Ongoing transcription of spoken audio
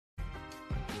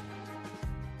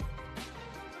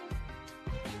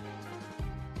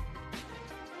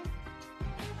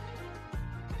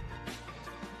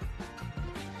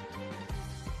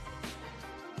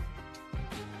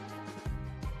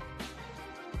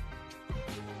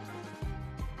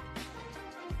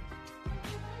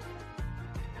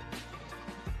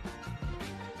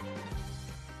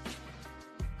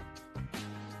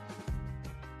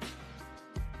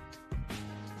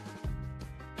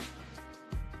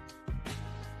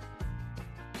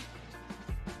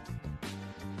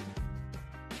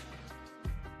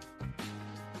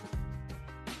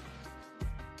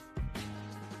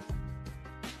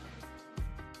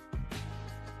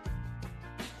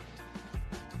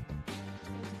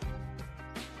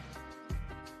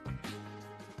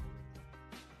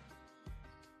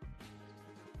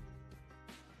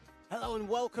Hello and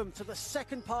welcome to the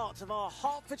second part of our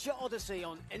Hertfordshire Odyssey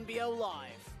on NBL Live.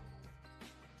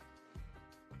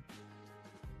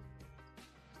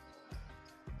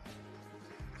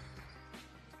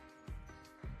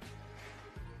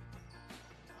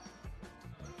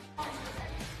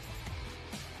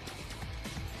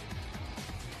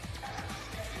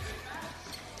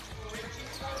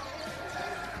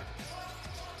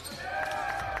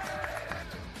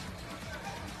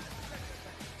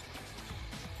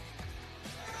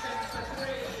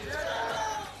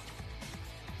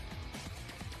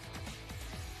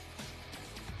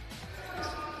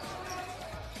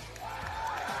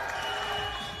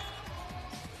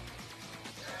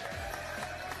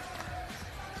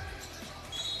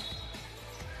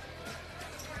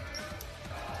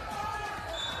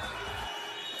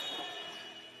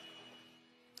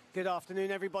 Good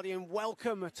afternoon, everybody, and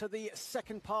welcome to the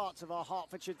second part of our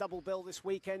Hertfordshire double bill this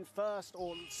weekend. First,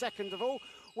 or second of all,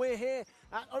 we're here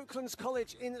at Oaklands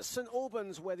College in St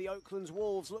Albans, where the Oaklands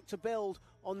Wolves look to build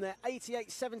on their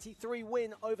 88-73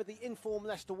 win over the informed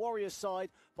Leicester Warriors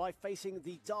side by facing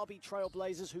the Derby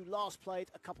Trailblazers, who last played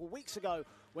a couple of weeks ago,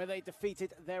 where they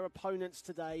defeated their opponents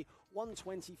today,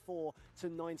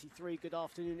 124-93. Good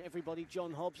afternoon, everybody.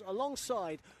 John Hobbs,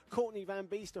 alongside Courtney Van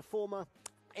Beest, a former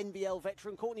NBL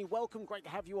veteran. Courtney, welcome. Great to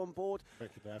have you on board.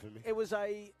 Thank you for having me. It was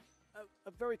a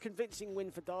very convincing win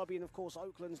for Derby, and of course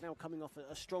Oakland's now coming off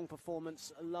a strong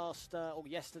performance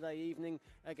yesterday evening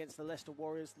against the Leicester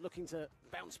Warriors, looking to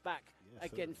bounce back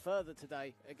again further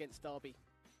today against Derby.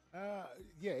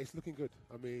 Yeah, it's looking good.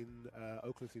 I mean,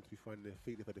 Oakland seems to be finding their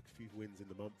feet. They've had a few wins in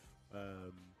the month,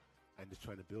 and just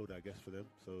trying to build, I guess, for them.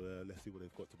 So let's see what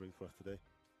they've got to bring for us today.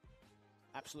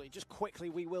 Absolutely. Just quickly,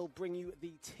 we will bring you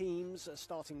the teams,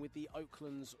 starting with the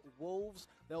Oaklands Wolves.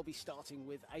 They'll be starting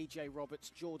with AJ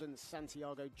Roberts, Jordan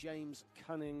Santiago, James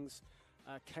Cunnings,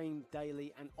 Kane,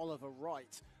 Daley and Oliver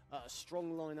Wright. A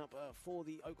strong lineup for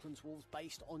the Oaklands Wolves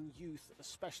based on youth,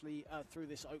 especially through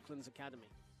this Oaklands Academy.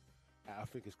 I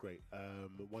think it's great.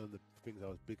 One of the things I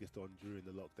was biggest on during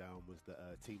the lockdown was that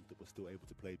teams that were still able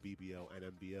to play BBL and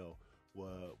NBL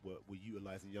were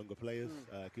utilising younger players,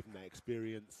 giving that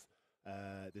experience.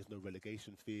 There's no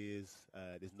relegation fears.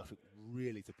 There's nothing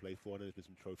really to play for. I know there's been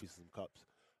some trophies and some cups.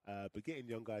 But getting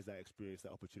young guys that experience,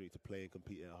 that opportunity to play and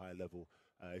compete at a high level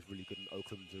is really good. And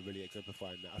Oakland are really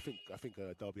exemplifying that. I think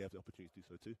Derby have the opportunity to do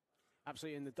so too.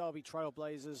 Absolutely. And the Derby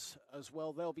Trailblazers as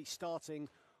well. They'll be starting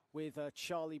with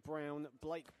Charlie Brown,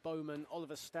 Blake Bowman,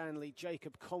 Oliver Stanley,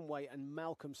 Jacob Conway and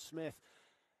Malcolm Smith.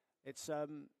 It's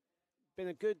been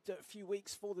a good few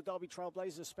weeks for the Derby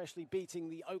Trailblazers, especially beating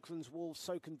the Oaklands Wolves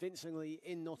so convincingly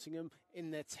in Nottingham,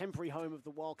 in their temporary home of the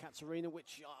Wildcats Arena,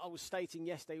 which I was stating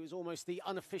yesterday was almost the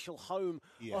unofficial home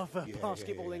of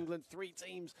Basketball England. 3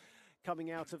 teams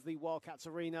coming out of the Wildcats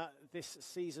Arena this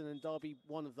season, and Derby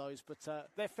one of those. But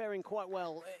they're faring quite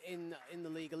well in the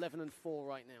league, 11-4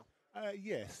 right now.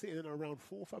 Sitting in around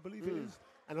 4th, I believe it is.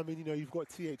 And I mean, you've got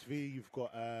THV, you've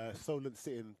got Solent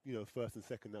sitting, 1st and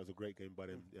 2nd. That was a great game by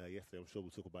them yesterday. I'm sure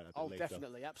we'll talk about that a bit later. Oh,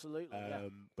 definitely, absolutely.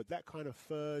 But that kind of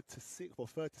 3rd to 6th or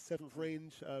 3rd to 7th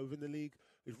range within the league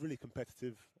is really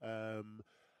competitive. I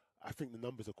think the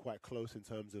numbers are quite close in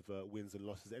terms of wins and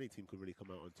losses. Any team could really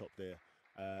come out on top there,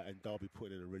 and Derby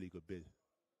putting in a really good bid.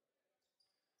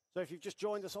 So if you've just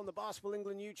joined us on the Basketball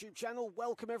England YouTube channel,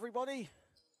 welcome everybody.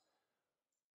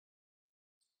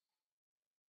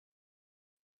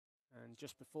 And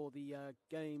just before the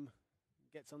game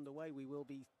gets underway,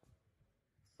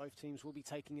 both teams will be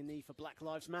taking a knee for Black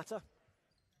Lives Matter.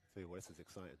 Tell you what, this is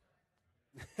exciting.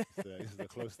 This is the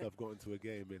closest I've gotten to a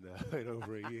game in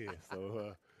over a year.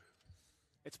 So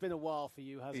it's been a while for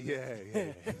you, hasn't it?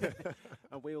 Yeah.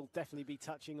 And we'll definitely be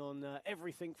touching on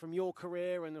everything from your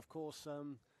career and, of course,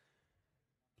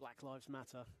 Black Lives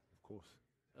Matter. Of course.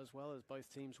 As well, as both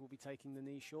teams will be taking the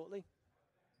knee shortly.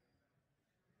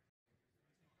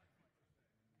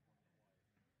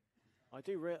 I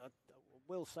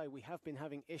will say we have been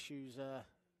having issues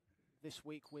this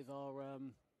week with our,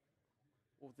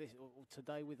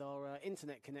 today with our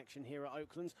internet connection here at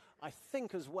Oaklands. I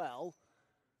think as well,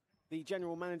 the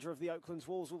general manager of the Oaklands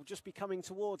Wolves will just be coming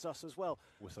towards us as well.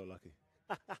 We're so lucky.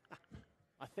 I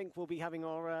think we'll be having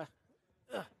our,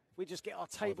 we just get our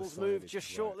tables moved just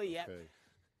shortly. Okay.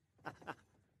 Yep.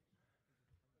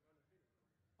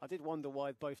 I did wonder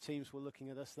why both teams were looking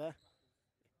at us there.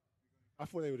 I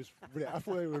thought they were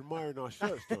admiring our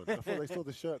shirts, John. I thought they saw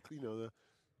the shirt,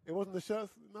 it wasn't the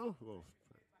shirts? No? Well,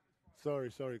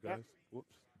 sorry, guys.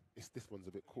 Whoops. This one's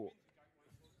a bit caught.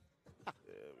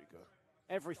 There we go.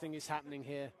 Everything is happening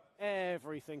here.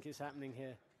 Everything is happening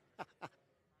here.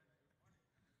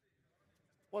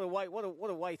 What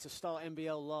a way to start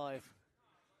NBL Live.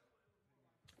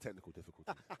 Technical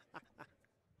difficulties.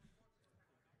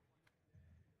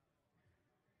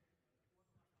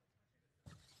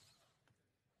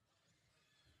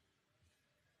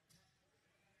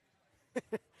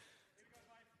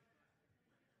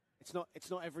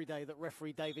 It's not every day that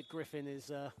referee David Griffin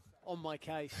is on my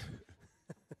case.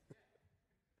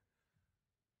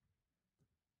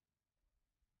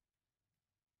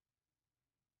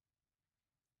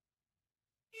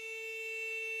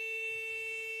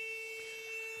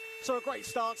 So a great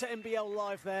start to NBL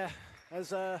Live there,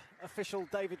 as official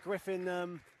David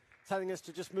Griffin telling us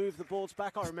to just move the boards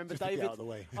back. I remember Just to David. get out of the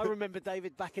way. I remember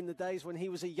David back in the days when he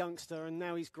was a youngster, and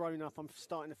now he's grown up. I'm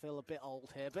starting to feel a bit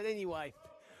old here, but anyway,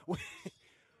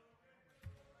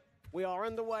 we are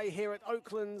underway here at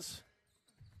Oaklands,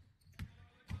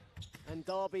 and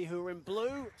Derby, who are in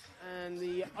blue, and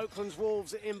the Oaklands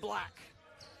Wolves in black.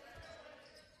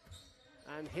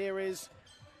 And here is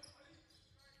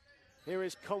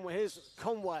Conway. Here's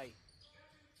Conway.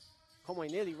 Conway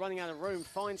nearly running out of room.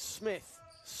 Finds Smith.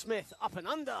 Smith up and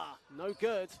under. No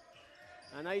good.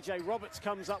 And AJ Roberts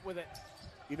comes up with it.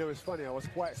 You know, it's funny. I was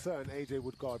quite certain AJ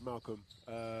would guard Malcolm.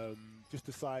 Just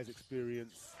the size,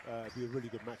 experience, be a really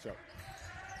good matchup.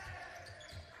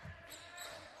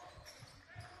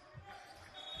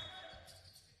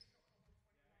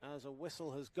 As a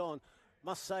whistle has gone,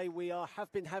 must say we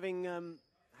have been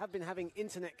having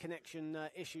internet connection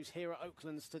issues here at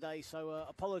Oaklands today. So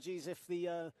apologies if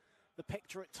the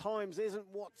picture at times isn't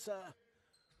what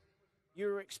you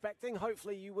were expecting.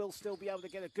 Hopefully you will still be able to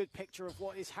get a good picture of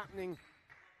what is happening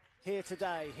here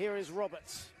today. Here is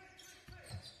Roberts.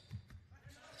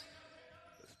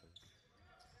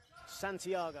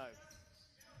 Santiago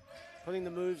putting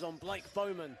the moves on Blake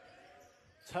Bowman.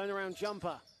 Turnaround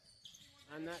jumper.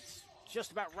 And that's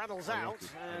just about rattles out.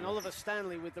 And Oliver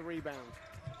Stanley with the rebound.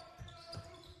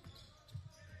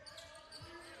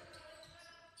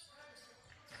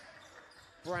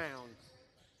 Brown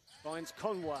finds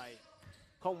Conway.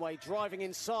 Conway driving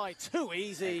inside. Too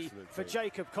easy for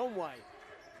Jacob Conway.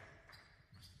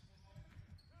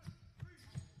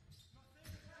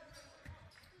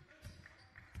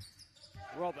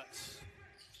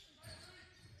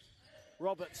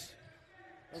 Roberts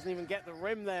doesn't even get the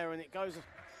rim there, and it goes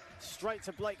straight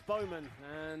to Blake Bowman,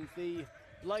 and the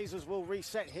Blazers will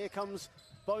reset. Here comes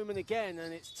Bowman again,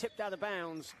 and it's tipped out of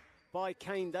bounds by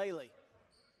Kane Daley.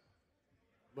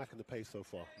 I'm liking the pace so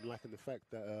far. I'm liking the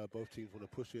fact that both teams want to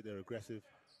push it. They're aggressive,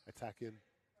 attacking.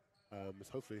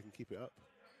 Hopefully they can keep it up.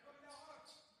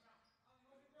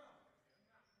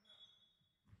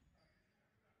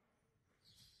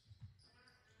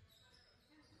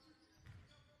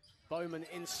 Bowman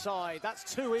inside.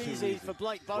 That's too easy for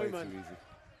Blake Bowman.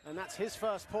 And that's his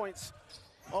first points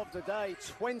of the day.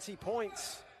 20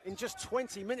 points in just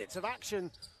 20 minutes of action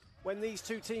when these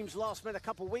two teams last met a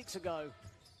couple weeks ago.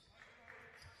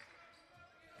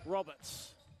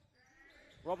 Roberts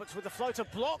with the floater,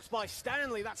 blocked by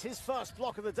Stanley. That's his first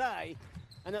block of the day.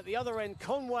 And at the other end,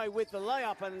 Conway with the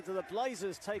layup, and the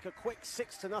Blazers take a quick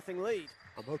 6-0 lead.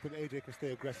 I'm hoping AJ can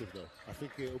stay aggressive, though. I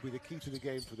think it'll be the key to the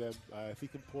game for them. If he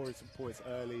can pour in some points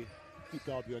early, keep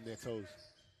Derby on their toes.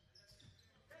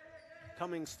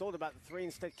 Cummings thought about the three,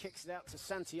 instead kicks it out to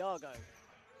Santiago.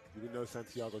 You know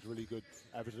Santiago's really good,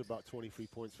 averages about 23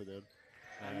 points for them.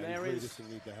 And there is... just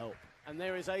need the help. And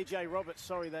there is AJ Roberts,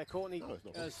 sorry there, Courtney, no, it's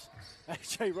not as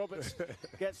AJ Roberts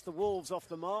gets the Wolves off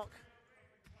the mark.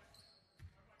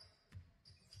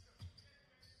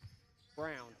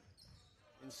 Brown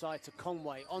inside to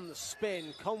Conway on the spin.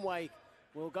 Conway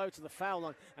will go to the foul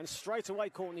line, and straight away,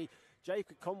 Courtney,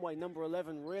 Jacob Conway, number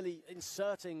 11, really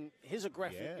inserting his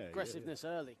aggressiveness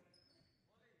early.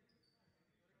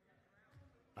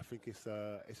 I think it's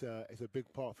a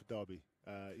big part for Derby.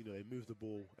 You know, they move the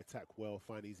ball, attack well,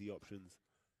 find easy options,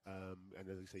 and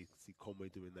as you say, you can see Conway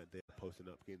doing that there, posting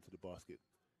up, getting to the basket,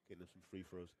 getting them some free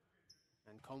throws.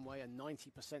 And Conway, a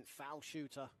 90% foul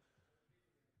shooter.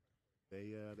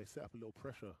 They set up a little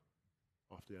pressure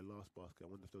after their last basket. I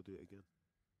wonder if they'll do it again.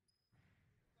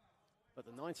 But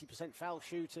the 90% foul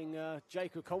shooting,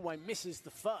 Jacob Conway misses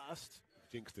the first.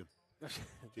 Jinxed him.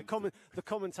 The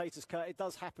commentator's curse. It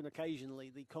does happen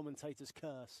occasionally, the commentator's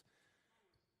curse.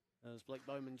 As Blake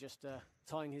Bowman just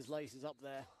tying his laces up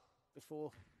there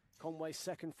before Conway's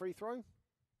second free throw. Of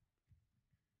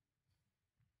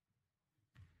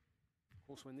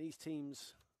course, when these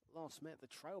teams last met, the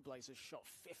Trailblazers shot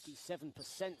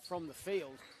 57% from the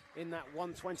field in that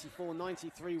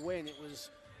 124-93 win. It was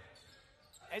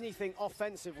anything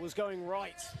offensive was going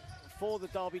right for the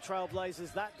Derby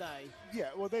Trailblazers that day. Yeah,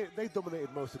 well, they dominated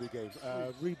most of the game.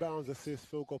 Rebounds, assists,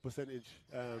 field goal percentage,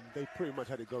 they pretty much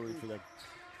had it going for them.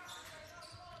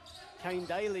 Kane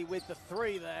Daley with the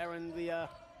 3 there, and the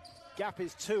gap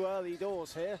is 2 early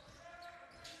doors here.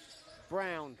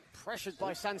 Brown pressured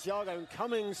by Santiago, and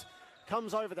Cummings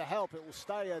comes over to help. It will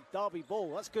stay a Derby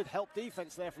ball. That's good help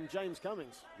defense there from James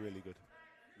Cummings. Really good.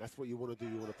 That's what you want to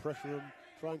do. You want to pressure them,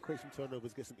 try and create some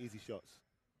turnovers, get some easy shots.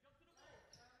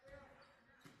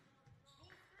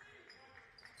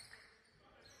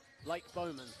 Blake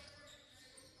Bowman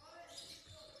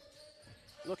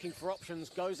looking for options,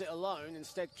 goes it alone,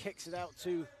 instead kicks it out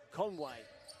to Conway.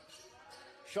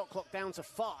 Shot clock down to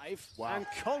 5, wow. And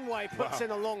Conway puts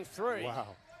in a long 3. Wow.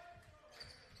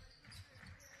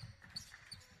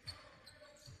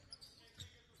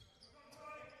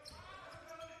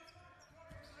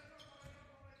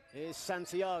 Here's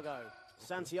Santiago.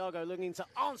 Santiago looking to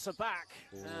answer back,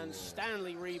 and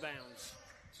Stanley rebounds.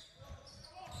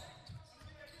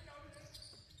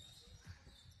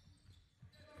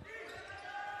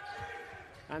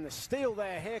 And the steal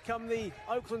there. Here come the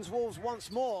Oaklands Wolves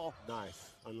once more.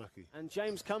 Nice. Unlucky. And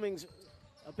James Cummings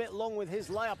a bit long with his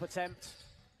layup attempt.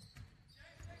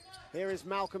 Here is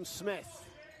Malcolm Smith.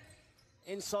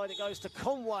 Inside it goes to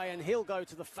Conway, and he'll go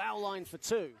to the foul line for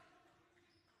 2.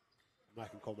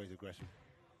 Malcolm Conway's aggression.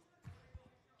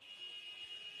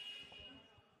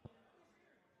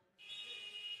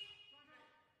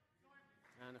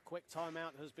 And a quick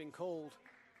timeout has been called.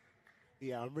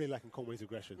 Yeah, I'm really liking Conway's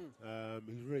aggression.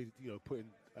 He's really, putting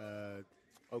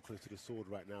Oakland to the sword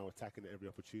right now, attacking at every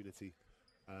opportunity,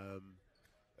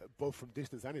 both from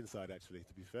distance and inside. Actually,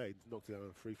 to be fair, he's knocked it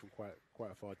down 3 from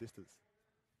quite a far distance.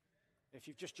 If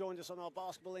you've just joined us on our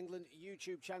Basketball England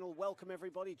YouTube channel, welcome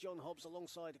everybody. John Hobbs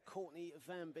alongside Courtney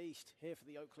Van Beest here for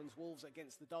the Oaklands Wolves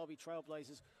against the Derby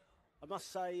Trailblazers. I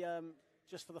must say,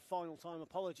 just for the final time,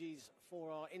 apologies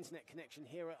for our internet connection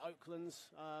here at Oaklands.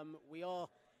 We are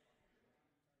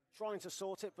trying to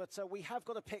sort it, but we have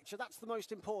got a picture. That's the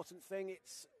most important thing.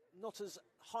 It's not as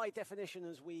high definition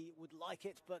as we would like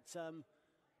it, but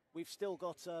we've still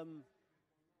got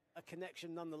a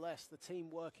connection nonetheless. The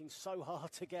team working so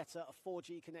hard to get a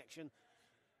 4G connection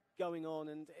going on,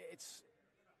 and it's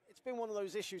been one of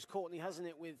those issues, Courtney, hasn't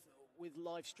it, with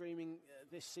live streaming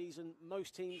this season.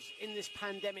 Most teams in this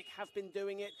pandemic have been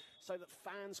doing it so that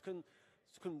fans can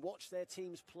watch their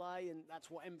teams play, and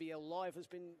that's what NBL Live has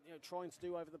been trying to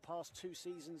do over the past 2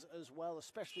 seasons as well,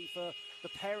 especially for the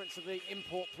parents of the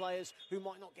import players who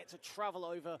might not get to travel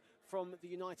over from the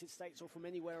United States or from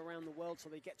anywhere around the world, so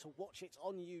they get to watch it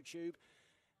on YouTube.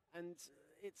 And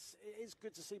it is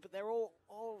good to see, but there are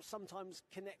all sometimes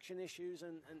connection issues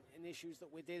and issues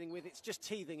that we're dealing with. It's just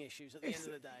teething issues at the end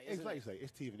of the day, isn't like it? you say,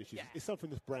 it's teething issues. Yeah. It's something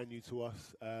that's brand new to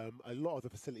us. A lot of the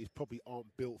facilities probably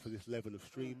aren't built for this level of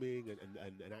streaming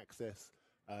and access.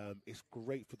 It's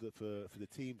great for the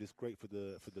teams. It's great for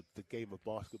the game of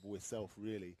basketball itself,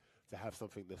 really, to have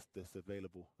something that's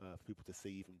available for people to see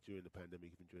even during the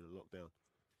pandemic, even during the lockdown.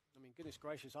 I mean, goodness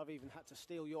gracious, I've even had to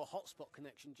steal your hotspot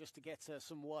connection just to get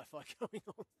some Wi-Fi going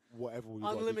on. Whatever we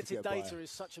Unlimited data is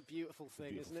such a beautiful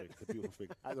thing, isn't it? It's a beautiful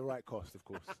thing. At the right cost, of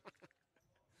course.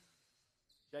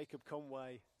 Jacob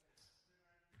Conway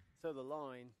to the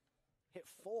line. Hit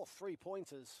 4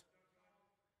 3-pointers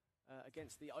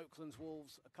against the Oaklands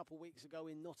Wolves a couple weeks ago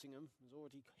in Nottingham. Has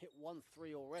already hit 1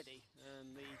 3 already.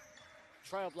 And the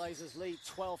Trailblazers lead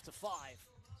 12-5.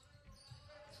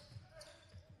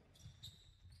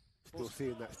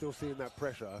 Still seeing that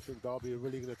pressure. I think Derby are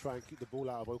really going to try and keep the ball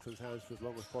out of Oakland's hands for as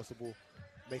long as possible,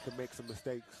 make them make some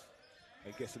mistakes,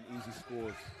 and get some easy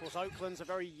scores. Of course, Oakland's a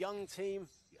very young team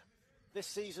this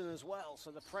season as well,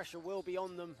 so the pressure will be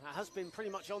on them. It has been pretty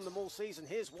much on them all season.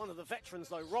 Here's one of the veterans,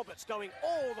 though, Roberts, going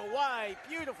all the way.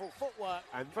 Beautiful footwork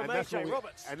from AJ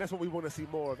Roberts. And that's what we want to see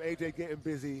more of. AJ getting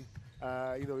busy.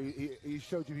 He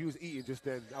showed you he was eating just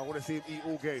then. I want to see him eat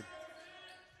all game.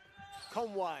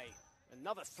 Conway.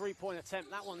 Another 3-point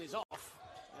attempt. That one is off.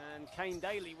 And Kane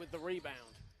Daley with the rebound.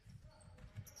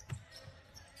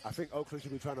 I think Oakland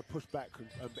should be trying to push back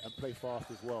and play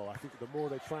fast as well. I think the more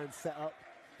they try and set up,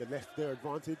 the less their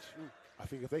advantage. I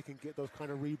think if they can get those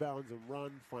kind of rebounds and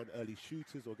run, find early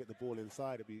shooters or get the ball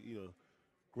inside, it'd be,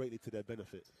 greatly to their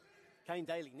benefit. Kane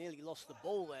Daley nearly lost the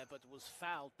ball there, but was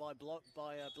fouled by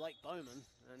Blake Bowman,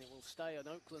 and it will stay an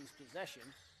Oakland's possession.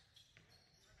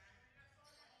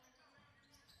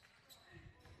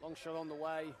 Long shot on the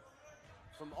way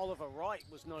from Oliver Wright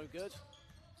was no good.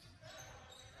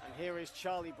 And here is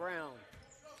Charlie Brown.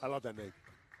 I love that name.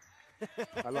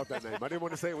 I love that name. I didn't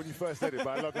want to say it when you first said it,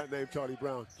 but I love that name, Charlie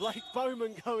Brown. Blake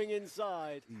Bowman going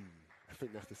inside. I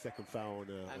think that's the second foul on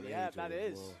And on yeah, AJ that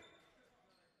as is. well.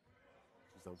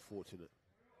 It's unfortunate.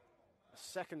 A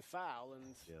second foul,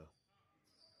 and Yeah.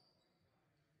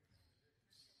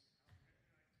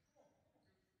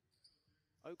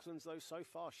 Oaklands, though, so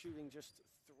far shooting just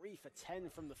 3 for 10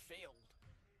 from the field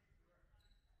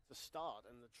to start,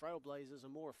 and the Trailblazers are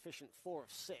more efficient, 4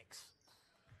 of 6.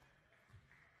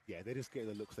 Yeah, they're just getting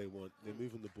the looks they want. They're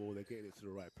moving the ball. They're getting it to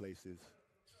the right places.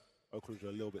 Oaklands are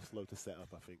a little bit slow to set up,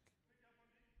 I think.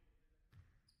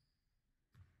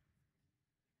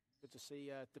 Good to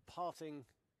see departing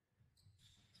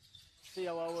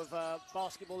COO of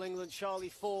Basketball England, Charlie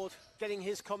Ford, getting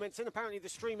his comments in. Apparently the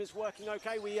stream is working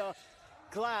okay. We are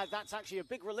glad. That's actually a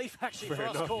big relief actually for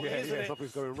us, Courtney, isn't it?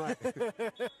 Something's going right.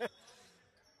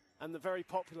 And the very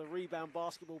popular Rebound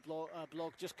Basketball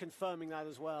blog just confirming that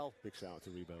as well. Big shout out to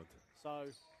Rebound. So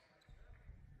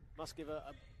must give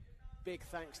a big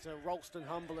thanks to Ralston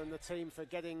Humble and the team for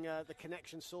getting the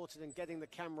connection sorted and getting the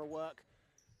camera work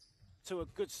to a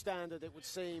good standard, it would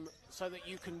seem, so that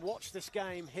you can watch this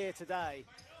game here today.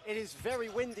 It is very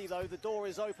windy, though. The door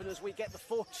is open as we get the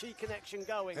 4G connection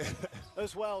going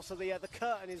as well. So the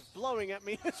curtain is blowing at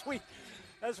me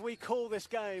as we call this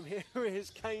game. Here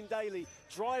is Kane Daley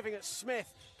driving at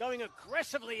Smith, going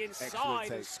aggressively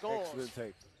inside and scores. Excellent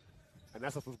take. And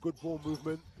that's off of good ball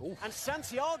movement. Oof. And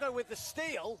Santiago with the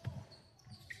steal.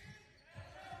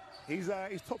 He's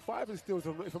top 5 in steals,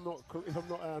 if I'm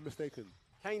not mistaken.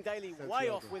 Kane Daley way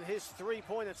off with his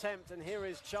three-point attempt, and here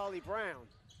is Charlie Brown.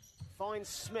 Finds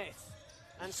Smith,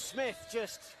 and Smith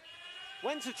just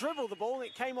went to dribble the ball, and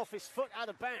it came off his foot out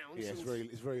of bounds. Yeah,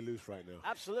 it's very loose right now.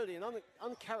 Absolutely, an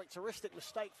uncharacteristic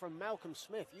mistake from Malcolm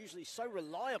Smith, usually so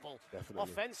reliable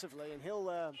offensively, and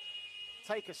he'll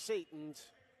take a seat, and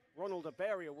Ronald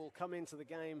Aberia will come into the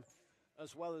game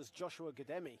as well as Joshua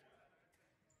Gademi.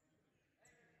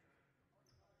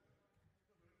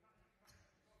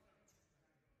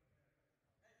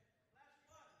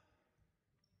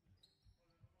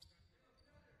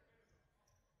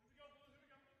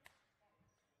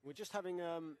 We're just having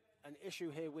an issue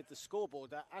here with the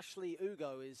scoreboard. Ashley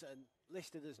Ugo is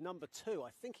listed as number 2. I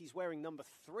think he's wearing number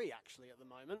 3 actually at the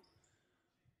moment.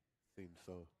 Seems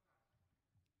so.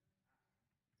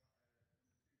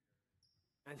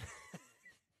 And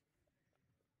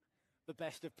the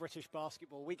best of British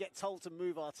basketball. We get told to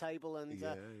move our table, and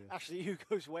Ashley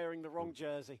Ugo's wearing the wrong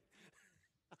jersey.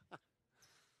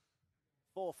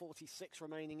 4:46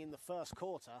 remaining in the first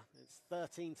quarter. It's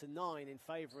 13-9 in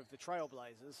favour of the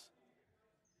Trailblazers.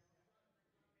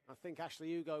 I think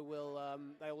Ashley Ugo will,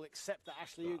 they will accept that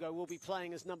Ashley Ugo will be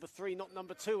playing as number 3, not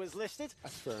number 2 as listed.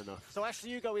 That's fair enough. So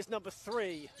Ashley Ugo is number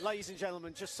 3, ladies and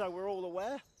gentlemen, just so we're all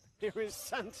aware. Here is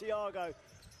Santiago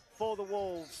for the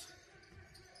Wolves.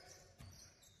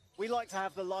 We like to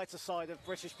have the lighter side of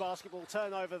British basketball.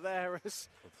 Turnover there as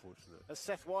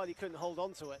Seth Wiley couldn't hold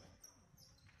on to it.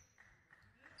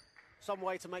 Some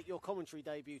way to make your commentary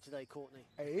debut today, Courtney.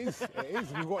 It is.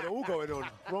 We've got it all going on.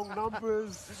 Wrong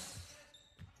numbers.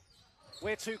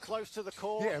 We're too close to the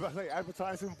court. Yeah, but like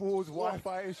advertising boards,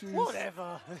 Wi-Fi issues.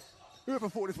 Whatever. Whoever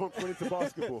thought this went into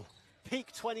basketball?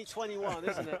 Peak 2021,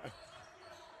 isn't it?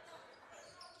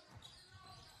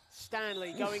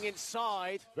 Stanley going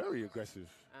inside. Very aggressive.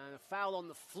 And a foul on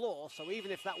the floor, so even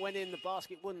if that went in, the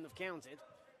basket wouldn't have counted.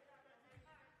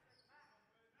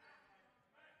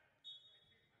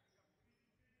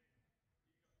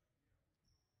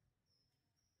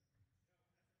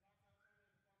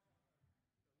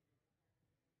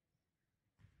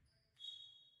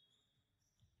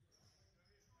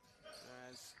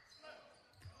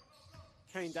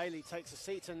 Kane Daley takes a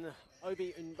seat, and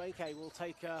Obi Mbeke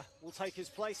will take his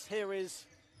place. Here is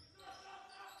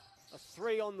a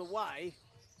 3 on the way.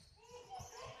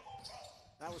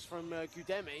 That was from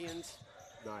Gudemi, and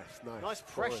nice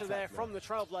pressure there from the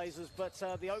Trailblazers, but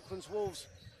the Oaklands Wolves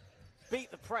beat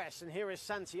the press, and here is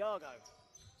Santiago.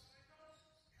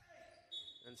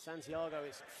 And Santiago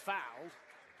is fouled.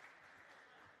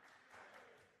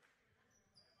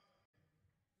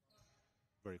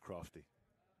 Very crafty.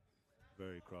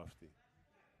 Very crafty.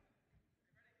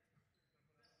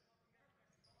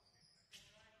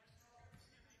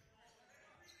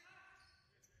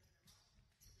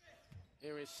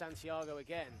 Here is Santiago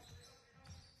again.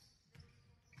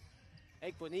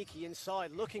 Egboniki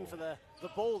inside, looking for the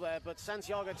ball there, but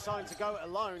Santiago deciding to go it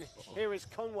alone. Here is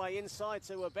Conway inside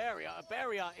to Aberia.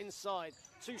 Aberia inside,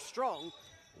 too strong.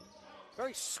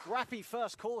 Very scrappy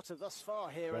first quarter thus far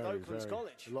here at Oaklands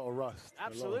College. A lot of rust.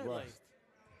 Absolutely. A lot of rust.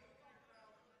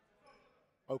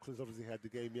 Oakland's obviously had the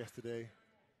game yesterday.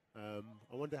 I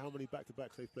wonder how many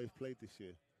back-to-backs they've played this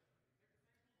year.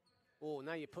 Oh,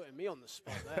 now you're putting me on the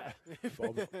spot there.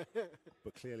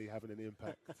 but clearly having an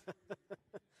impact.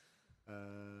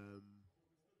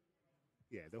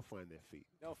 Yeah, they'll find their feet.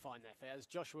 They'll find their feet. As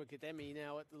Joshua Gademi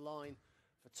now at the line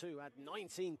for two, had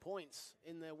 19 points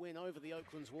in their win over the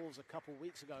Oaklands Wolves a couple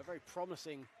weeks ago. A very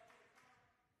promising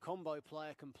combo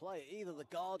player, can play either the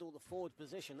guard or the forward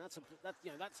position. That's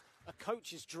a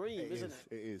coach's dream, isn't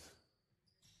it? It is.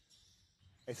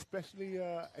 Especially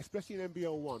in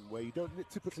NBL 1, where you don't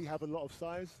typically have a lot of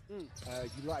size.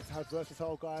 You like to have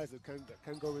versatile guys that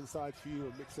can go inside for you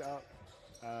and mix it up,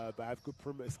 but have good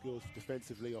perimeter skills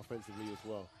defensively, offensively as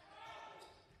well.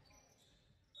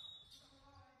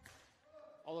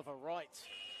 Oliver Wright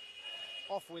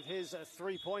off with his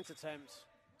three-point attempt.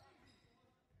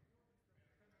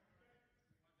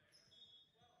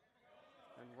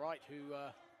 And Wright, who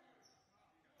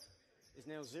is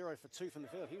now 0 for 2 from the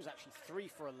field. He was actually 3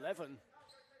 for 11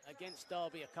 against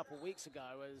Derby a couple weeks ago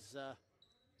as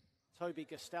Toby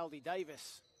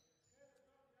Gastaldi-Davis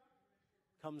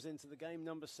comes into the game,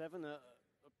 number 7, a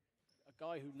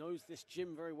guy who knows this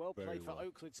gym very well, played for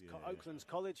Oaklands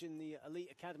College in the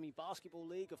Elite Academy Basketball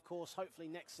League. Of course, hopefully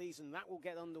next season that will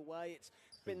get underway. It's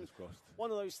been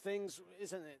one of those things,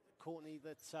 isn't it, Courtney,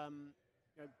 that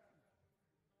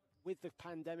with the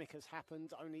pandemic has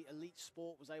happened, only elite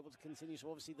sport was able to continue.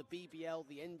 So obviously the BBL,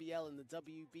 the NBL and the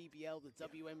WBBL, the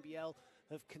WNBL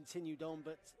have continued on,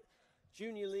 but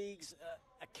junior leagues,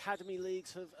 academy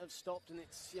leagues have stopped, and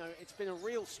it's been a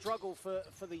real struggle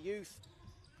for the youth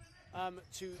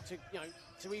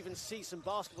to even see some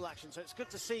basketball action. So it's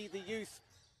good to see the youth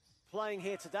playing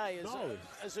here today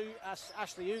as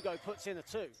Ashley Ugo puts in a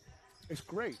 2. It's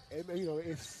great.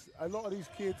 It's a lot of these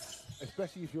kids,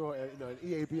 especially if you're an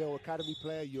EABL academy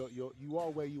player, you are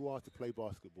where you are to play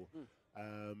basketball.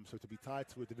 So to be tied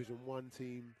to a Division 1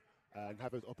 team and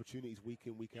have those opportunities week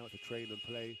in, week out to train and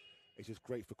play, it's just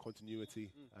great for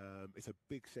continuity. It's a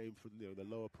big shame for the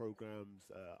lower programs,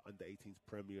 under 18s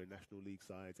Premier, National League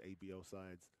sides, ABL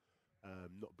sides,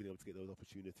 not being able to get those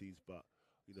opportunities. But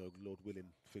Lord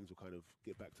willing, things will kind of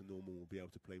get back to normal. We'll be able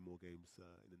to play more games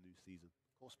in the new season.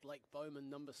 Of course, Blake Bowman,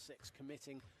 number 6,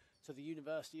 committing to the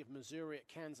University of Missouri at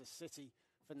Kansas City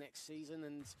for next season,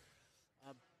 and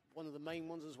one of the main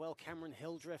ones as well, Cameron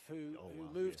Hildreth, who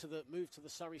moved to the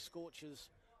Surrey Scorchers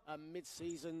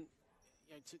mid-season,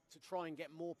 to try and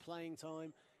get more playing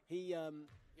time. He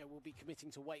will be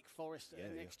committing to Wake Forest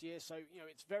next year. So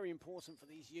it's very important for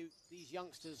these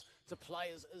youngsters to play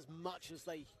as much as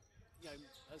they,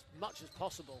 as much as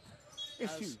possible.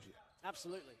 It's huge.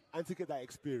 Absolutely. And to get that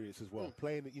experience as well,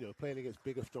 playing against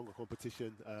bigger, stronger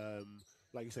competition.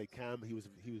 Like you say, Cam, he was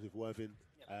with Worthing,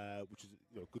 which is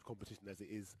good competition as it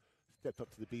is. Stepped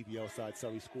up to the BBL side,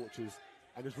 Surrey Scorchers,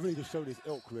 and has really just shown his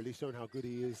ilk, really shown how good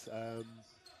he is.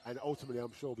 And ultimately,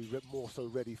 I'm sure will be more so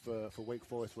ready for Wake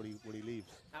Forest when he leaves.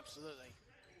 Absolutely.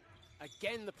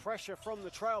 Again, the pressure from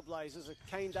the Trailblazers.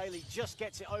 Kane Daley just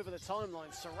gets it over the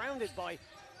timeline, surrounded by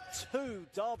 2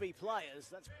 Derby players.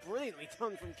 That's brilliantly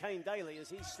done from Kane Daley as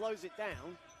he slows it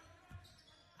down.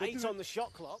 8 on the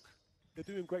shot clock. They're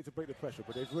doing great to break the pressure,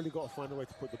 but they've really got to find a way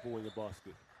to put the ball in the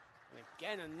basket. And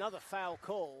again, another foul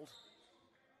called.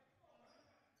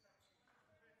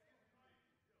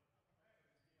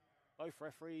 Both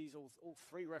referees, all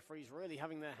 3 referees, really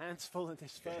having their hands full in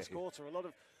this first quarter. A lot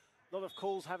of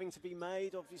calls having to be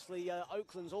made. Obviously,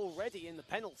 Oakland's already in the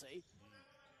penalty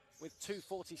with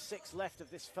 2:46 left of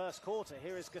this first quarter.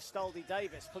 Here is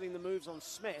Gastaldi-Davis putting the moves on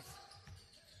Smith.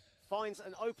 Finds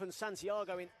an open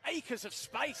Santiago in acres of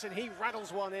space, and he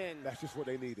rattles one in. That's just what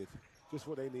they needed. Just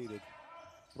what they needed.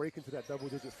 Break into that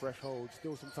double-digit threshold.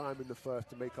 Still some time in the first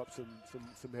to make up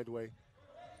some headway.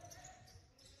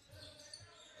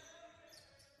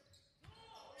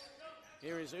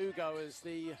 Here is Ugo as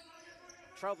the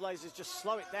Trailblazers just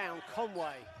slow it down.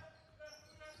 Conway.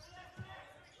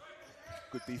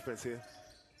 Good defense here.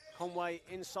 Conway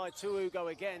inside to Ugo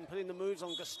again, putting the moves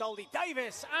on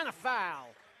Gastaldi-Davis, and a foul.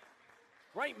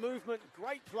 Great movement,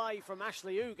 great play from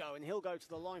Ashley Ugo, and he'll go to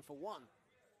the line for 1.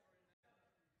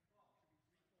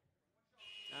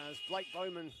 As Blake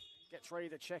Bowman gets ready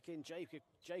to check in,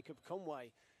 Jacob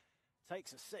Conway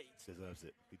takes a seat. Deserves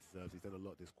it. He deserves it. He's done a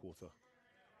lot this quarter.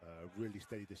 Really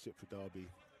steadied the ship for Derby.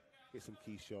 Hit some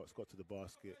key shots, got to the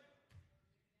basket.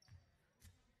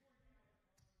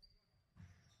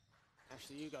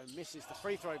 Ashley Ugo misses the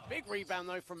free throw. Big rebound,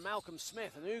 though, from Malcolm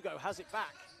Smith, and Ugo has it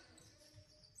back.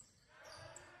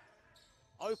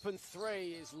 Open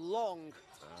 3 is long.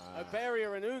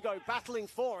 Oberia and Ugo battling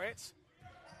for it.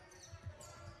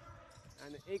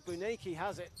 And Igbuneki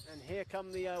has it, and here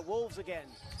come the Wolves again.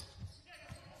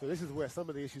 So this is where some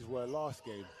of the issues were last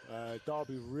game.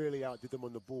 Derby really outdid them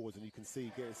on the boards, and you can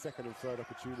see getting second and third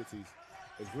opportunities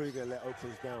is really going to let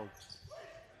Oaklands down.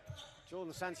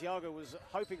 Jordan Santiago was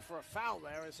hoping for a foul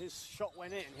there as his shot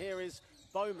went in. Here is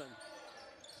Bowman.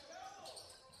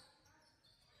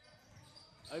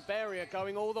 Oberia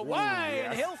going all the way, yes.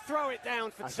 And he'll throw it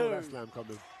down for two. I saw that slam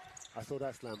coming. I saw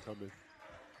that slam coming.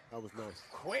 That was nice.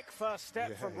 Quick first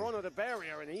step from Ronald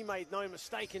Oberia, and he made no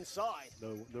mistake inside.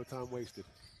 No time wasted.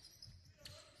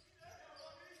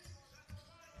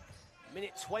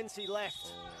 Minute 20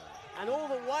 left. And all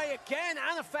the way again,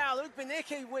 and a foul.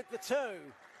 Ugbenicki with the two.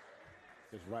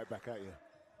 It's right back at you.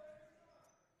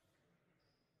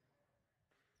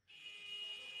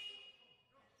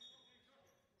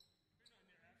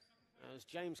 As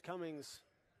James Cummings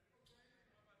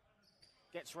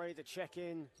gets ready to check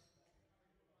in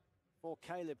for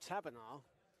Caleb Tabernar.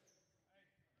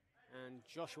 And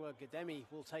Joshua Gademi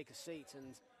will take a seat.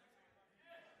 And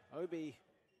Obi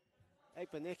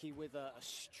Ugbenicki with a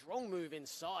strong move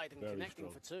inside and connecting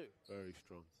for two. Very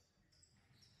strong.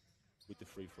 With the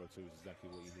free throw too is exactly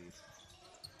what you need.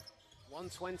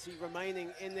 1:20 remaining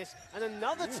in this. And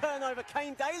another turnover.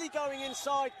 Kane Daley going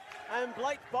inside. And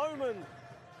Blake Bowman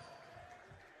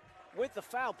with the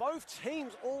foul. Both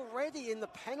teams already in the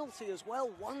penalty as well.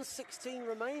 1:16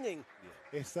 remaining.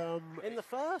 Yeah. It's in the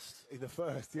first. In the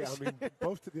first, yeah. I mean,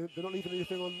 they're not leaving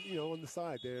anything on the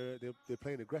side. They're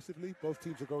playing aggressively. Both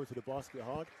teams are going to the basket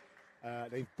hard.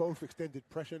 They've both extended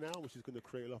pressure now, which is going to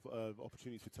create a lot of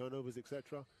opportunities for turnovers,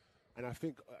 etc. And I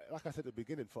think, like I said at the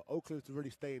beginning, for Oakland to really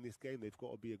stay in this game, they've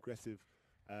got to be aggressive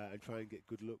and try and get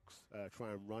good looks,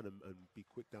 try and run and be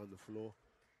quick down the floor.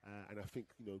 And I think,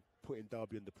 putting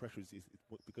Derby under pressure is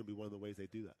going to be one of the ways they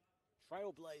do that.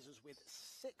 Trailblazers with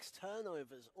 6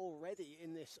 turnovers already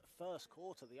in this first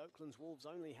quarter. The Oaklands Wolves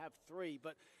only have 3,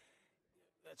 but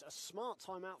it's a smart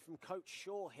timeout from Coach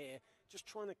Shaw here, just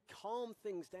trying to calm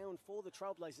things down for the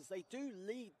Trailblazers. They do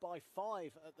lead by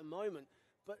 5 at the moment,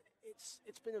 but it's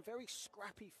been a very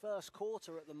scrappy first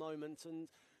quarter at the moment, and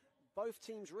both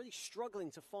teams really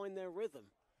struggling to find their rhythm.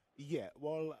 Yeah,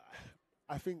 well,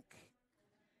 I think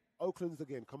Oakland's,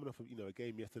 again, coming off of a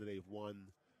game yesterday they've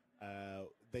won.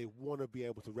 They want to be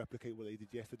able to replicate what they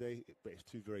did yesterday, but it's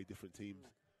 2 very different teams.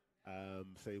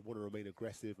 So they want to remain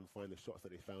aggressive and find the shots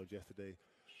that they found yesterday.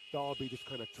 Derby just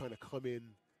kind of trying to come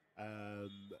in,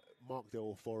 mark their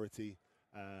authority,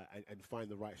 and find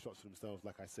the right shots for themselves,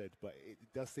 like I said. But it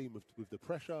does seem with the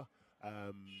pressure,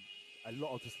 a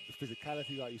lot of just the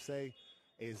physicality, like you say,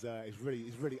 is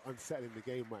really unsettling the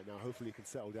game right now. Hopefully it can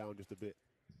settle down just a bit.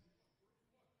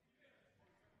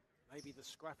 Maybe the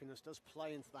scrappiness does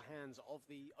play into the hands of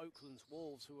the Oaklands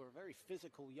Wolves, who are a very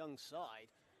physical young side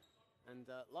and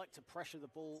like to pressure the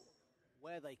ball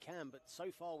where they can. But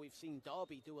so far we've seen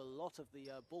Derby do a lot of the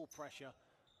ball pressure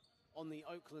on the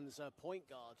Oakland's point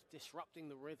guard, disrupting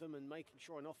the rhythm and making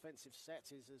sure an offensive set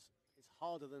is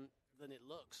harder than it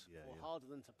looks, harder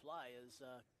than to play, as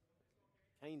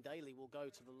Kane Daley will go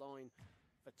to the line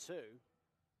for 2.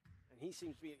 And he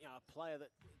seems to be a player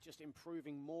that just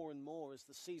improving more and more as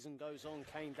the season goes on.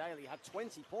 Kane Daley had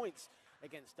 20 points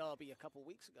against Derby a couple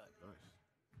weeks ago. Nice.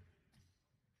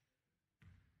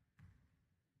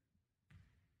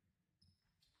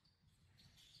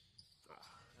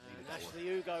 And Ashley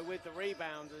Ugo with the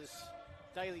rebound as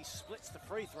Daley splits the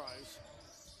free throws.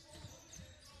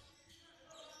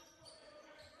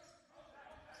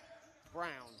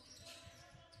 Brown.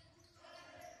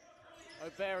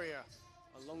 Oberia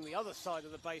along the other side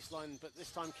of the baseline, but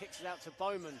this time kicks it out to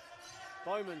Bowman.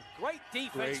 Bowman, great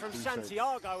defense from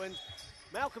Santiago, and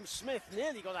Malcolm Smith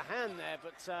nearly got a hand there,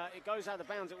 but it goes out of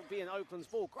bounds. It will be an Oakland's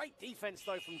ball. Great defense,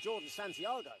 though, from Jordan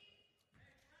Santiago.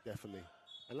 Definitely.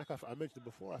 And like I mentioned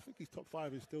before, I think he's top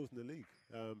 5 in steals in the league.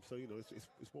 So,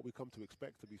 it's what we come to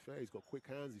expect, to be fair. He's got quick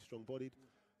hands, he's strong-bodied.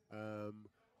 And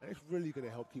it's really going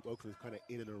to help keep Oakland kind of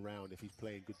in and around if he's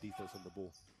playing good defense on the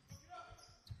ball.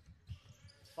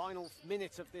 Final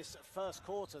minute of this first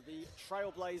quarter, the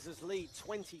Trailblazers lead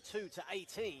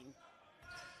 22-18.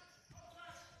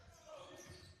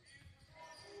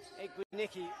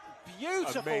 Ugbenicki,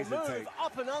 beautiful move,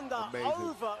 up and under,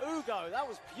 over Ugo. That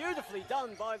was beautifully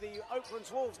done by the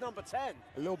Oakland's Wolves, number 10.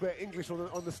 A little bit of English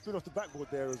on the spin off the backboard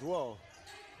there as well.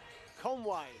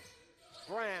 Conway,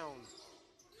 Brown.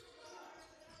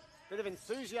 Bit of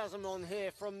enthusiasm on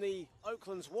here from the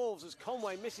Oakland's Wolves as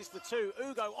Conway misses the 2.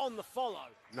 Ugo on the follow.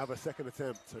 Another second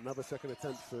attempt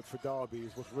for Derby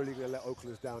is what's really going to let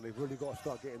Oakland's down. They've really got to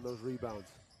start getting those rebounds.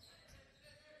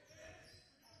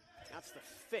 That's the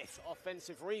 5th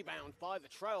offensive rebound by the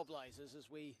Trailblazers as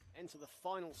we enter the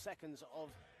final seconds of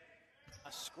a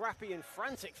a scrappy and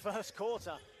frantic first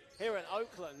quarter here at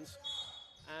Oaklands.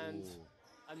 And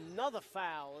another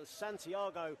foul as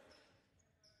Santiago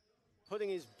putting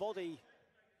his body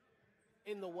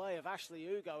in the way of Ashley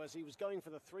Ugo as he was going for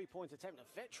the three-point attempt.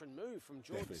 A veteran move from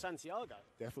Jordan Santiago.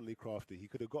 Definitely crafty. He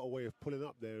could have got away with pulling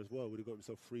up there as well. Would have got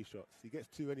himself 3 shots. He gets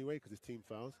 2 anyway because his team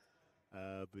fouls.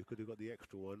 But he could have got the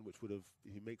extra one, which would have,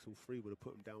 if he makes all 3, would have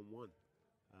put him down 1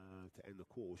 to end the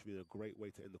quarter, which would be a great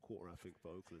way to end the quarter, I think, for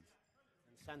Oakland.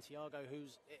 And Santiago,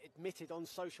 who's admitted on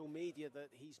social media that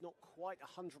he's not quite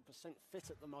 100% fit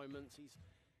at the moment. He's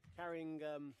carrying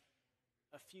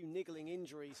a few niggling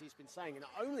injuries, he's been saying, and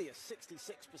only a 66%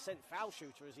 foul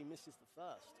shooter as he misses the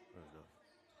first. Fair enough.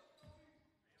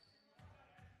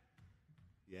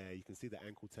 Yeah, you can see the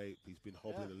ankle tape. He's been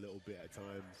hobbling a little bit at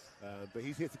times, but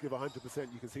he's here to give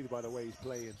 100%. You can see by the way he's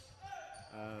playing.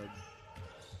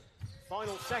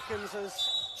 Final seconds as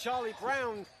Charlie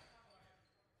Brown.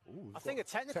 I think a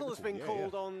technical has been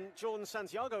called on Jordan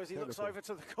Santiago as he looks over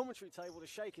to the commentary table to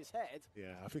shake his head.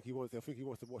 Yeah, I think he wants to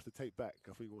watch the tape back.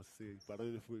 I think he wants to see, but I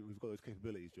don't know if we've got those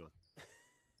capabilities, John.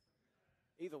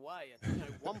 Either way,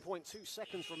 1.2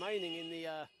 seconds remaining in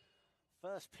the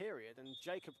first period, and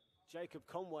Jacob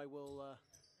Conway will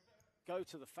go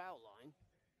to the foul line.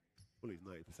 Well, he's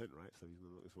 90%, right? So he's going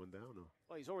to knock this one down, or?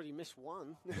 Well, he's already missed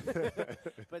 1,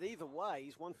 but either way,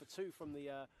 he's 1 for 2 from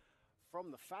the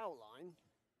foul line.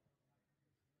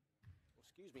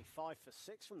 Excuse me, 5 for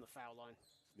 6 from the foul line.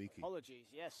 Sneaky. Apologies.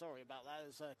 Yeah, sorry about that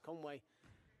as Conway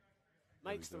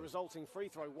makes the resulting free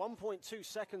throw. 1.2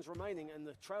 seconds remaining and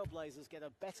the Trailblazers get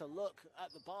a better look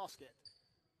at the basket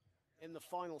in the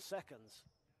final seconds.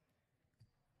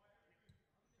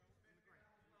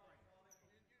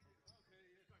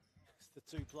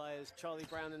 The 2 players, Charlie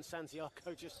Brown and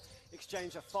Santiago, just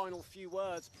exchange a final few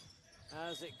words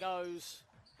as it goes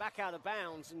back out of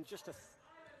bounds, and just a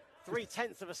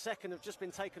 3/10 of a second have just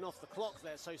been taken off the clock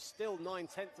there, so still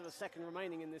 9/10 of a second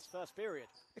remaining in this first period.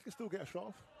 They can still get a shot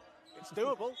off. It's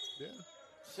doable. Yeah.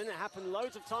 Seen it happen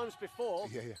loads of times before.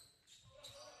 Yeah.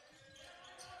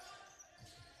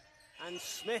 And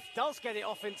Smith does get it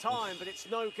off in time, but it's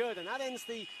no good, and that ends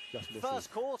the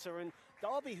first quarter. And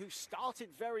Derby, who started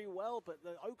very well, but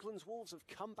the Oaklands Wolves have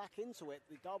come back into it.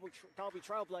 The Derby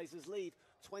Trailblazers lead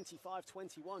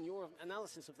 25-21. Your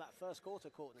analysis of that first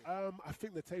quarter, Courtney? I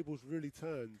think the tables really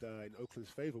turned in Oakland's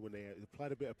favour when they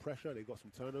applied a bit of pressure. They got some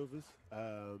turnovers.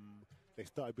 They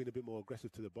started being a bit more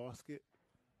aggressive to the basket,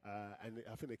 and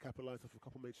I think they capitalised off a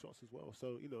couple made shots as well.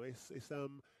 So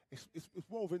it's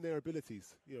well within their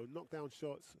abilities. Knock down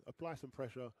shots, apply some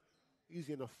pressure.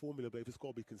 Easy enough formula, but it's got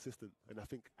to be consistent. And I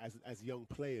think as young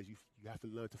players, you have to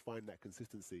learn to find that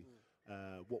consistency,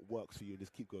 what works for you, and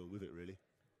just keep going with it, really.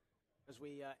 As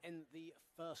we end the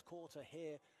first quarter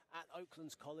here at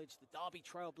Oaklands College, the Derby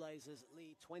Trailblazers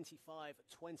lead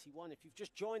 25-21. If you've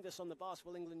just joined us on the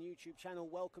Basketball England YouTube channel,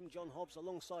 welcome. John Hobbs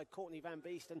alongside Courtney Van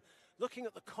Beest. And looking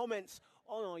at the comments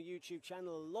on our YouTube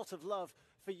channel, a lot of love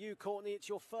for you, Courtney. It's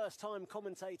your first time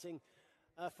commentating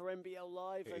for NBL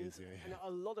Live, and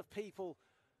a lot of people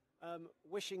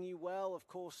wishing you well. Of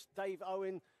course, Dave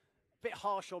Owen, a bit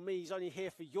harsh on me. He's only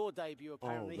here for your debut,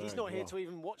 apparently. He's not here to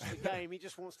even watch the game. He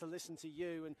just wants to listen to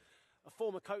you. And a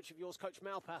former coach of yours, Coach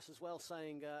Malpass, as well,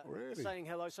 saying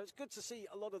hello. So it's good to see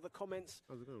a lot of the comments.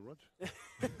 How's it going, Rog?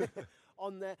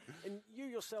 On there. And you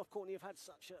yourself, Courtney, have had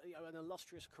such an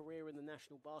illustrious career in the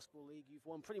National Basketball League. You've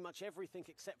won pretty much everything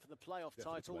except for the playoff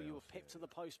title. You were pipped to the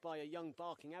post by a young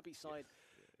Barking Abbey side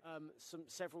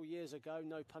several years ago,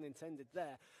 no pun intended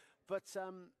there. But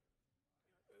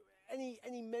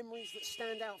any memories that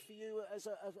stand out for you as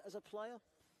a player?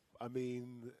 I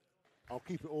mean, I'll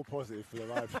keep it all positive for the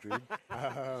live stream.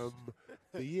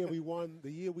 The year we won,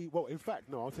 in fact,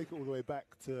 no, I'll take it all the way back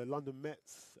to London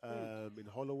Mets in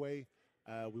Holloway.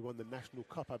 We won the National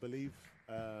Cup, I believe,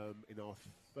 in our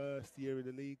first year in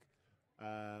the league,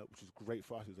 which was great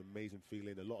for us. It was an amazing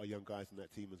feeling. A lot of young guys in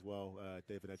that team as well.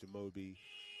 David Ajamobi,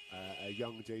 a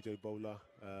young JJ Bowler,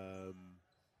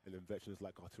 and then veterans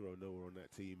like Arturo Noah on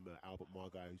that team, Albert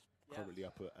Margai, who's currently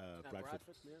up at Bradford.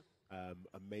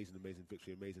 Amazing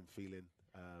victory, amazing feeling.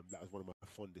 That was one of my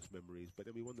fondest memories. But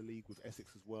then we won the league with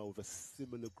Essex as well, with a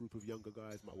similar group of younger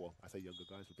guys. Well, I say younger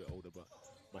guys, a bit older, but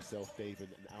myself, David,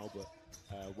 and Albert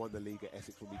won the league at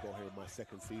Essex when we got here in my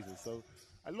second season. So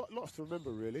lots to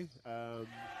remember, really.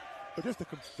 But just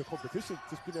the competition,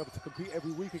 just being able to compete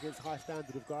every week against high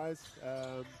standard of guys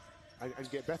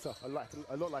and get better. A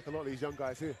lot like a lot of these young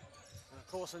guys here. Of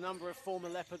course, a number of former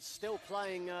Leopards still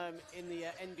playing in the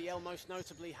NBL, most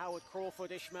notably Howard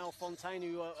Crawford, Ishmael Fontaine,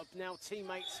 who are now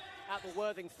teammates at the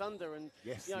Worthing Thunder. And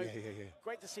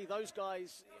great to see those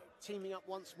guys teaming up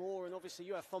once more, and obviously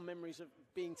you have fond memories of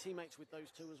being teammates with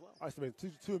those two as well. I mean,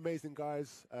 two amazing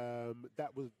guys. I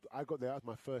got there. That was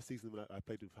my first season when I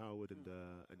played with Howard and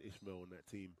Ishmael on that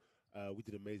team. We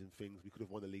did amazing things. We could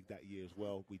have won the league that year as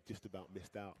well. We just about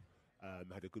missed out.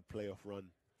 Had a good playoff run,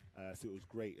 so it was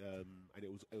great, and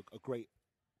it was a great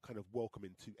kind of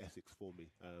welcoming to Essex for me.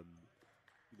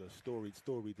 Storied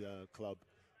club.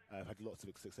 I've had lots of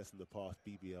success in the past.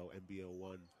 BBL, NBL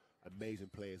 1. Amazing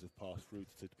players have passed through.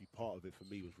 To be part of it for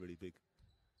me was really big.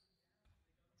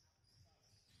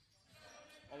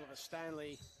 Oliver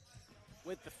Stanley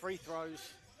with the free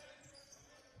throws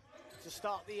to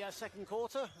start the second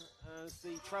quarter as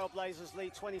the Trailblazers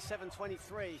lead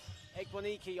 27-23.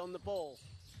 Egwoniki on the ball.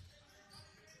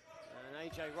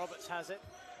 And AJ Roberts has it.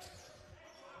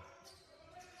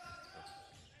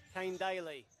 Kane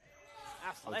Daley.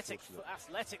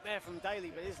 Athletic there from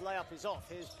Daley, but his layup is off.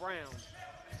 Here's Brown.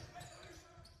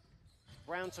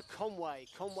 Brown to Conway.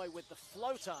 Conway with the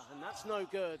floater, and that's no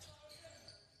good.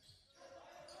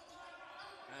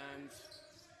 And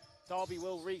Derby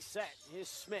will reset. Here's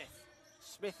Smith.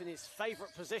 Smith in his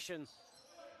favourite position.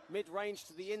 Mid-range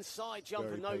to the inside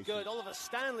jumper, no good. Oliver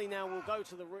Stanley now will go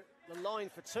to the line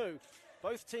for two.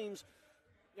 Both teams,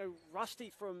 rusty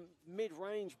from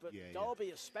mid-range, but Derby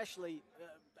especially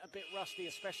a bit rusty,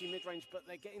 especially mid-range, but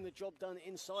they're getting the job done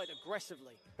inside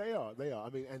aggressively. They are. I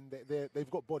mean, and they've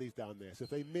got bodies down there. So if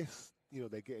they miss,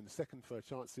 they're getting second, third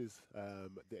chances.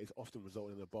 That is often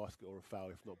resulting in a basket or a foul,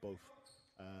 if not both.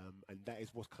 And that is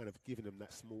what's kind of giving them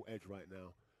that small edge right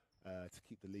now to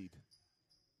keep the lead.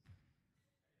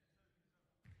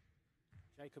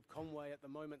 Jacob Conway at the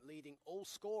moment leading all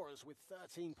scorers with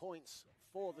 13 points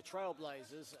for the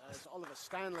Trailblazers as Oliver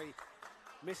Stanley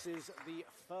misses the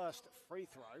first free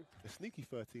throw. A sneaky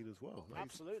 13 as well.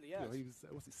 Absolutely, yes. He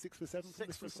was 6 for 7?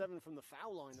 6 for 7 from the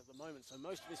foul line at the moment, so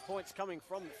most of his points coming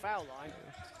from the foul line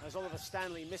as Oliver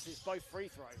Stanley misses both free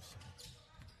throws.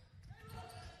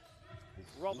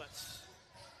 Roberts.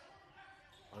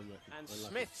 And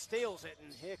Smith steals it,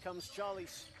 and here comes Charlie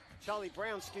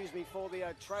Brown, for the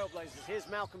Trailblazers. Here's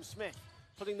Malcolm Smith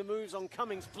putting the moves on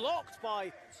Cummings, blocked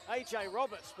by AJ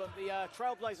Roberts, but the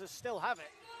Trailblazers still have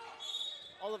it.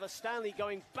 Oliver Stanley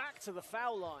going back to the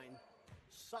foul line.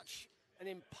 Such an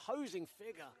imposing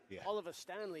figure, Oliver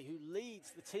Stanley, who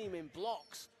leads the team in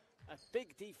blocks. A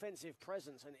big defensive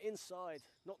presence, and inside,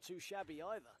 not too shabby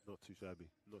either. Not too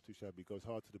shabby. Goes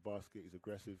hard to the basket. He's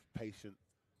aggressive, patient,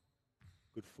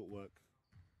 good footwork.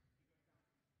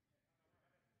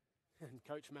 And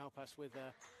Coach Malpass with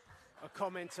a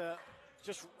comment,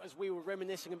 just as we were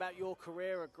reminiscing about your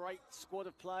career, a great squad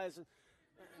of players. And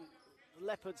the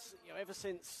Leopards, ever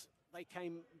since they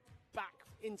came back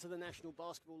into the National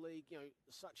Basketball League,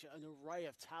 such an array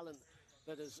of talent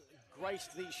that has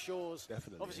graced these shores.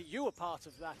 Definitely. Obviously, you were part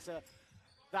of that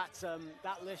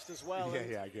list as well.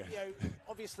 Yeah, I guess.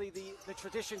 Obviously the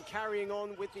tradition carrying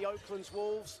on with the Oaklands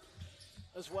Wolves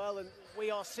as well, and we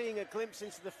are seeing a glimpse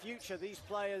into the future. These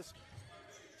players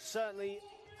certainly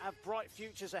have bright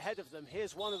futures ahead of them.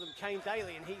 Here's one of them, Kane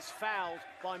Daley, and he's fouled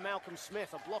by Malcolm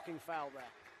Smith, a blocking foul there.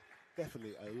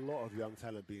 Definitely a lot of young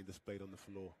talent being displayed on the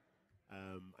floor.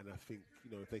 And I think,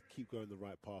 if they keep going the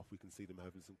right path, we can see them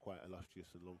having some quite illustrious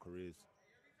and long careers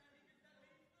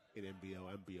in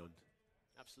NBL and beyond.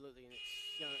 Absolutely, and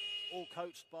it's all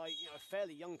coached by a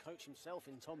fairly young coach himself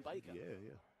in Tom Baker.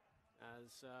 Yeah.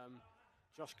 As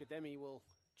Josh Kademi will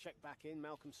check back in,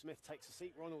 Malcolm Smith takes a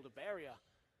seat, Ronald Aberia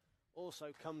also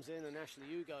comes in, and Ashley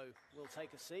Ugo will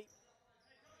take a seat.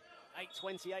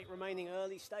 8:28 remaining,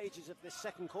 early stages of this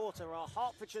second quarter. Our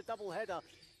Hertfordshire doubleheader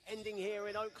ending here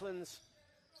in Oaklands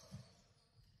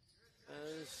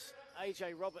as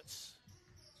AJ Roberts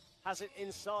has it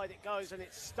inside. It goes, and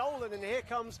it's stolen, and here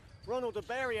comes Ronald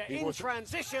Aberia in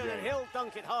transition, and he'll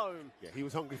dunk it home. Yeah, he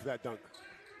was hungry for that dunk.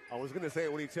 I was going to say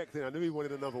it when he checked in. I knew he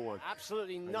wanted another one.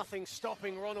 Absolutely nothing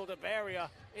stopping Ronald Aberia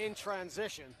in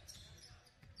transition.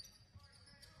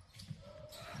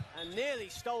 And nearly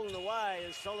stolen away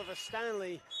as Oliver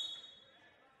Stanley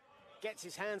gets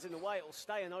his hands in the way. It will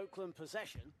stay in Oakland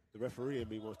possession. The referee in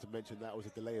me wants to mention that was a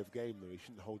delay of game, though. He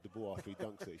shouldn't hold the ball after he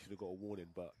dunks it. He should have got a warning,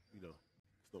 but, it's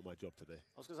not my job today.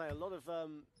 I was going to say, a lot of,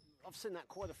 I've seen that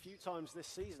quite a few times this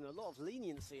season, a lot of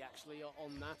leniency, actually,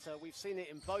 on that. We've seen it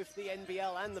in both the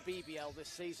NBL and the BBL this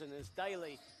season as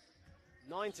Daley,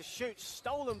 9 to shoot,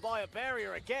 stolen by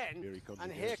Aberia again.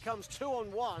 Here comes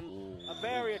 2-on-1.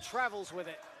 Aberia travels with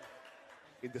it.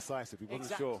 Indecisive, he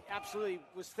wasn't sure. Absolutely,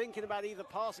 was thinking about either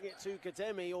passing it to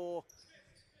Kademi or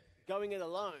going it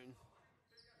alone.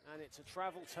 And it's a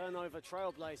travel turnover,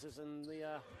 Trailblazers, and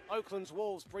the Oakland's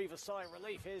Wolves breathe a sigh of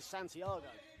relief. Here's Santiago.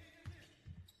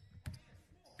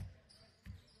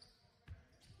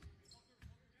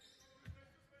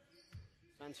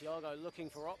 Santiago looking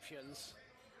for options.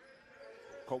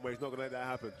 Conway's not going to let that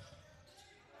happen.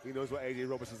 He knows what AJ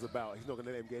Robertson's about. He's not going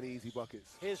to let him get any easy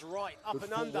buckets. Here's right, up Good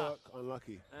and under. Work,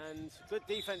 unlucky. And good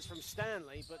defense from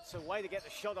Stanley, but a way to get the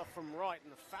shot off from right,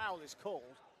 and the foul is called.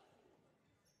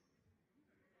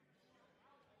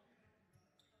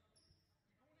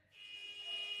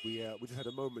 We just had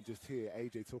a moment just here.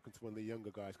 AJ talking to one of the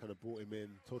younger guys, kind of brought him in,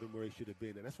 told him where he should have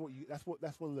been, and that's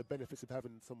one of the benefits of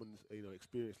having someone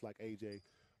experienced like AJ,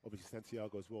 obviously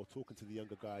Santiago as well, talking to the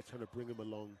younger guys, trying to bring him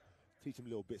along, teach him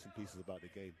little bits and pieces about the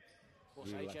game. Of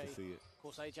course, really like to see it. Of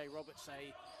course, AJ Roberts,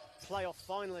 a playoff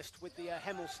finalist with the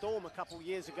Hemel Storm a couple of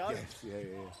years ago. Yes,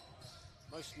 yeah.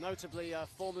 Most notably,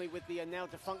 formerly with the now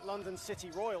defunct London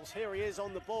City Royals. Here he is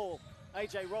on the ball.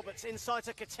 AJ Roberts inside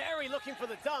to Kateri, looking for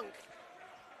the dunk.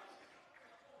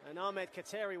 And Ahmed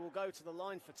Kateri will go to the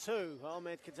line for two.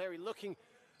 Ahmed Kateri looking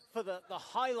for the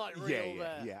highlight reel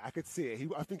there. Yeah, I could see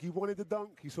it. I think he wanted the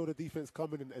dunk. He saw the defense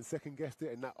coming and second-guessed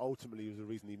it, and that ultimately was the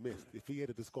reason he missed. If he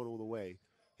had just gone all the way,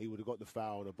 he would have got the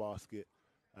foul and a basket.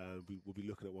 We'll be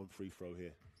looking at one free throw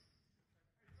here.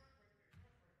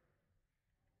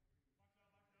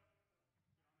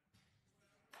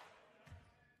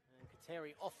 And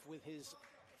Kateri off with his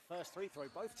first free throw.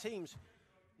 Both teams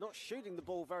not shooting the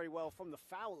ball very well from the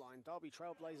foul line. Derby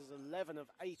Trailblazers 11 of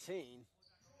 18.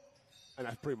 And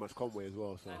that's pretty much Conway as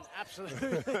well. So. And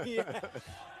absolutely, yeah.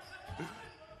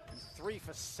 3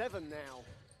 for 7 now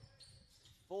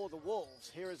for the Wolves.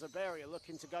 Here is Iberia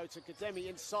looking to go to Kademi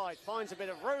inside, finds a bit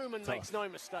of room and makes no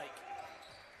mistake.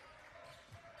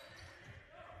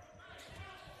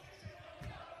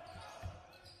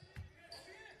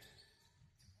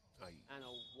 And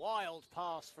a wild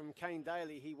pass from Kane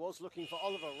Daley. He was looking for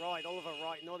Oliver Wright. Oliver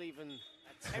Wright not even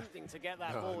attempting to get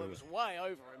that ball. It was way over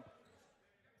him.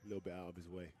 A little bit out of his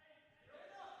way.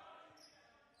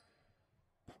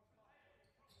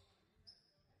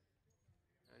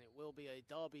 And it will be a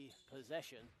Derby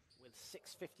possession with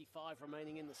 6:55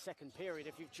 remaining in the second period.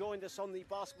 If you've joined us on the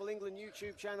Basketball England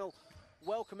YouTube channel,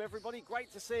 welcome everybody.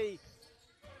 Great to see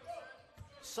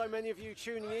so many of you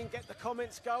tuning in. Get the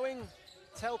comments going.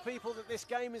 Tell people that this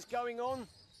game is going on.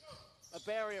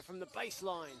 Iberia from the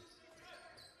baseline.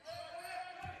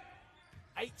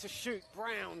 8 to shoot.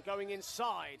 Brown going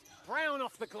inside. Brown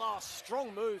off the glass.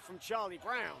 Strong move from Charlie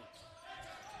Brown.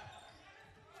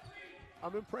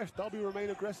 I'm impressed. Derby remain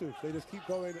aggressive. They just keep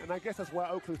going. And I guess that's why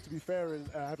Oaklands, to be fair, is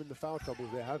having the foul troubles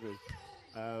they're having.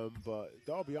 But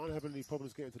Derby aren't having any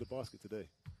problems getting to the basket today.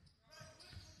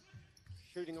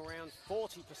 Shooting around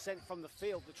 40% from the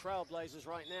field, the Trailblazers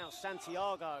right now.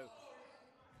 Santiago.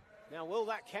 Now, will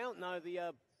that count? No,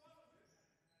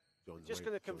 just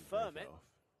going to confirm it.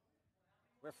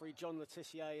 Referee John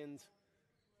Letitia and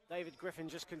David Griffin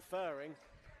just conferring.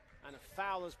 And a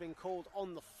foul has been called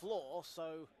on the floor,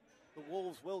 so the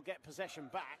Wolves will get possession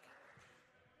back.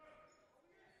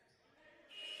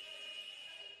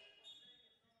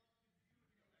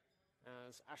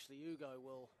 As Ashley Ugo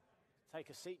will take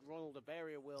a seat, Ronald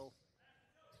Iberia will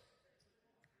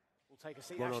take a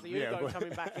seat. Ronald, Ashley Ugo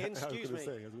coming back in. Excuse me.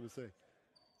 I was going to say.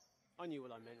 I knew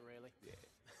what I meant, really. Yeah.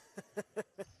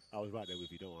 I was right there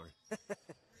with you, don't worry.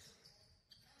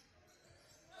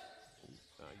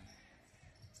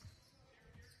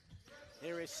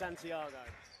 Here is Santiago.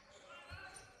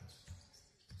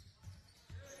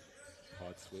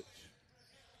 Hard switch.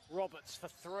 Roberts for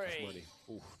three. That's money.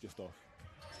 Oof, just off.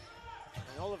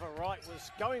 And Oliver Wright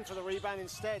was going for the rebound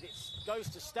instead. It goes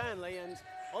to Stanley, and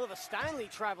Oliver Stanley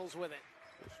travels with it.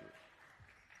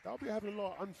 Derby having a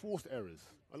lot of unforced errors.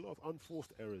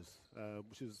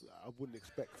 Which is I wouldn't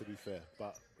expect, to be fair.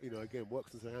 But, again,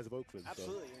 works in the hands of Oakland.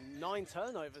 Absolutely. So. And 9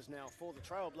 turnovers now for the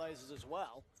Trailblazers as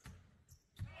well.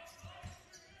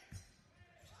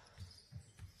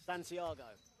 Santiago.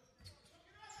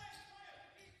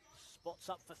 Spots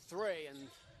up for three, and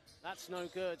that's no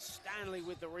good. Stanley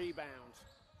with the rebound.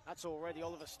 That's already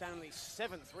Oliver Stanley's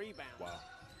 7th rebound. Wow.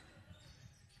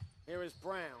 Here is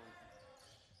Brown.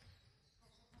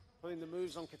 Putting the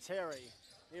moves on Kateri.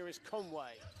 Here is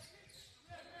Conway.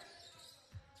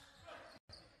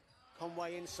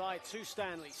 Conway inside to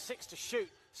Stanley. 6 to shoot.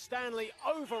 Stanley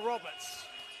over Roberts.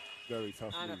 Very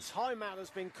tough And move. a timeout has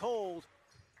been called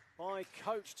by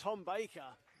Coach Tom Baker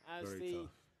as Very tough.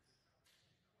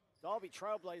 Derby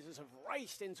Trailblazers have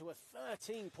raced into a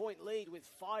 13-point lead with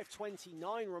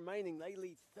 5:29 remaining. They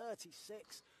lead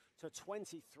 36 to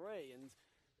 23, and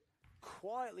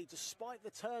quietly, despite the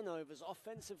turnovers,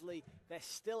 offensively, they're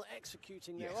still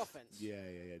executing their offense. Yeah.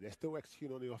 They're still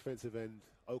executing on the offensive end.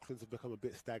 Oakland's have become a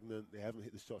bit stagnant. They haven't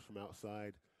hit the shots from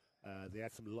outside. They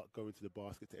had some luck going to the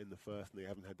basket to end the first, and they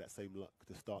haven't had that same luck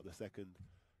to start the second.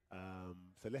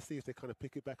 So let's see if they kind of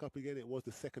pick it back up again. It was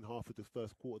the second half of the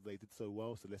first quarter they did so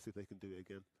well, so let's see if they can do it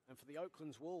again. And for the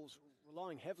Oaklands Wolves,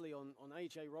 relying heavily on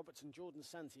A.J. Roberts and Jordan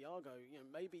Santiago,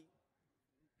 maybe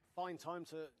find time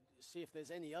to see if there's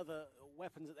any other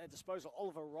weapons at their disposal.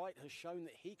 Oliver Wright has shown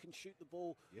that he can shoot the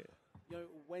ball.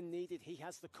 When needed, he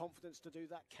has the confidence to do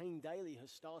that. Kane Daley has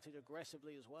started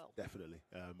aggressively as well. Definitely.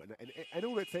 And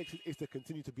all it takes is to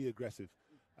continue to be aggressive.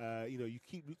 You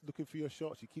keep looking for your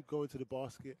shots, you keep going to the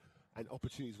basket, and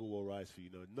opportunities will arise for you.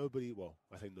 Nobody, well,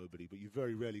 I say nobody, but you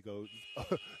very rarely go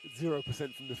 0%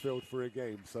 from the field for a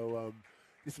game. So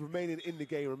just remaining in the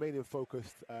game, remaining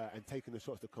focused, and taking the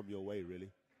shots that come your way,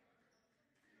 really.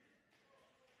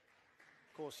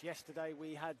 Of course, yesterday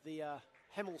we had the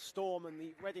Hemel Storm and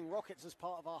the Reading Rockets as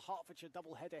part of our Hertfordshire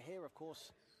doubleheader here. Of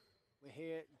course, we're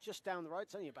here just down the road.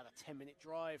 It's only about a 10-minute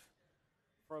drive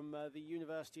from the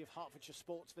University of Hertfordshire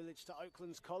Sports Village to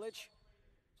Oaklands College.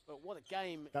 But what a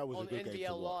game on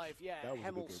NBL Live. Yeah,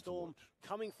 Hemel Storm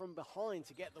coming from behind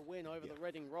to get the win over the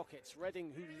Reading Rockets.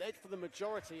 Reading, who led for the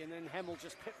majority, and then Hemel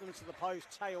just pipped them to the post.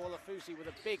 Teo Olafusi with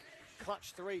a big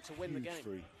clutch three to win the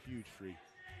game. Huge three.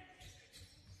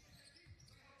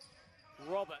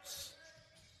 Roberts.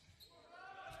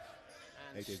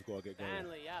 And AJ's got to get going.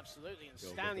 Stanley, absolutely. And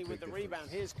Stanley with the rebound.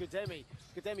 Here's Gudemi.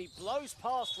 Gudemi blows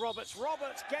past Roberts.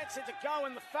 Roberts gets it to go,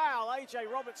 and the foul.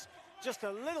 AJ Roberts just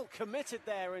a little committed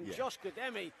there, and Josh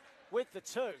Gudemi with the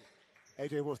two.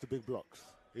 AJ wants the big blocks.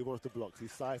 He wants the blocks. He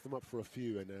sized them up for a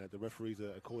few, and the referees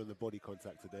are calling the body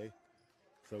contact today.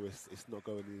 So it's not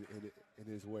going in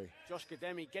his way. Josh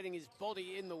Gudemi getting his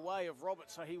body in the way of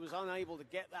Roberts, so he was unable to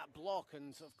get that block,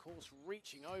 and of course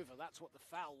reaching over. That's what the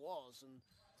foul was, and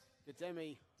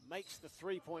Gudemi makes the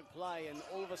three-point play, and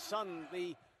all of a sudden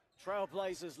the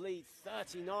Trailblazers lead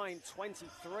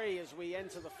 39-23 as we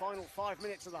enter the final 5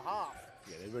 minutes of the half.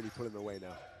 Yeah, they're really pulling away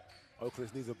now.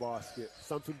 Oaklands needs a basket.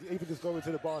 Something, even just go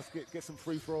into the basket, get some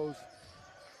free throws.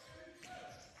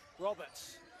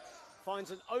 Roberts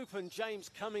finds an open James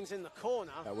Cummings in the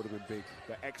corner. That would have been big.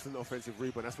 That excellent offensive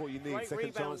rebound. That's what you need. Great Second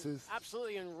rebound, chances.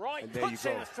 Absolutely, and Wright puts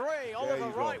in a three. Oliver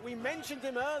Wright, we mentioned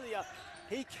him earlier.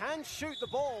 He can shoot the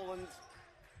ball, and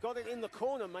got it in the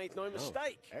corner, made no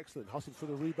mistake. Excellent. Hustled for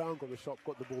the rebound, got the shot,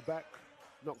 got the ball back,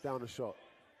 knocked down the shot.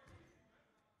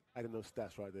 Adding those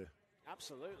stats right there.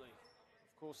 Absolutely.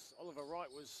 Of course, Oliver Wright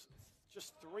was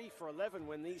just 3 for 11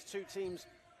 when these two teams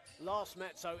last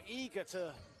met, so eager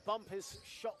to bump his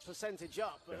shot percentage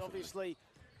up, but obviously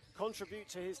contribute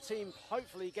to his team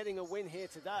hopefully getting a win here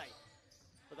today.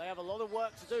 But they have a lot of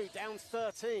work to do, down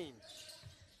 13.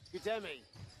 Gudemi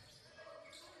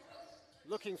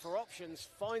looking for options,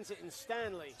 finds it in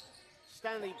Stanley.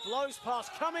 Stanley blows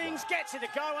past Cummings, gets it to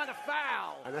go, and a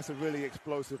foul. And that's a really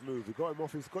explosive move. He got him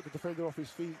off got the defender off his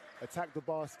feet, attacked the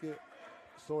basket,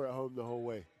 saw it home the whole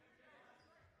way.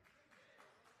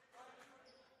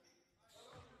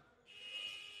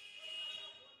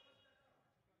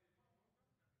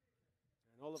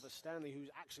 And Oliver Stanley, who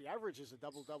actually averages a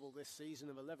double-double this season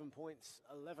of 11 points,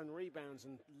 11 rebounds,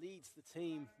 and leads the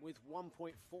team with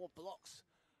 1.4 blocks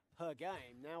per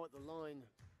game, now at the line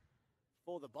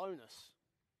for the bonus.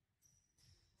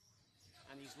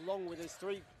 And he's long with his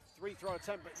three-throw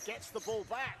attempt, but gets the ball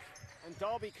back, and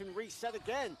Derby can reset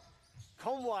again.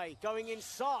 Conway going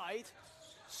inside,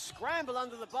 scramble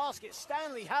under the basket.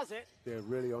 Stanley has it. They're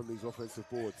really on these offensive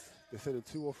boards. They're sending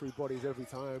 2 or 3 bodies every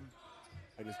time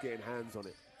and just getting hands on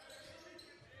it.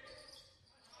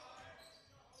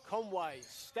 Conway,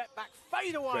 step back,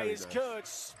 fade away is good.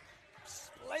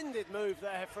 Splendid move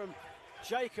there from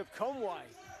Jacob Conway.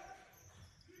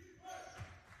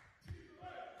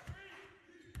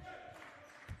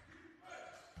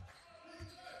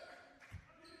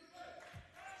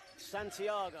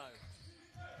 Santiago.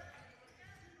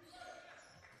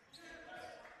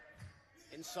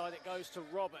 Inside it goes to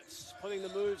Roberts, putting the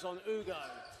moves on Ugo.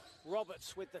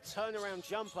 Roberts with the turnaround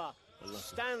jumper.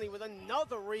 Stanley with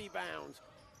another rebound.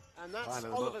 And that's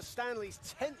Oliver Stanley's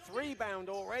 10th rebound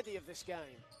already of this game.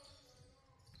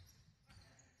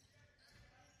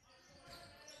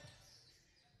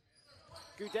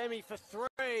 Gudemi for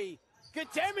 3.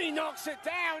 Gudemi knocks it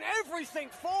down. Everything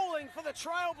falling for the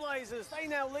Trailblazers. They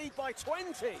now lead by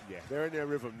 20. Yeah, they're in their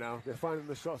rhythm now. They're finding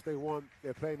the shots they want.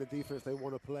 They're playing the defense they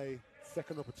want to play.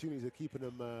 Second opportunities are keeping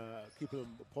them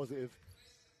positive.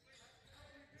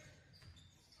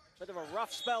 Bit of a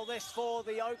rough spell this for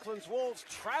the Oaklands Wolves.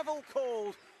 Travel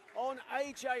called on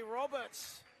A.J.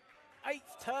 Roberts.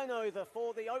 8th turnover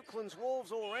for the Oaklands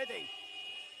Wolves already.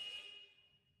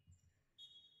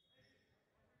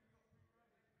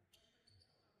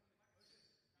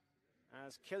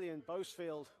 As Killian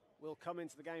Bosefield will come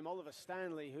into the game. Oliver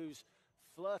Stanley, who's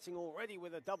flirting already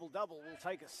with a double-double, will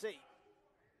take a seat.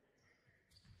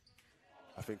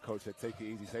 I think Coach said take it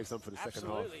easy, save some for the second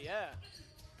half. Absolutely, yeah.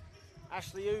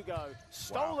 Ashley Ugo,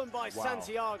 stolen by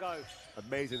Santiago.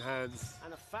 Amazing hands.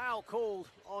 And a foul called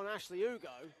on Ashley Ugo.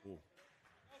 Ooh.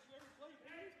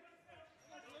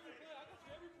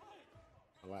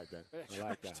 I like that. I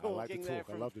like that. I like the talk.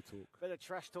 I love the talk. Bit of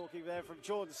trash talking there from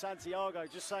Jordan Santiago,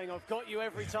 just saying, I've got you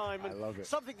every time. And I love it.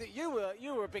 Something that you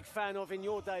were a big fan of in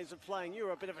your days of playing. You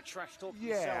were a bit of a trash talker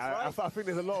yourself, right? I think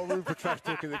there's a lot of room for trash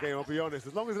talk in the game, I'll be honest.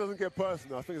 As long as it doesn't get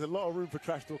personal, I think there's a lot of room for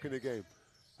trash talk in the game.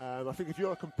 I think if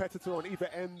you're a competitor on either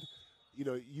end, you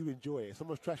know, you enjoy it. If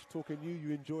someone's trash talking you,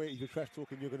 you enjoy it. If you're trash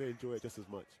talking, you're going to enjoy it just as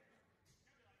much.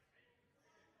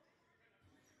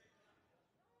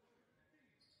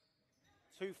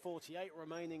 .248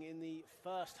 remaining in the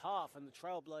first half, and the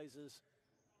Trailblazers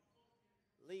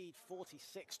lead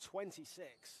 46-26.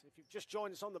 If you've just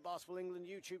joined us on the Basketball England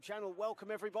YouTube channel,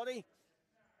 welcome everybody.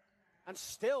 And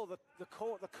still the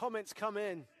comments come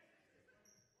in.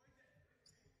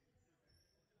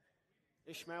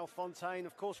 Ishmael Fontaine,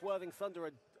 of course, Worthing Thunder,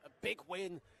 a big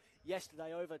win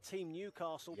yesterday over Team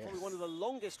Newcastle. Yes. Probably one of the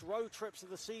longest road trips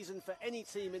of the season for any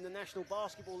team in the National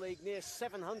Basketball League, near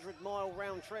 700-mile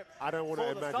round trip. I don't want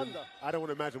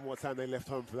to imagine what time they left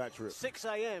home for that trip. 6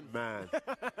 a.m. Man.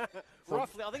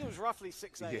 Roughly, I think it was roughly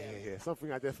 6 a.m. Yeah.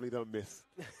 Something I definitely don't miss.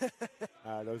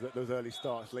 Those early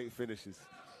starts, late finishes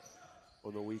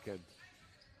on the weekend.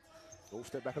 Oh,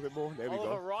 step back a bit more. There we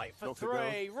go. Wright for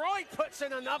three. Wright puts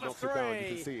in another three. It down. You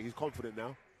can see it. He's confident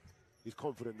now. He's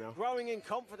confident now. Growing in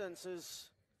confidence as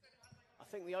I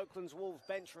think the Oaklands Wolves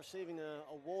bench receiving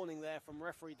a warning there from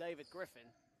referee David Griffin.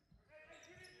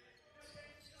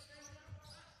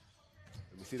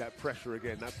 And we see that pressure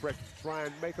again. That pressure to try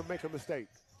and make a mistake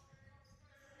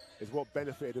is what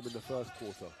benefited him in the first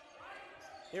quarter.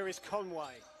 Here is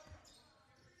Conway.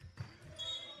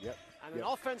 Yep. And an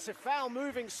offensive foul,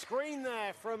 moving screen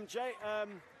there from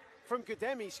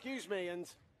Gudemi, excuse me, and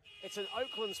it's an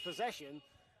Oakland's possession.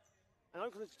 And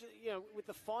Oakland's, you know, with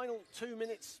the final 2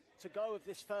 minutes to go of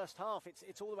this first half,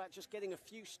 it's all about just getting a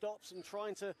few stops and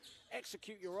trying to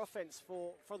execute your offense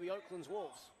for the Oakland's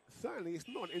Wolves. Certainly, it's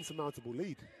not an insurmountable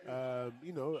lead.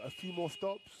 You know, a few more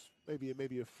stops,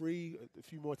 maybe a free, a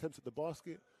few more attempts at the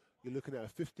basket. You're looking at a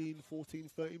 15, 14,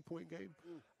 13-point game.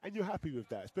 And you're happy with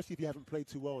that, especially if you haven't played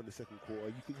too well in the second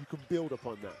quarter. You can build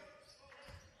upon that.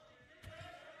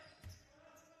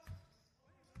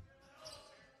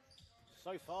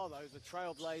 So far, though, the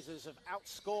Trailblazers have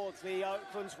outscored the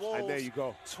Oakland's Wolves. And there you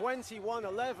go.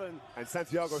 21-11. And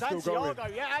Santiago's still going.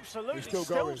 Yeah, absolutely. He's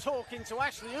still talking to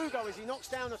Ashley Ugo as he knocks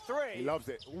down a three. He loves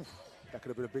it. Oof, that could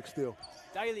have been a big steal.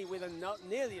 Daley with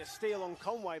nearly a steal on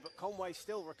Conway, but Conway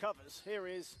still recovers. Here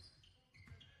is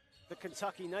the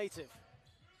Kentucky native,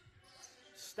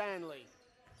 Stanley.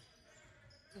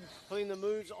 Putting the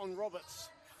moves on Roberts.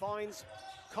 Finds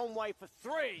Conway for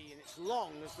three, and it's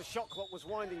long as the shot clock was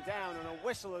winding down, and a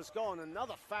whistle has gone.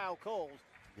 Another foul called,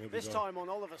 this time on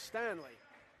Oliver Stanley.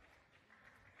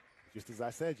 Just as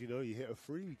I said, you know, you hit a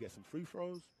free, you get some free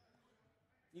throws.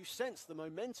 You sense the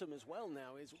momentum as well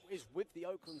now is with the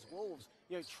Oakland's Wolves.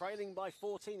 You know, trailing by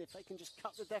 14, if they can just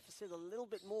cut the deficit a little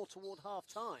bit more toward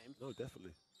half-time. No,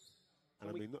 definitely. And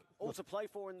I mean, all to play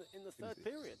for in the third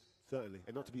period. Certainly,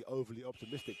 and not to be overly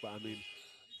optimistic, but I mean,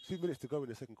 2 minutes to go in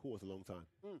the second quarter is a long time.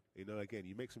 You know, again,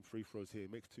 you make some free throws here,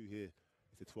 makes two here,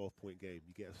 it's a 12-point game.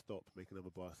 You get a stop, make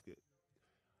another basket.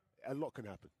 A lot can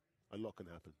happen. A lot can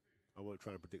happen. I won't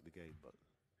try and predict the game, but...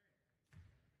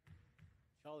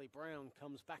 Charlie Brown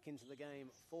comes back into the game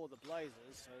for the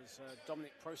Blazers as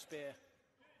Dominic Prosper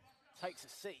takes a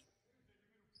seat.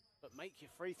 But make your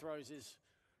free throws is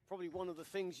probably one of the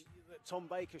things that Tom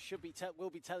Baker will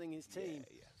be telling his team.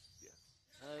 Yeah.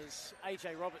 As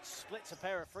A.J. Roberts splits a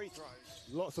pair of free throws.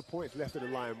 Lots of points left in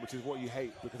the line, which is what you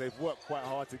hate, because they've worked quite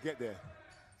hard to get there.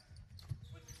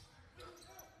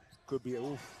 Could be,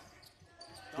 oof.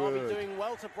 Darby doing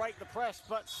well to break the press,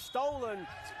 but stolen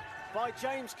by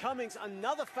James Cummings.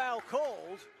 Another foul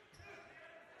called.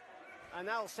 And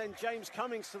that'll send James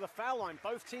Cummings to the foul line.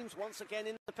 Both teams once again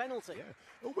in the penalty. Yeah,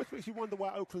 it almost makes you wonder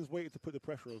why Oakland's waited to put the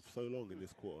pressure on for so long in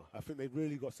this quarter. I think they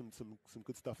really got some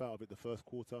good stuff out of it the first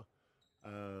quarter.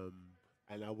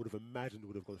 And I would have imagined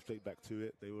would have gone straight back to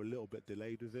it. They were a little bit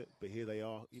delayed with it, but here they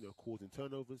are, you know, causing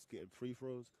turnovers, getting free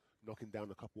throws, knocking down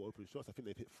a couple open shots. I think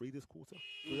they've hit 3 this quarter,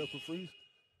 3 open threes.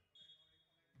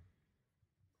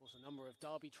 Of course, a number of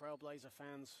Derby Trailblazer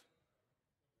fans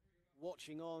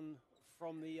watching on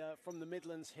from the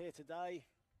Midlands here today.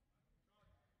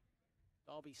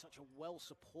 Derby, such a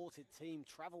well-supported team,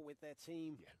 travel with their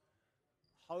team. Yeah.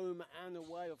 home and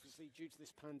away. Obviously, due to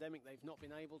this pandemic, they've not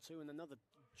been able to. And another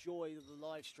joy of the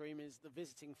live stream is the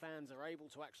visiting fans are able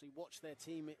to actually watch their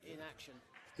team in action.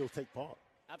 Still take part.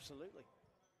 Absolutely.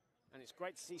 And it's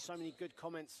great to see so many good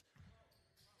comments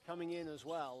coming in as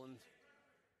well. And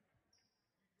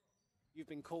you've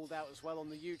been called out as well on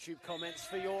the YouTube comments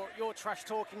for your trash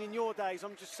talking in your days.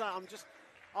 I'm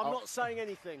not saying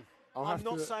anything. I'm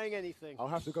not saying anything. I'll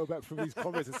have to go back through these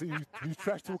comments and see who's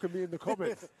trash talking me in the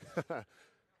comments.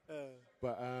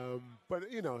 But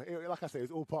you know, like I say,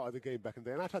 it's all part of the game back in the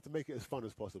day, and I tried to make it as fun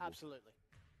as possible. Absolutely.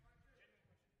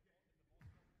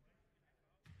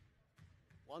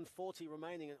 1:40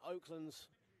 remaining, and Oaklands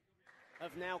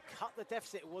have now cut the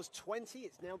deficit. It was 20.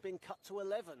 It's now been cut to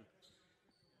 11.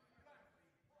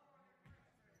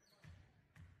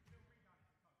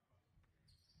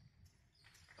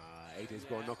 AJ's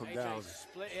got to knock him down.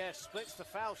 Splits the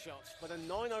foul shots, but a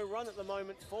 9-0 run at the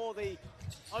moment for the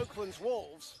Oaklands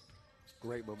Wolves.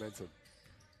 Great momentum.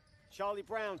 Charlie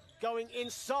Brown going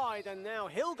inside, and now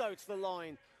he'll go to the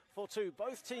line for two.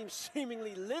 Both teams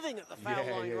seemingly living at the foul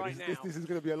line right now. This is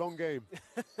going to be a long game.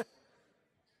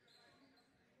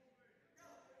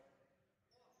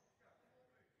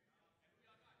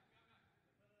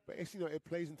 But it's, you know, it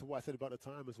plays into what I said about the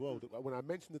time as well. When I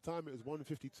mentioned the time, it was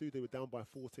 1:52. They were down by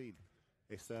 14.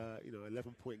 It's you know,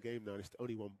 11-point game now, and it's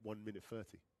only 1 minute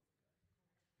 30.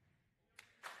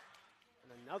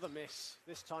 And another miss,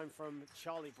 this time from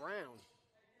Charlie Brown.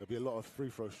 There'll be a lot of free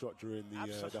throw shot during the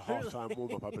halftime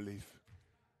warm-up, I believe.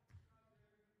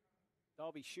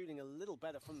 Derby shooting a little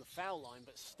better from the foul line,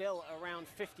 but still around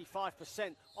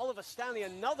 55%. Oliver Stanley,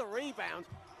 another rebound.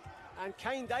 And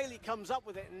Kane Daley comes up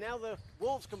with it, and now the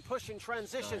Wolves can push in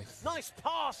transition. Nice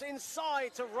pass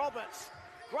inside to Roberts.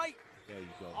 Great. There you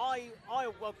go. I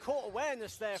caught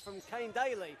awareness there from Kane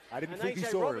Daley. I didn't think he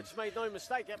AJ saw Roberts him. made no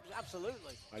mistake,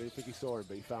 absolutely. I didn't think he saw him,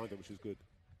 but he found him, which is good.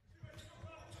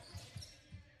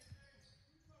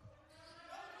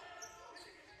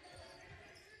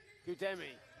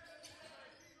 Gudemi.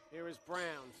 Here is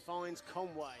Brown, finds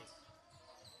Conway.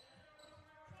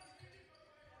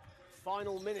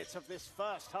 Final minute of this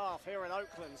first half here at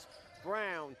Oaklands.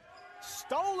 Brown,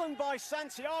 stolen by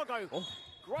Santiago. Oh.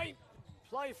 Great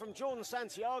play from Jordan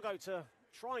Santiago to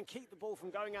try and keep the ball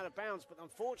from going out of bounds, but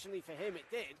unfortunately for him, it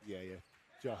did. Yeah.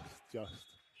 Just.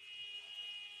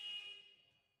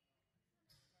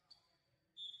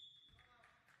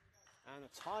 And a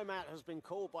timeout has been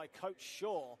called by Coach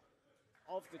Shaw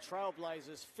of the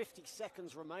Trailblazers. 50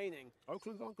 seconds remaining.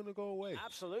 Oakland aren't going to go away.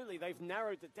 Absolutely. They've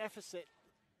narrowed the deficit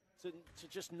to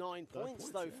just 9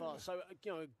 points so far. So,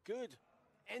 you know, a good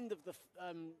end of the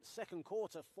second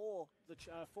quarter for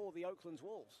the Oaklands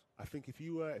Wolves. I think if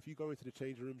you go into the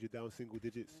changing rooms, you're down single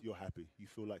digits, you're happy. You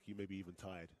feel like you may be even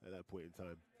tired at that point in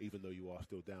time, even though you are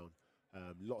still down.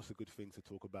 Lots of good things to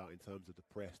talk about in terms of the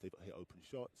press. They've hit open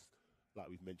shots. Like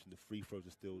we've mentioned, the free throws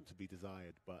are still to be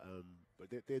desired, but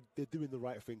they're doing the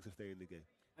right things to stay in the game.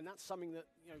 And that's something that,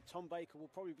 you know, Tom Baker will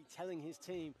probably be telling his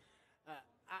team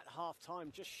at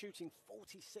half-time, just shooting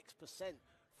 46%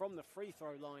 from the free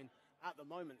throw line at the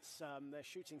moment. They're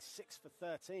shooting 6 for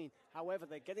 13. However,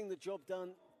 they're getting the job done,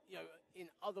 you know, in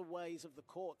other ways of the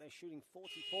court. They're shooting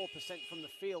 44% from the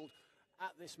field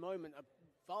at this moment, a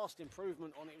vast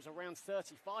improvement on it. It was around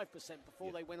 35%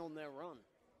 before they went on their run.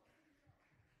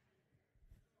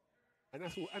 And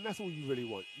that's all you really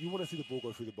want. You want to see the ball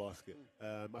go through the basket.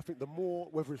 I think the more,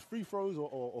 whether it's free throws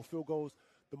or field goals,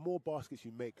 the more baskets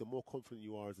you make, the more confident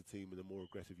you are as a team and the more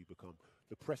aggressive you become.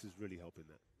 The press is really helping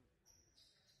that.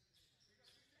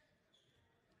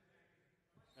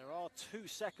 There are 2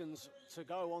 seconds to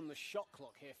go on the shot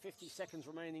clock here. 50 seconds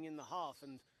remaining in the half,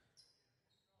 and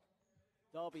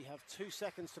Derby have 2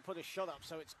 seconds to put a shot up,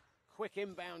 so it's quick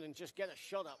inbound and just get a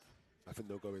shot up. I think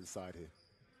they'll go inside here.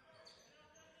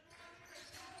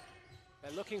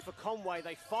 They're looking for Conway.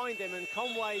 They find him, and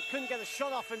Conway couldn't get a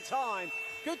shot off in time.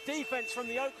 Good defense from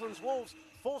the Oaklands Wolves,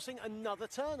 forcing another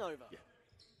turnover. Yeah.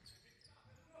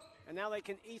 And now they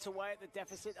can eat away at the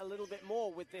deficit a little bit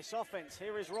more with this offense.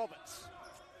 Here is Roberts.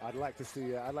 I'd like to see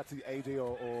AJ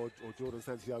or Jordan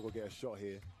Santiago get a shot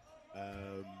here.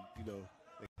 You know,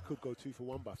 they could go 2 for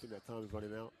 1, but I think that time is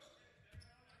running out.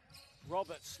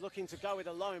 Roberts looking to go it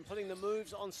alone, putting the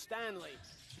moves on Stanley.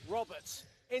 Roberts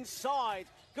inside.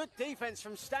 Good defense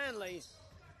from Stanley.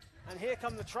 And here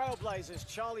come the Trailblazers.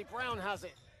 Charlie Brown has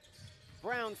it.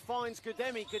 Brown finds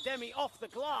Gudemi. Gudemi off the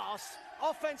glass.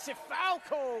 Offensive foul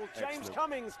call. James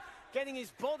Cummings getting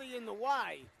his body in the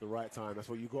way. The right time. That's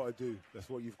what you've got to do. That's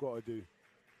what you've got to do.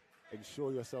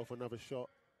 Ensure yourself another shot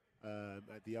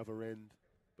at the other end,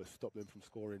 but stop them from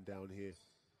scoring down here.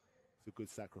 It's a good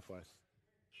sacrifice.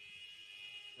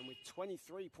 And with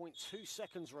 23.2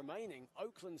 seconds remaining,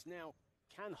 Oaklands now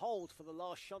can hold for the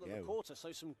last shot of the quarter.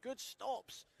 So some good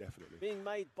stops definitely being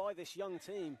made by this young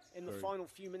team in the final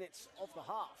few minutes of the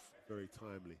half. Very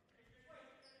timely.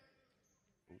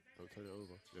 Oh, don't turn it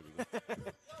over. There we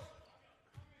go.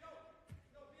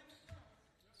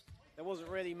 There wasn't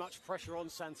really much pressure on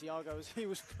Santiago as he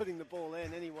was putting the ball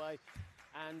in anyway.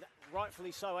 And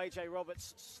rightfully so, AJ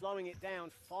Roberts slowing it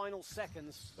down. Final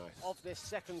seconds of this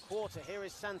second quarter. Here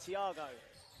is Santiago.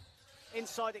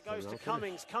 Inside it goes to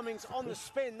Cummings. Cummings on the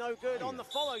spin, no good. On the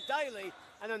follow, Daley.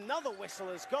 And another whistle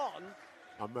has gone.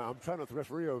 I'm trying not to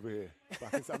referee over here.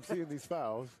 But I'm seeing these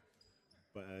fouls.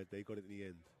 But they got it in the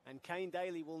end. And Kane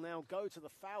Daley will now go to the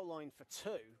foul line for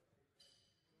 2.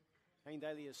 Kane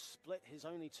Daley has split his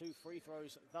only 2 free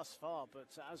throws thus far, but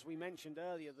as we mentioned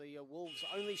earlier, the Wolves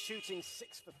only shooting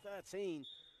 6 for 13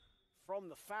 from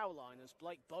the foul line as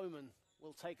Blake Bowman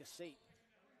will take a seat.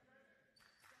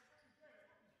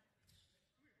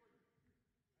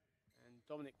 And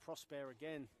Dominic Prosper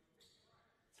again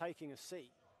taking a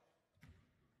seat.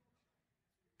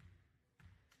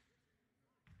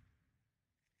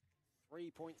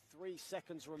 .3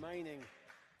 seconds remaining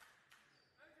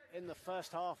in the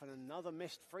first half, and another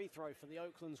missed free throw for the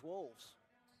Oaklands Wolves.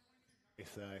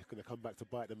 It's going to come back to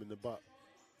bite them in the butt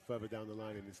further down the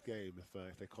line in this game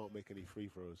if they can't make any free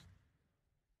throws.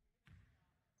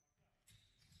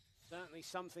 Certainly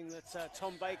something that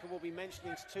Tom Baker will be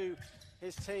mentioning to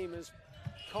his team as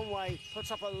Conway puts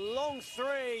up a long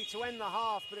 3 to end the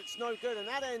half, but it's no good, and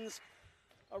that ends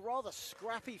a rather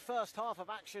scrappy first half of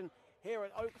action here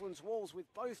at Oakland's Wolves,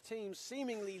 with both teams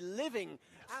seemingly living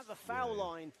at the foul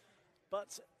line.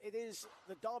 But it is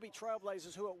the Derby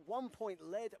Trailblazers who at one point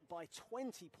led by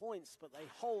 20 points, but they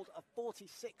hold a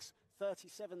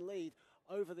 46-37 lead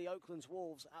over the Oakland's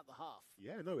Wolves at the half.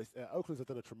 Yeah, no, Oakland's have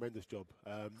done a tremendous job.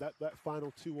 That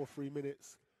final 2 or 3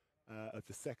 minutes of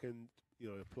the second,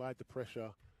 applied the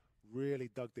pressure, really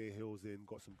dug their heels in,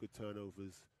 got some good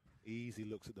turnovers, easy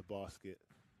looks at the basket,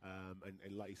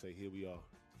 and like you say, here we are.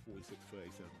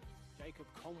 46-37. Jacob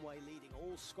Conway leading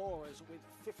all scorers with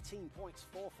 15 points,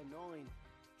 4 for 9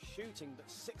 shooting, but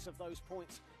 6 of those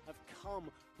points have come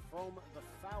from the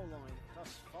foul line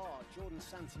thus far. Jordan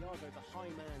Santiago, the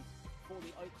high man for the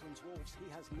Oakland's Wolves, he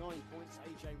has 9 points.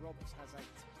 AJ Roberts has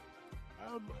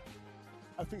 8.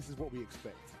 I think this is what we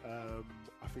expect.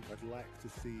 I think I'd like to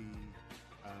see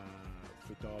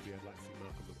for Derby, I'd like to see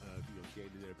Malcolm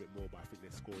getting in there a bit more, but I think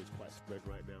their score is quite spread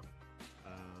right now.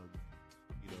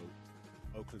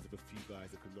 Oakland's have a few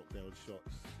guys that can knock down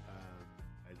shots,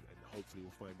 and hopefully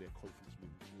will find their confidence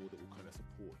moving forward that will kind of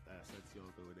support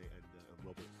Santiago and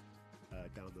Roberts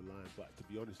down the line. But to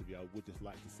be honest with you, I would just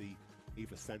like to see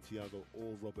either Santiago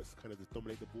or Roberts kind of just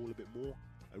dominate the ball a bit more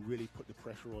and really put the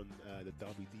pressure on the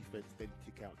Derby defense, then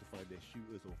kick out to find their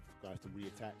shooters or guys to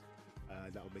re-attack.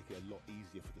 That will make it a lot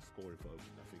easier for the scoring for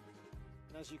Oakland, I think.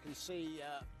 And as you can see,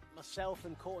 myself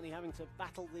and Courtney having to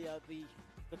battle the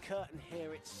curtain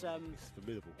here. It's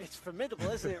formidable. It's formidable,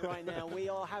 isn't it? Right now, we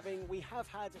have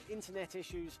had internet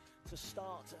issues to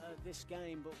start this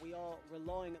game, but we are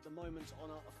relying at the moment on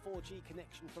a 4G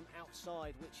connection from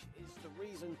outside, which is the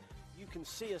reason you can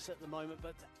see us at the moment.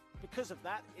 But because of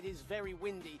that, it is very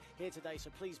windy here today, so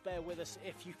please bear with us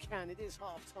if you can. It is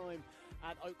half-time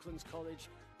at Oaklands College.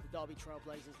 The Derby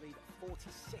Trailblazers lead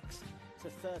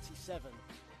 46-37,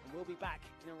 and we'll be back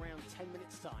in around 10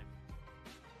 minutes' time.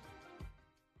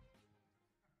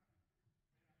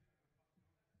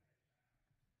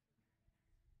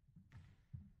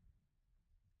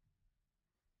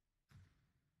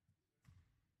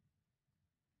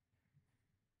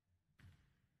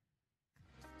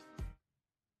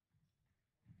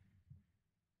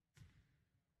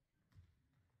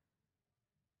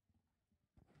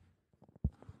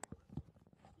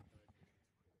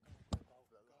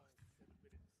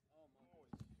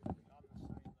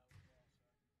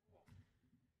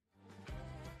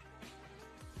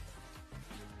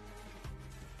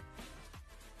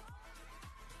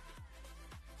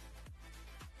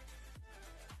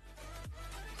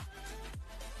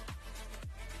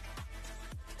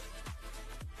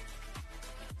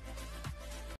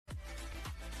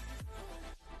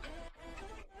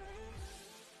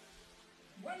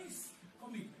 What is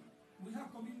commitment? We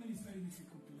have commitment is very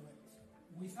difficult to develop.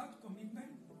 Without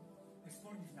commitment,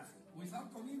 sport is nothing.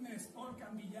 Without commitment, sport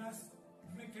can be just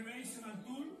recreational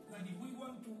tool, but if we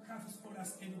want to have sport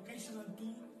as educational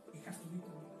tool, it has to be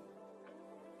commitment.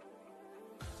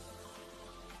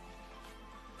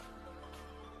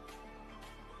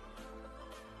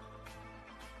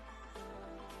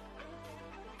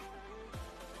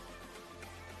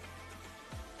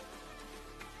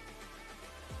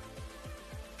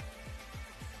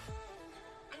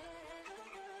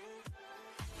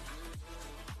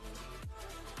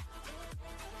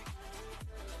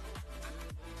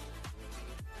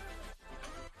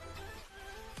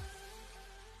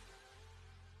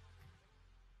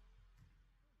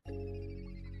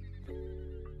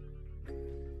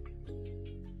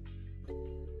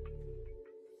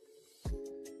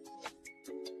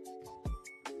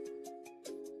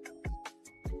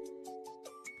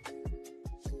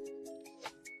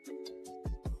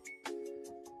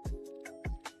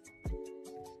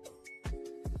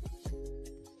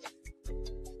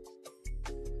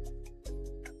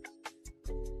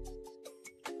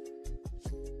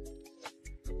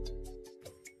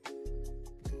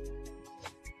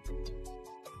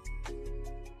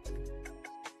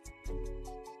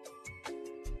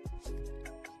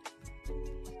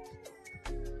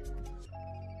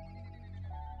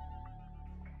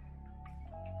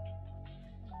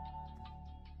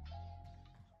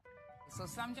 So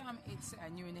Slam Jam, it's a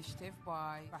new initiative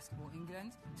by Basketball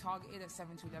England, targeted at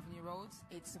 7 to 11-year-olds.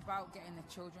 It's about getting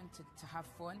the children to have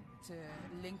fun, to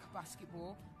link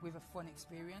basketball with a fun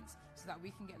experience so that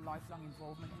we can get lifelong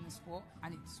involvement in the sport.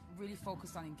 And it's really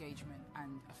focused on engagement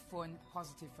and a fun,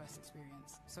 positive first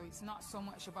experience. So it's not so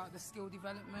much about the skill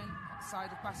development side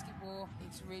of basketball.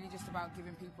 It's really just about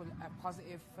giving people a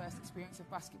positive first experience of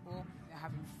basketball. They're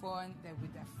having fun, they're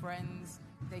with their friends,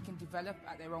 they can develop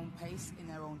at their own pace in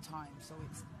their own time. So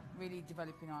it's really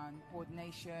developing on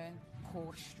coordination,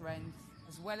 core strength,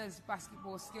 as well as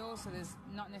basketball skills. So there's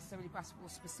not necessarily basketball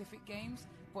specific games,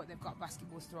 but they've got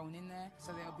basketballs thrown in there.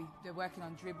 So they're working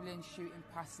on dribbling, shooting,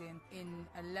 passing in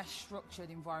a less structured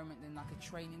environment than like a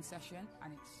training session.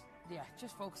 And it's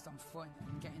just focused on fun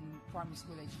and getting primary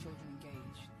school age children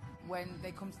engaged. When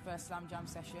they come to the first Slam Jam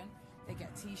session, they get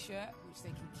a t-shirt which they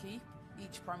can keep.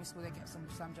 Each primary school, they get some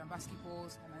Slam Jam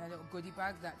basketballs and a little goodie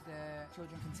bag that the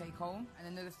children can take home. And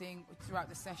another thing, throughout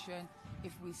the session,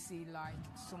 if we see like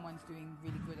someone's doing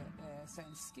really good at a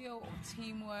certain skill or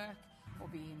teamwork or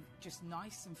being just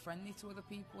nice and friendly to other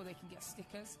people, they can get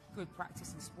stickers. Good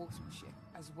practice in sportsmanship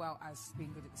as well as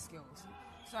being good at the skills.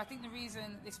 So I think the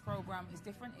reason this program is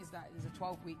different is that there's a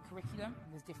 12-week curriculum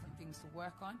and there's different things to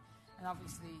work on. And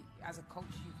obviously, as a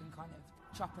coach, you can kind of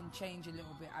chop and change a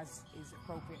little bit as is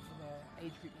appropriate for the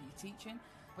age group that you're teaching.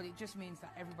 But it just means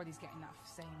that everybody's getting that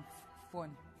same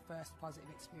fun, first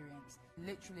positive experience.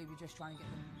 Literally, we're just trying to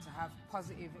get them to have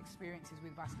positive experiences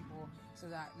with basketball so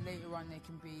that later on they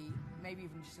can be maybe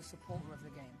even just a supporter of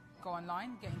the game. Go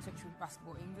online, get in touch with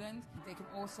Basketball England. They can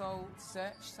also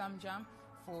search Slam Jam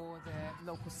for the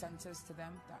local centres to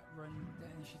them that run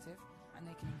the initiative, and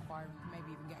they can inquire and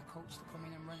maybe even get a coach to come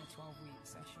in and run a 12-week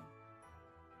session.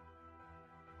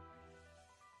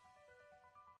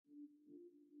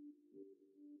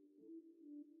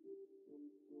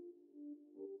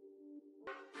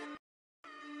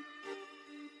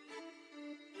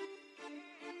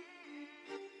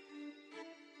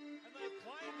 And they've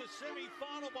claimed the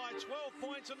semi-final by 12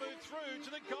 points and moved through to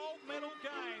the gold medal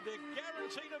game. They're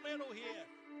guaranteed a medal here.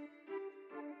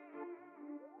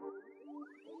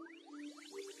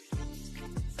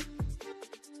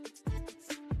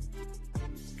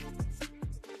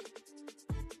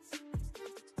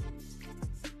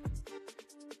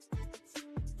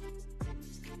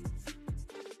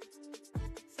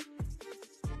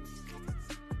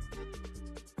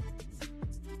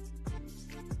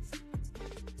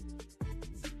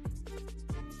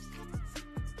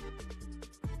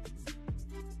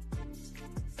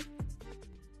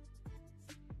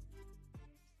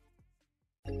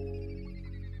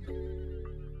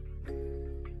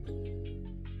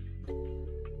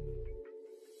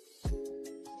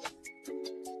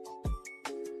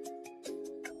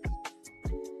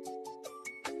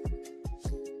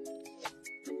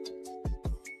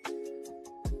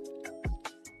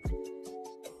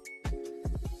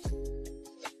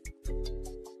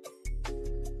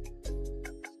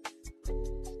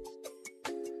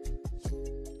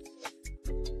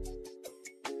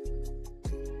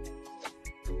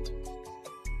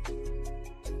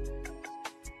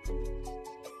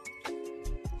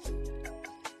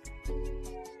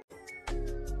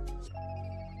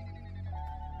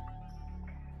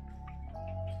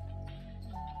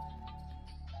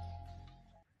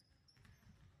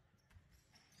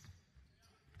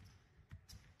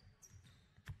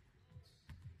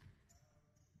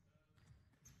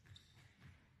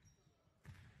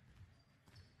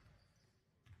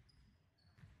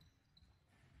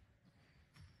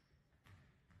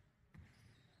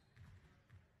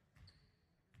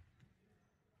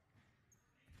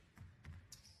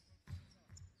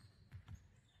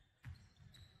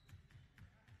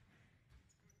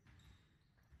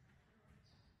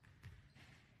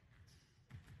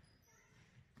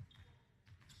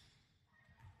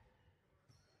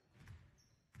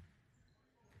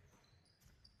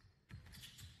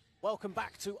 Welcome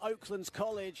back to Oaklands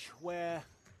College, where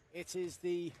it is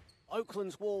the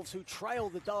Oaklands Wolves who trail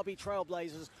the Derby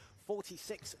Trailblazers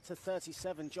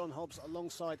 46-37. John Hobbs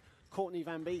alongside Courtney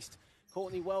Van Beest.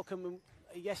 Courtney, welcome.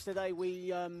 Yesterday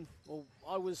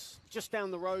I was just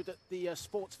down the road at the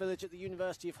Sports Village at the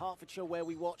University of Hertfordshire, where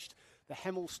we watched the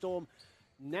Hemel Storm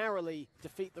narrowly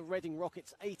defeat the Reading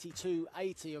Rockets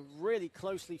 82-80, a really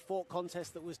closely fought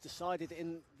contest that was decided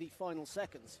in the final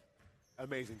seconds.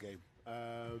 Amazing game.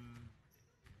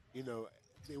 You know,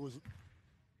 it was.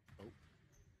 Oh.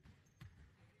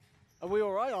 Are we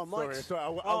all right? Our mics.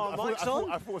 Sorry.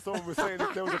 I thought someone was saying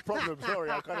that there was a problem. Sorry,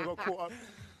 I kind of got caught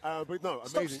up. But no, amazing.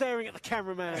 Stop staring at the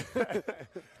cameraman.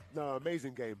 No,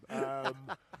 amazing game.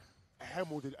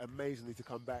 Hemel did amazingly to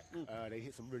come back. They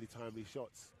hit some really timely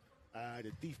shots.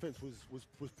 The defense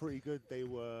was pretty good. They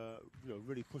were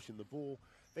really pushing the ball.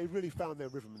 They really found their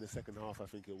rhythm in the second half, I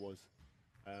think it was.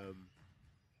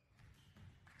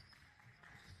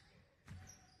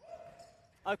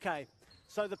 Okay,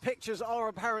 so the pictures are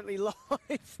apparently live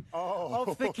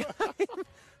of the game.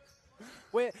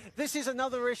 This is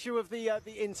another issue of the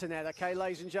internet, okay,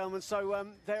 ladies and gentlemen. So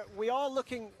you are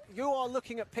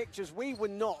looking at pictures. We were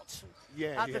not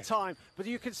at the time, but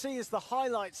you can see as the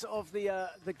highlights of the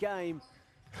game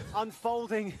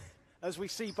unfolding as we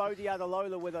see Bodie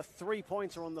Adalola with a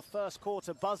three-pointer on the first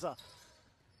quarter buzzer.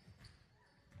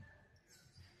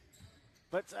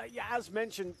 But as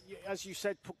mentioned, as you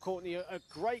said, Courtney, a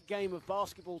great game of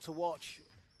basketball to watch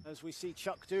as we see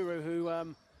Chuck Duru, who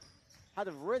had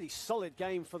a really solid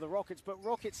game for the Rockets, but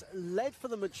Rockets led for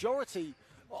the majority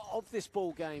of this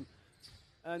ball game.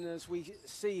 And as we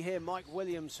see here, Mike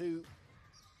Williams, who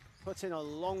put in a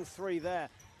long three there.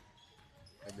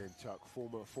 And then Chuck,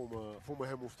 former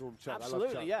Hemel Storm Chuck. Absolutely,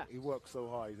 I love Chuck. Yeah. He works so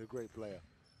hard. He's a great player.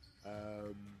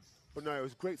 But no, it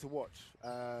was great to watch.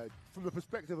 From the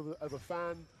perspective of a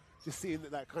fan, just seeing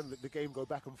that kind of the game go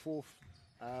back and forth.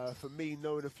 For me,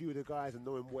 knowing a few of the guys and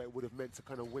knowing what it would have meant to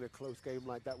kind of win a close game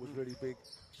like that was really big.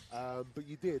 But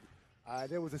you did.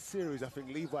 There was a series, I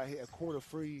think Levi hit a corner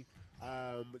three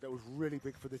that was really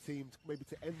big for the team, maybe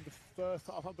to end the first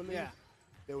half, I believe. Yeah.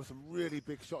 There were some really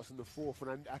big shots in the fourth,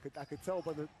 and I could tell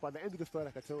by the end of the third,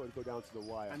 I could tell it would go down to the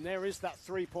wire. And there is that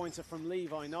three-pointer from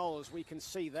Levi Knowles. We can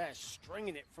see there,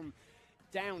 stringing it from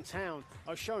downtown.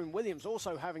 O'Shawn Williams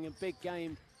also having a big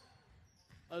game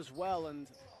as well. And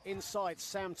inside,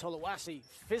 Sam Tolawasi,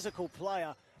 physical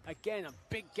player. Again, a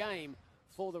big game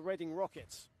for the Reading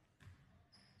Rockets.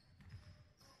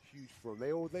 Huge for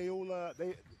them.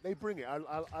 They bring it.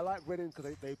 I like Reading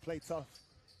because they play tough.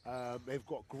 They've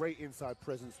got great inside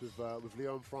presence with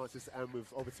Leon Francis and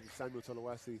with obviously Samuel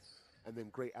Tolawasi, and then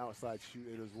great outside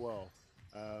shooting as well.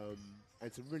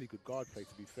 And some really good guard play,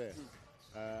 to be fair.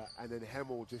 And then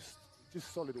Hemel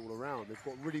just solid all around. They've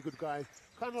got really good guys,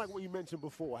 kind of like what you mentioned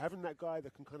before, having that guy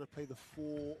that can kind of play the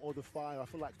 4 or the 5. I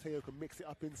feel like Teo can mix it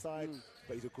up inside,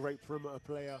 but he's a great perimeter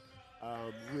player,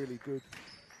 really good.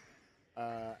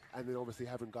 And then obviously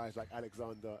having guys like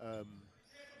Alexander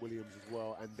Williams as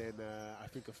well, and then I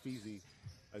think Afizi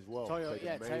as well. Teo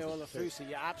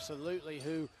Olafusi, absolutely,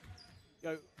 who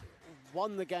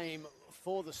won the game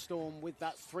for the Storm with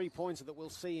that three-pointer that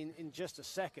we'll see in just a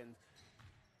second.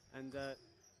 And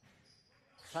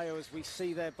Teo, as we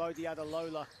see there, Bodie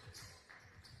Adalola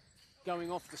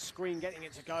going off the screen, getting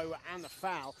it to go, and the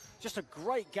foul. Just a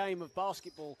great game of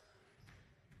basketball.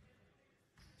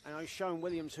 And O'Shawn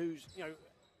Williams, who's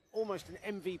almost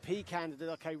an MVP candidate.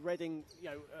 Okay, Reading,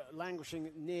 languishing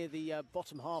near the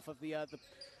bottom half of the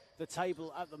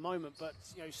table at the moment, but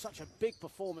such a big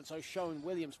performance. O'Shawn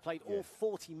Williams played all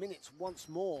 40 minutes once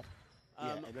more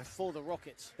for the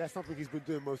Rockets. That's something he's been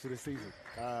doing most of the season,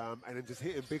 and then just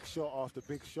hitting big shot after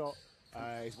big shot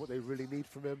is what they really need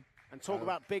from him. And talk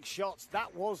about big shots.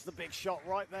 That was the big shot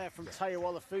right there from Teo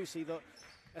Olafusi that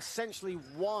essentially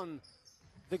won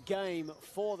the game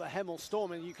for the Hemel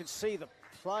Storm, and you could see the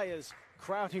players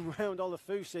crowding around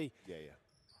Olafusi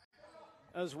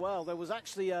as well. There was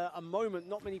actually a moment,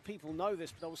 not many people know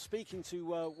this, but I was speaking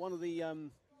to one of the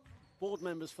board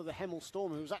members for the Hemel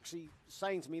Storm, who was actually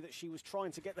saying to me that she was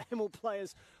trying to get the Hemel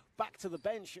players back to the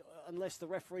bench unless the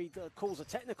referee calls a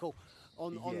technical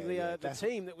on the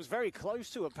team that was very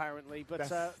close to, apparently, but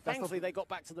thankfully they got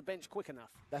back to the bench quick enough.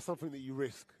 That's something that you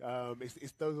risk.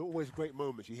 It's those are always great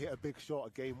moments. You hit a big shot, a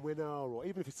game winner, or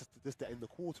even if it's just to end the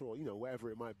quarter, or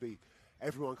whatever it might be,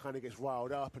 everyone kind of gets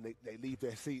riled up and they leave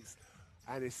their seats,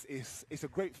 and it's a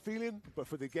great feeling, but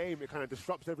for the game it kind of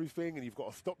disrupts everything, and you've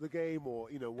got to stop the game, or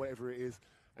whatever it is.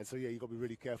 And so you've got to be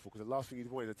really careful, because the last thing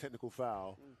you'd want is a technical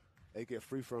foul. They get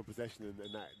free throw possession,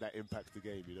 and that impacts the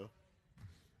game,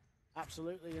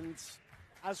 Absolutely. And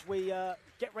as we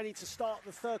get ready to start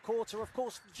the third quarter, of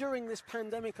course, during this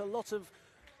pandemic, a lot of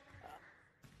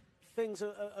things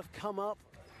have come up,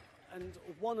 and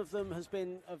one of them has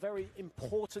been a very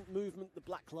important movement, the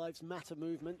Black Lives Matter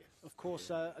movement. Of course,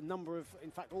 a number of,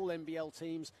 in fact, all NBL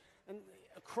teams, and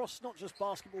across not just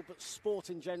basketball, but sport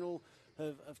in general,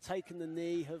 have taken the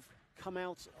knee, have come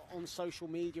out on social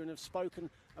media and have spoken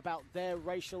about their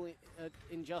racial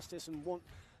injustice and want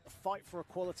a fight for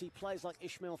equality. Players like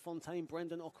Ishmael Fontaine,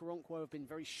 Brendan Okoronkwo have been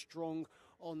very strong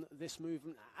on this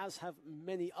movement, as have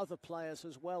many other players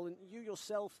as well. And you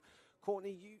yourself,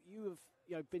 Courtney, you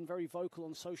have been very vocal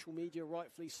on social media,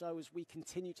 rightfully so, as we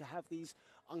continue to have these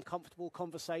uncomfortable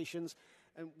conversations.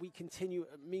 and we continue,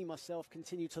 me, myself,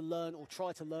 continue to learn or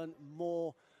try to learn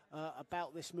more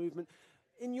about this movement.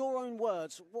 In your own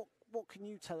words, what can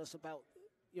you tell us about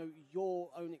your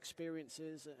own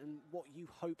experiences and what you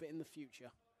hope in the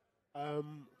future?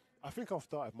 I think I'll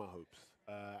start with my hopes.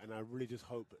 And I really just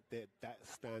hope that that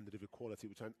standard of equality,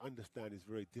 which I understand is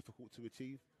very difficult to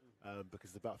achieve, because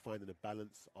it's about finding a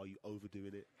balance. Are you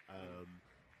overdoing it?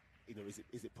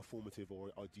 Is it performative,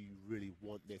 or do you really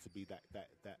want there to be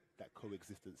that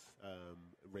coexistence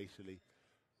racially?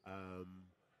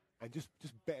 And just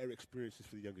better experiences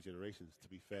for the younger generations. To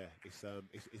be fair,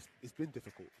 it's been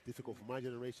difficult for my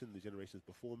generation, the generations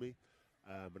before me.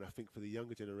 And I think for the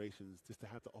younger generations, just to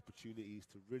have the opportunities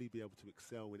to really be able to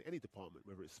excel in any department,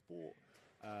 whether it's sport,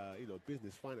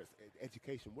 business, finance,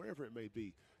 education, wherever it may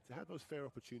be, to have those fair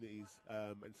opportunities,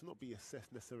 and to not be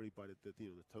assessed necessarily by the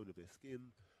tone of their skin,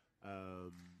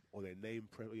 or their name,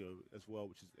 as well,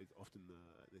 which is often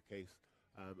the case,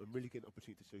 and really get an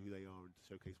opportunity to show who they are and to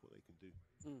showcase what they can do.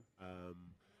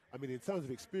 I mean, in terms of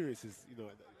experiences,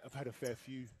 I've had a fair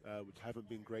few, which haven't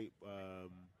been great.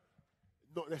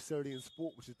 Not necessarily in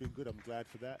sport, which has been good. I'm glad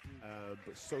for that.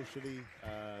 But socially,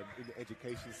 in the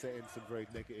education setting, some very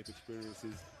negative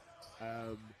experiences.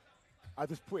 I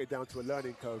just put it down to a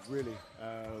learning curve, really,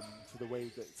 to the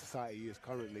way that society is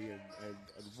currently, and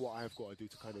what I've got to do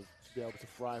to kind of be able to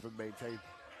thrive and maintain.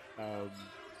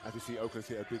 As you see, Oaklands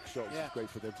hit a big shot, which is great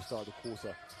for them to start the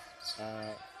quarter.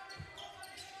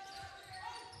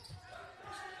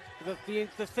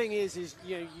 The thing is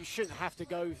you shouldn't have to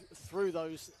go through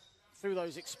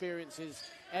those experiences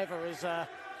ever. As a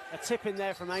tip in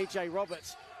there from AJ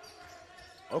Roberts.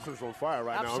 Oakland's on fire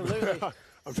right now. Absolutely.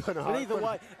 I'm trying to but either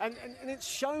way, and it's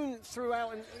shown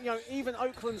throughout, and even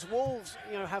Oakland's Wolves,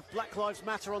 have Black Lives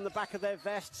Matter on the back of their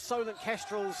vests. Solent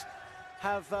Kestrels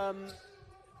have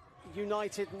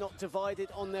united, not divided,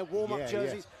 on their warm-up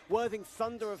jerseys. Yeah. Worthing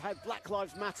Thunder have had Black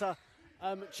Lives Matter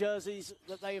jerseys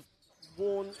that they have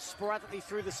worn sporadically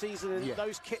through the season, and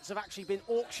those kits have actually been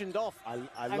auctioned off.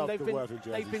 I love the Worthing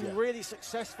jerseys. They've been really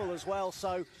successful as well.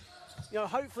 So,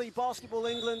 hopefully Basketball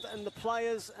England and the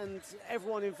players and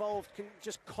everyone involved can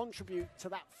just contribute to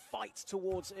that fight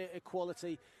towards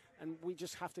equality. And we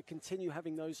just have to continue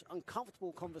having those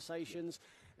uncomfortable conversations,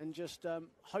 and just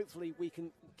hopefully we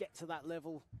can get to that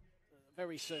level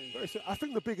very soon. I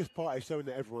think the biggest part is showing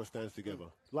that everyone stands together.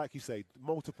 Like you say,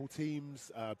 multiple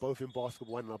teams, both in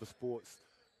basketball and in other sports,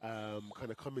 kind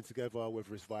of coming together,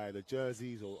 whether it's via the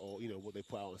jerseys or what they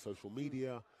put out on social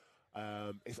media.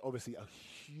 It's obviously a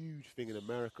huge thing in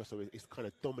America, so it's kind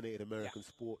of dominated American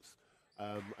sports,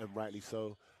 and rightly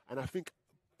so. And I think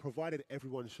provided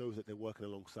everyone shows that they're working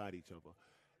alongside each other,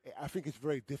 I think it's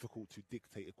very difficult to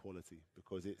dictate equality,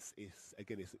 because it's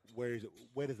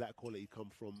where does that equality come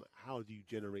from? How do you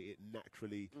generate it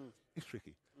naturally? It's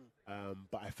tricky.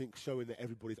 But I think showing that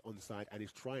everybody's on side and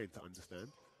is trying to understand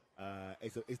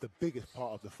is the biggest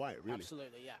part of the fight, really.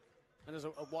 Absolutely, yeah. And as a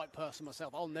white person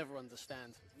myself, I'll never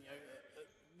understand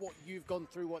what you've gone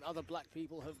through, what other black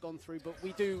people have gone through. But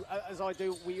we do, as I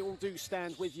do, we all do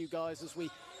stand with you guys as we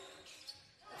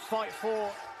fight for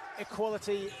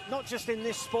equality, not just in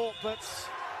this sport, but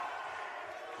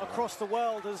across the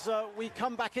world, as we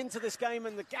come back into this game,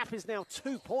 and the gap is now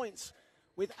 2 points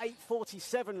with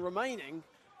 8:47 remaining.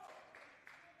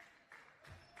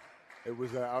 It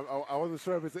was. I wasn't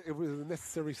sure if it was a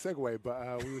necessary segue,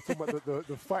 but we were talking about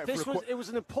the fight for equality. It was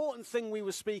an important thing we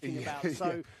were speaking about,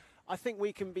 so I think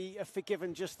we can be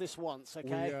forgiven just this once,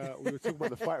 okay? We were talking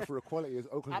about the fight for equality as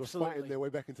Oakland was fighting their way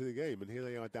back into the game, and here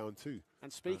they are down 2.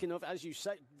 And speaking of, as you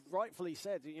said, rightfully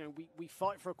said, we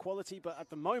fight for equality, but at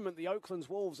the moment the Oakland's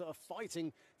Wolves are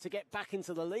fighting to get back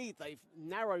into the lead. They've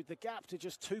narrowed the gap to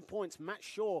just 2 points. Matt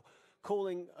Shaw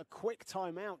calling a quick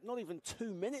timeout. Not even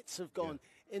 2 minutes have gone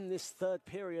in this third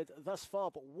period thus far,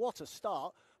 but what a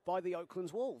start by the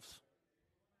Oakland's Wolves.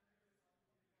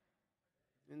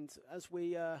 And as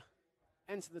we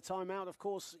enter the timeout, of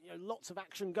course, lots of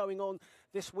action going on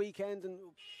this weekend, and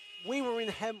we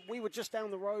were just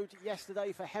down the road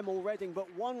yesterday for Hemel Reading,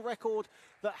 but one record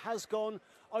that has gone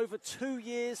over 2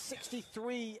 years,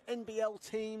 63 NBL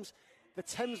teams, the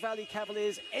Thames Valley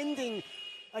Cavaliers ending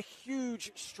a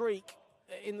huge streak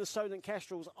in the Solent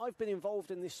Kestrels. I've been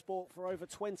involved in this sport for over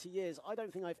 20 years. I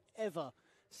don't think I've ever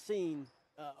seen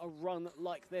a run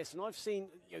like this, and I've seen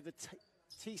the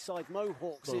Teesside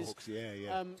Mohawks'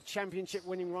 championship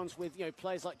winning runs with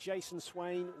players like Jason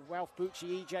Swain, Ralph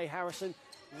Bucci, EJ Harrison.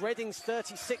 Reading's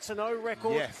 36-0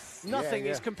 record. Nothing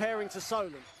is comparing to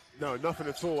Solent. No, nothing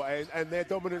at all. And their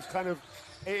dominance kind of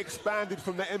expanded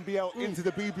from the NBL into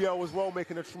the BBL as well,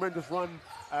 making a tremendous run.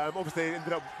 Obviously, they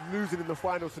ended up losing in the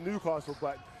finals to Newcastle,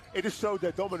 but it just showed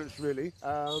their dominance, really.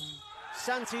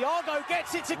 Santiago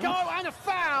gets it to go, and a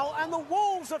foul, and the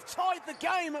Wolves have tied the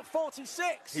game at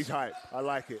 46. He's hype. I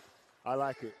like it. I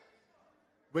like it.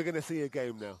 We're going to see a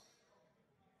game now.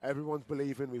 Everyone's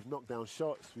believing. We've knocked down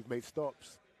shots. We've made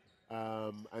stops.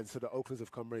 And so the Oaklands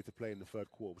have come ready to play in the third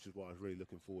quarter, which is what I was really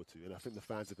looking forward to. And I think the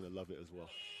fans are going to love it as well.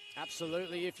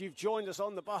 Absolutely. If you've joined us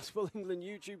on the Basketball England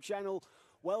YouTube channel,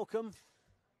 welcome.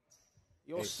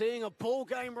 You're seeing a ball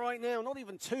game right now, not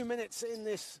even 2 minutes in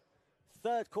this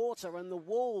third quarter, and the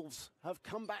Wolves have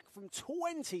come back from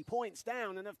 20 points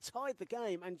down and have tied the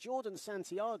game. And Jordan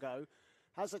Santiago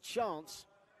has a chance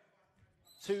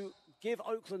to give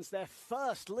Oaklands their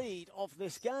first lead of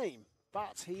this game.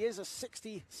 But he is a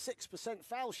 66%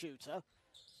 foul shooter.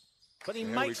 But he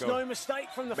makes no mistake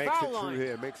from the foul line.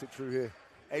 Makes it true here.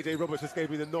 AJ Roberts just gave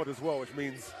me the nod as well, which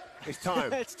means it's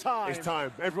time. It's time. It's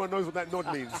time. Everyone knows what that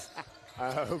nod means.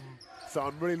 So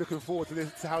I'm really looking forward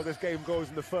to how this game goes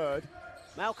in the third.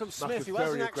 Malcolm Smith, who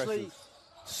hasn't actually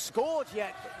scored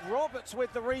yet. Roberts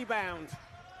with the rebound.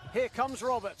 Here comes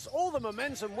Roberts. All the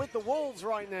momentum with the Wolves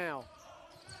right now.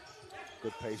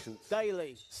 Good patience.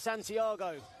 Daley,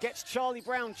 Santiago gets Charlie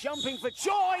Brown jumping for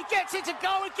joy, gets it to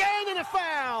go again, and a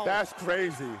foul. That's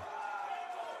crazy.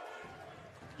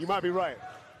 You might be right.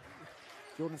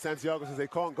 Jordan Santiago says they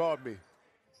can't guard me.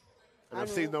 And I've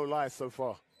seen no lies so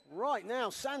far. Right now,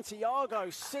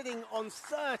 Santiago sitting on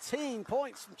 13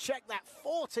 points. Check that,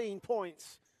 14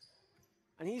 points.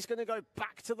 And he's going to go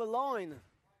back to the line.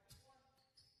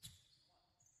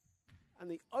 And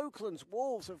the Oaklands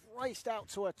Wolves have raced out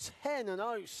to a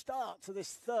 10-0 start to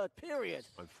this third period.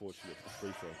 Unfortunate for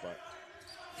the free throw, but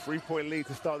 3-point lead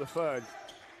to start the third.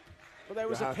 Well, there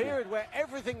was a period where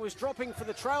everything was dropping for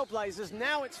the Trailblazers.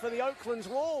 Now it's for the Oaklands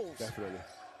Wolves. Definitely.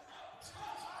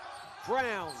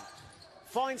 Brown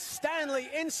finds Stanley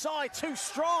inside, too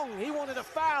strong. He wanted a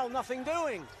foul, nothing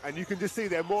doing. And you can just see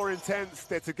they're more intense.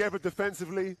 They're together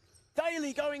defensively.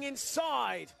 Daley going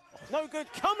inside. No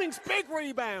good. Cummings, big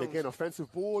rebound. Again,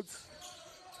 offensive boards.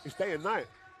 It's day and night.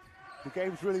 The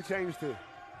game's really changed here.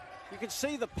 You can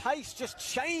see the pace just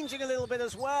changing a little bit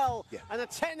as well. Yeah. And a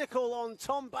technical on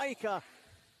Tom Baker.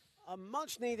 A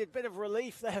much-needed bit of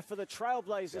relief there for the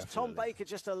Trailblazers. Definitely. Tom Baker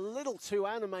just a little too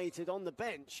animated on the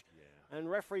bench. Yeah.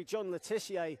 And referee John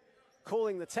Letitia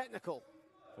calling the technical.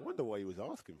 I wonder what he was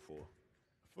asking for.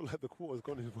 I feel like the quarter's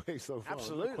gone his way so far.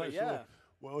 Absolutely, yeah. Sure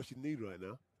what else you need right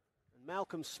now.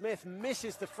 Malcolm Smith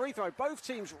misses the free throw. Both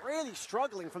teams really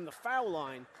struggling from the foul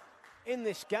line in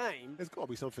this game. There's got to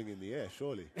be something in the air,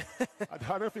 surely.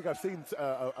 I don't think I've seen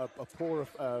a poor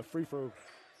free throw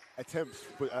attempts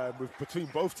between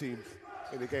both teams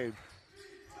in the game.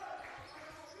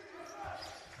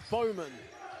 Bowman.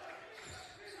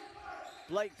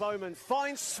 Blake Bowman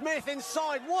finds Smith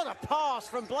inside. What a pass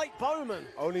from Blake Bowman.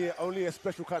 Only a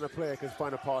special kind of player can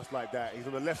find a pass like that. He's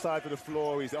on the left side of the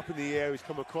floor. He's up in the air. He's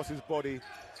come across his body.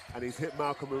 And he's hit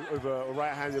Malcolm with a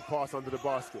right-handed pass under the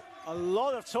basket. A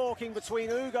lot of talking between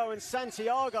Ugo and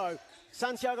Santiago.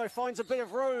 Santiago finds a bit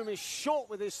of room. He's short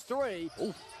with his three.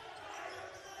 Ooh.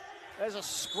 There's a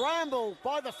scramble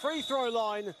by the free throw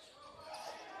line.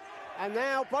 And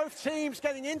now both teams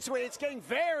getting into it. It's getting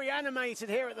very animated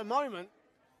here at the moment.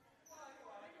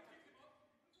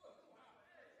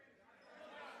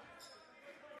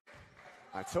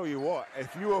 I tell you what,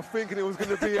 if you were thinking it was going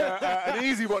to be an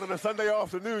easy one on a Sunday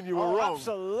afternoon, you were wrong.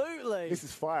 Absolutely. This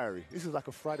is fiery. This is like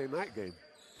a Friday night game.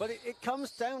 But it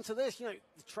comes down to this, you know,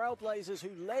 the Trailblazers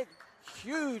who led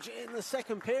huge in the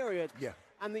second period. Yeah.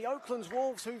 And the Oaklands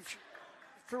Wolves who've,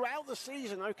 throughout the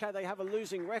season, okay, they have a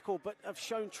losing record, but have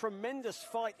shown tremendous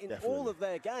fight in all of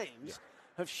their games,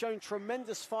 have shown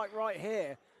tremendous fight right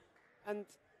here. And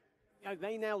you know,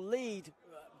 they now lead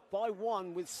by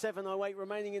one with 7:08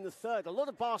 remaining in the third. A lot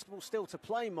of basketball still to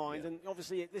play, mind, and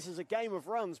obviously this is a game of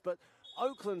runs, but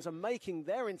Oaklands are making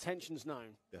their intentions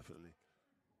known. Definitely.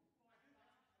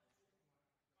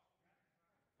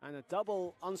 And a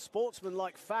double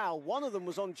unsportsmanlike foul. One of them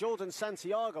was on Jordan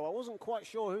Santiago. I wasn't quite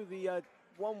sure who the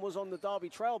one was on the Derby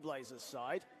Trailblazers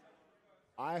side.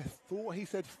 I thought he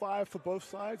said 5 for both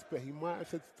sides, but he might have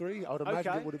said 3. I would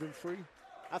imagine it would have been 3.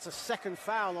 That's a second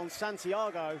foul on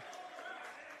Santiago.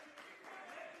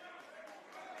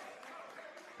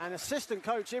 And assistant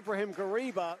coach Ibrahim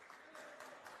Gariba,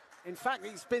 in fact,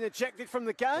 he's been ejected from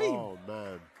the game. Oh,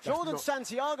 man. Jordan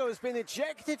Santiago has been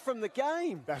ejected from the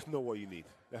game. That's not what you need.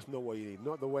 That's not what you need.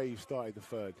 Not the way you started the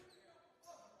third.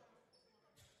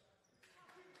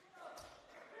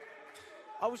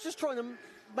 I was just trying to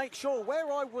make sure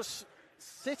where I was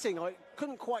sitting. I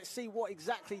couldn't quite see what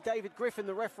exactly David Griffin,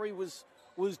 the referee, was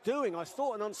was doing. I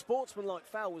thought an unsportsmanlike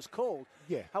foul was called.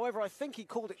 Yeah. However, I think he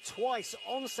called it twice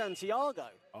on Santiago.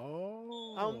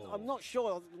 Oh. I'm not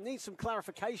sure. I need some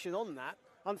clarification on that.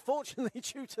 Unfortunately,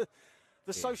 due to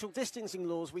the social distancing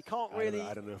laws, we can't really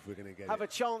I don't know if we're going to have a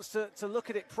chance to look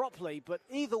at it properly. But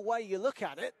either way you look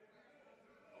at it.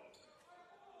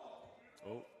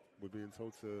 Oh, we're being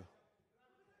told to...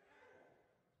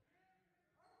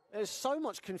 There's so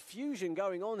much confusion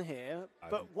going on here.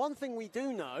 But one thing we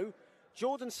do know,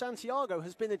 Jordan Santiago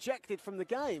has been ejected from the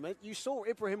game. You saw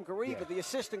Ibrahim Gariba, the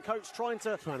assistant coach, trying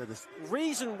to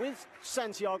reason with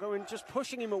Santiago and just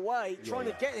pushing him away, trying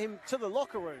to get him to the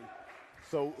locker room.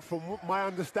 So, from my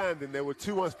understanding, there were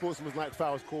 2 unsportsmanlike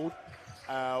fouls called.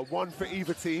 One for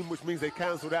either team, which means they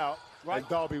cancelled out. Right. And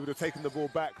Derby would have taken the ball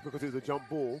back because it was a jump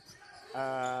ball.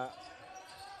 But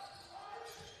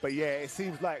yeah, it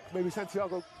seems like maybe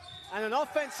Santiago... And an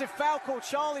offensive foul called.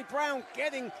 Charlie Brown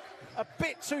getting a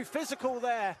bit too physical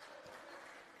there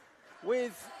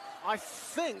with, I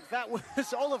think that was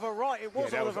Oliver Wright. It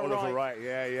was Oliver Wright.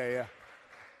 Yeah.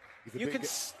 You could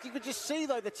just see,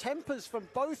 though, the tempers from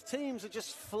both teams are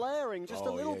just flaring just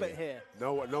a little bit here.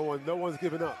 No one's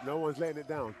giving up. No one's letting it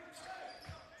down.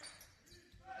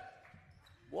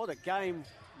 What a game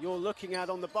you're looking at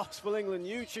on the Boxball England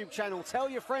YouTube channel. Tell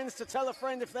your friends to tell a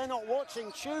friend if they're not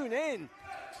watching. Tune in.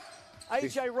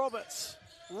 AJ Roberts,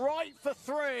 right for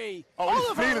 3. Oh,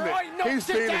 Oliver he's feeling Wright it. knocks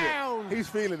it down. He's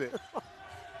feeling it.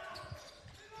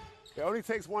 It only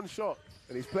takes 1 shot,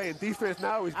 and he's playing defense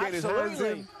now. He's getting his hands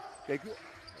in.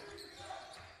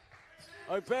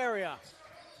 Oberia,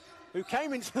 who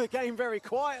came into the game very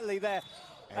quietly there.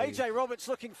 AJ Roberts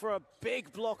looking for a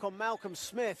big block on Malcolm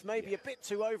Smith, maybe a bit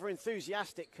too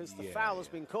over-enthusiastic because the foul has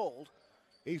been called.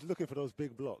 He's looking for those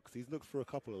big blocks. He's looked for a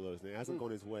couple of those, and it hasn't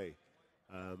gone his way.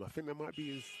 I think that might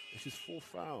be his 4th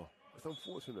foul. It's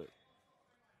unfortunate.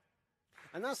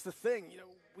 And that's the thing,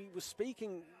 we were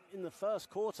speaking in the first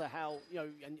quarter how,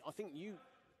 and I think you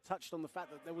touched on the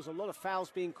fact that there was a lot of fouls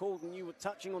being called, and you were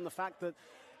touching on the fact that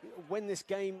when this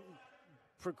game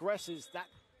progresses, that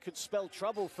could spell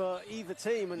trouble for either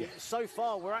team. And so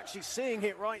far, we're actually seeing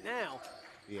it right now.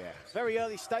 Yeah. Very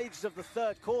early stages of the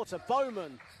 3rd quarter.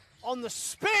 Bowman on the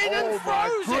spin and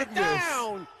throws it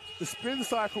down. The spin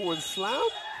cycle and slam?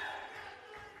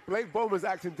 Blake Bowman's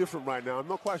acting different right now. I'm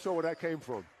not quite sure where that came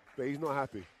from, but he's not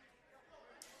happy.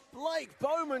 Blake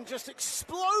Bowman just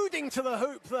exploding to the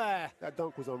hoop there. That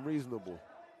dunk was unreasonable.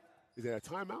 Is there a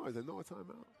timeout? Is there not a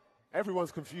timeout?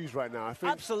 Everyone's confused right now. I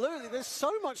think absolutely. There's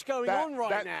so much going on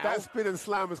right now. That spin and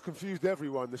slam has confused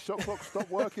everyone. The shot clock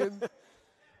stopped working.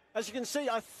 As you can see,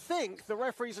 I think the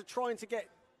referees are trying to get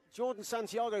Jordan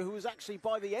Santiago, who was actually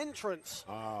by the entrance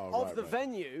of the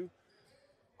venue.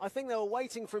 I think they were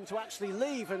waiting for him to actually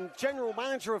leave, and general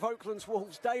manager of Oaklands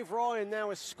Wolves, Dave Ryan,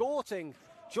 now escorting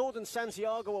Jordan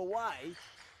Santiago away.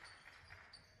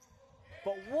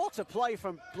 But what a play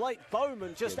from Blake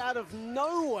Bowman, just out of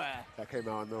nowhere. That came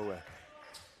out of nowhere.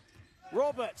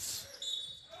 Roberts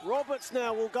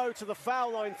now will go to the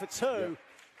foul line for 2. Yeah.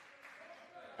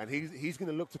 And he's going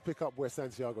to look to pick up where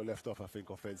Santiago left off, I think,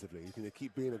 offensively. He's going to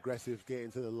keep being aggressive,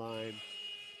 getting to the line,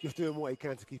 just doing what he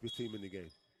can to keep his team in the game.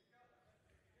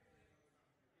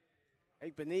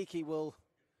 Beniki will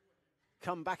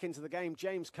come back into the game.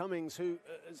 James Cummings, who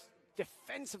has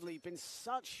defensively been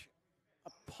such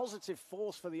a positive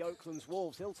force for the Oaklands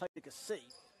Wolves, he'll take a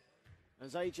seat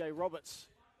as AJ Roberts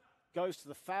goes to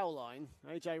the foul line.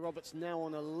 AJ Roberts now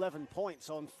on 11 points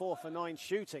on 4 for 9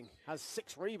 shooting, has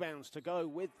 6 rebounds to go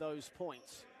with those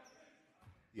points.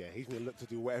 Yeah, he's going to look to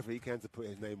do whatever he can to put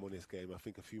his name on this game. I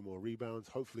think a few more rebounds,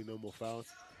 hopefully no more fouls.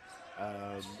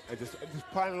 And just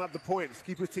piling up the points,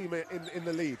 keep his team in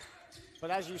the lead.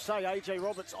 But as you say, AJ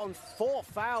Roberts on 4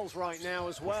 fouls right now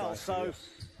as well, so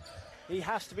he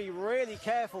has to be really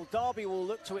careful. Derby will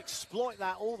look to exploit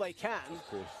that all they can. Of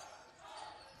course.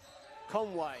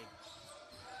 Conway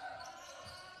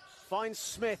finds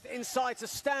Smith inside to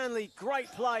Stanley.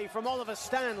 Great play from Oliver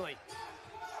Stanley.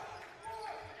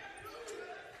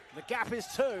 The gap is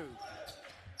 2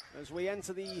 as we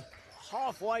enter the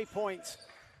halfway point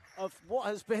of what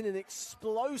has been an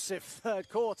explosive 3rd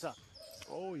quarter.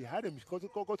 Oh, you had him. Go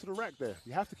to the rack there.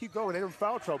 You have to keep going. They're in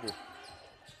foul trouble.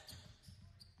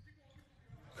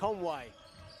 Conway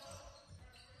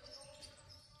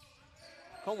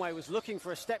was looking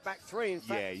for a step-back 3. In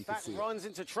fact, runs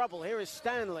into trouble. Here is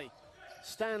Stanley.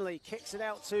 Stanley kicks it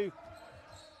out to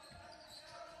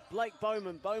Blake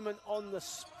Bowman. Bowman on the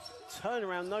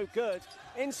turnaround, no good.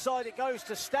 Inside it goes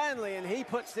to Stanley, and he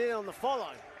puts it in on the follow.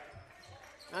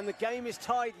 And the game is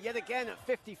tied yet again at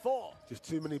 54. Just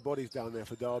too many bodies down there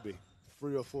for Derby.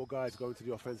 3 or 4 guys going to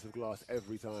the offensive glass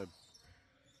every time.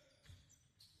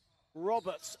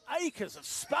 Roberts, acres of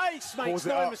space, makes Calls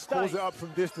no mistake. Calls it up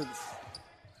from distance.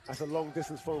 That's a long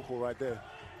distance phone call right there.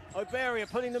 Oberia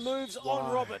putting the moves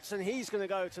on Roberts, and he's going to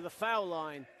go to the foul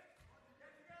line.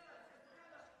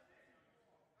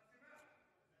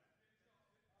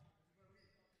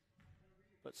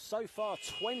 But so far,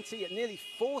 20, nearly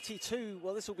 42,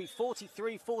 well, this will be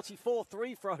 43, 44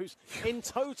 free throws in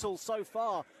total so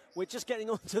far. We're just getting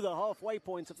on to the halfway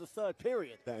point of the third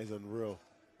period. That is unreal.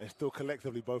 And still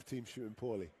collectively, both teams shooting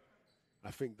poorly.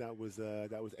 I think that was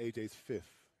AJ's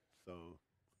fifth. So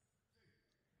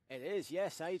it is,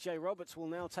 yes. AJ Roberts will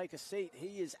now take a seat.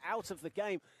 He is out of the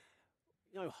game,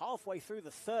 halfway through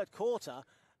the third quarter,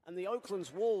 and the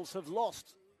Oaklands Wolves have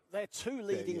lost their two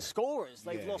leading scorers.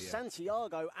 They've lost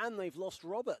Santiago and they've lost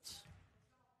Roberts.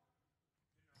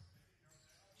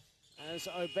 As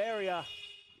Oberia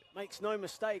makes no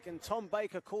mistake, and Tom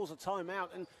Baker calls a timeout.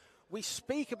 And we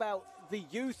speak about the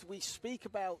youth, we speak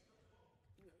about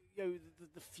the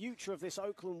future of this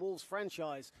Oakland Wolves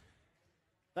franchise.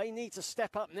 They need to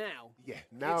step up now. Yeah,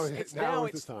 now is the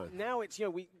time. Now it's,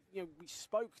 we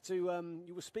spoke to,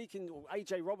 you were speaking, or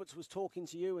AJ Roberts was talking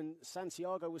to you, and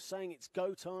Santiago was saying it's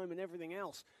go time and everything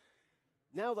else.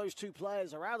 Now those two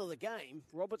players are out of the game.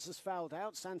 Roberts has fouled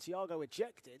out, Santiago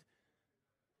ejected.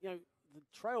 The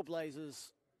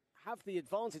Trailblazers have the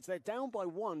advantage. They're down by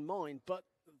one, but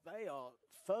they are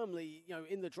firmly,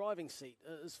 in the driving seat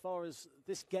as far as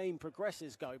this game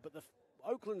progresses go. But the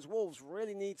Oakland's Wolves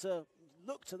really need to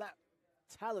look to that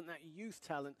talent, that youth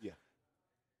talent,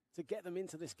 to get them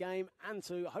into this game and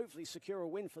to hopefully secure a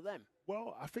win for them.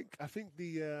 Well, I think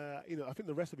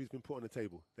the recipe's been put on the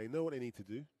table. They know what they need to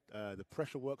do. The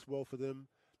pressure works well for them.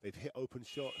 They've hit open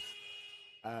shots.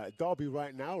 Derby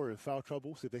right now are in foul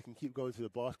trouble, so if they can keep going to the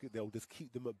basket, they'll just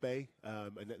keep them at bay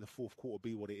and let the fourth quarter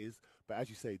be what it is. But as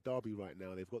you say, Derby right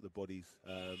now, they've got the bodies.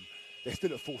 They're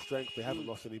still at full strength. They haven't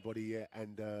lost anybody yet,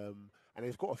 and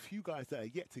they've got a few guys that are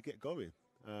yet to get going.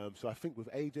 So I think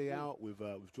with AJ out, with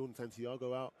Jordan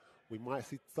Santiago out, we might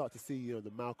start to see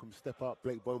the Malcolm step up.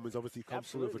 Blake Bowman's obviously come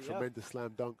through with a tremendous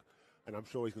slam dunk, and I'm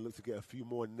sure he's going to look to get a few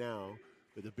more now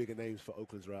that the bigger names for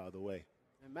Oakland's are out of the way.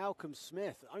 And Malcolm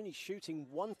Smith only shooting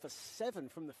 1 for 7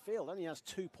 from the field, only has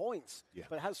 2 points,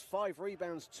 but has 5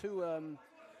 rebounds,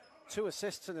 2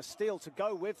 assists and a steal to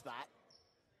go with that.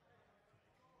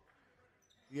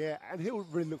 Yeah, and he'll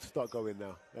really look to start going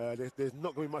now. There's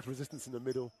not going to be much resistance in the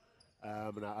middle,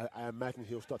 and I imagine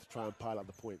he'll start to try and pile up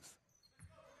the points.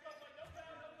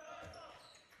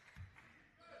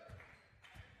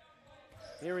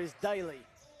 Here is Daley.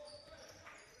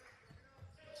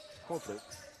 Confident.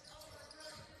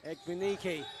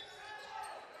 Egbeniki.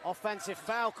 Offensive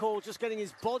foul call, just getting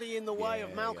his body in the way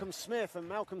of Malcolm Smith, and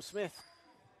Malcolm Smith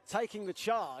taking the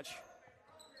charge.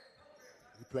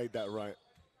 He played that right.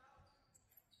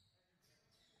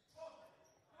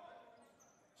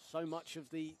 So much of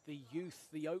the youth,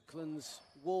 the Oakland's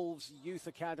Wolves Youth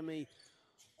Academy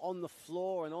on the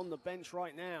floor and on the bench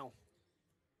right now.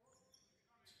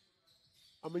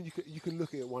 I mean, you can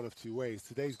look at it one of two ways.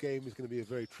 Today's game is going to be a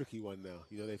very tricky one now.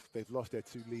 They've lost their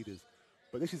 2 leaders.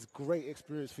 But this is great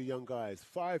experience for young guys.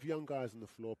 5 young guys on the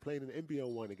floor playing in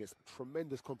NBL 1 against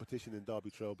tremendous competition in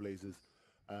Derby Trailblazers.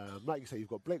 Like you say, you've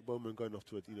got Blake Bowman going off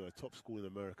to a top school in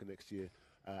America next year.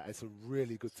 And some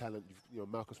really good talent.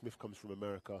 Malcolm Smith comes from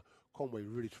America. Conway,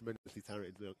 really tremendously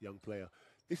talented young player.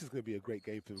 This is going to be a great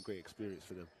game for them, great experience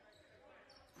for them.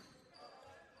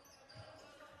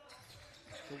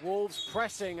 The Wolves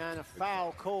pressing, and a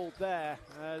foul called there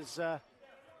as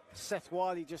Seth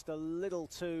Wiley just a little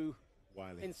too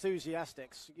enthusiastic.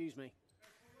 Excuse me.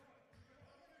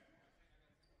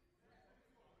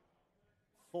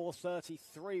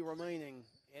 4:33 remaining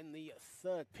in the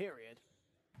third period.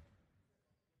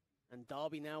 And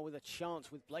Derby now with a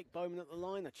chance, with Blake Bowman at the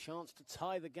line, a chance to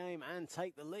tie the game and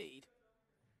take the lead.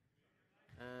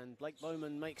 And Blake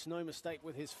Bowman makes no mistake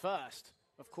with his first.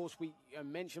 Of course, we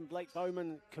mentioned Blake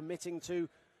Bowman committing to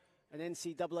an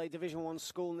NCAA Division I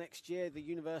school next year, the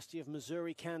University of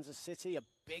Missouri, Kansas City, a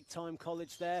big-time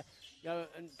college there.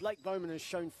 And Blake Bowman has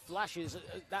shown flashes,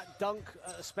 that dunk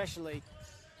especially,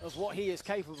 of what he is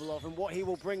capable of and what he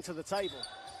will bring to the table.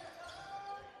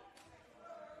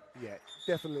 Yeah,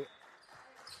 definitely.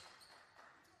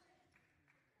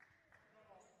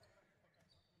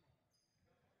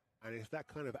 And it's that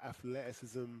kind of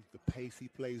athleticism, the pace he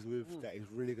plays with, that is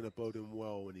really going to bode him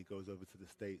well when he goes over to the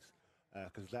States,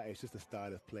 because that is just the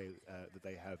style of play that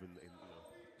they have in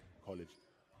college.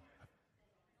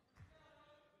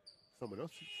 Someone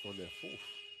else on their 4th.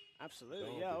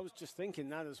 Absolutely, yeah. I was just thinking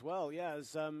that as well. Yeah,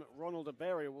 as Ronald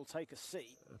Aberia will take a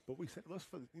seat. But we said,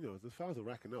 the fouls are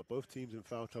racking up. Both teams in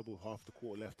foul trouble, half the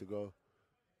quarter left to go.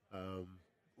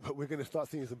 But we're going to start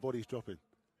seeing some bodies dropping.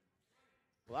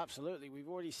 Well, absolutely. We've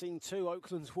already seen 2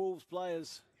 Oaklands Wolves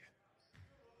players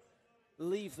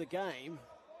leave the game.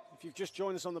 If you've just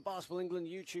joined us on the Basketball England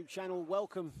YouTube channel,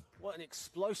 welcome. What an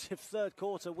explosive third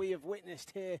quarter we have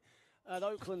witnessed here at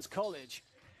Oaklands College.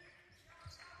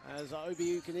 As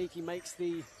Obi Ukaniki makes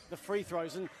the free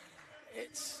throws. And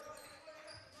it's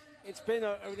been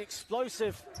an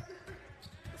explosive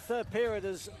third period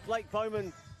as Blake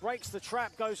Bowman breaks the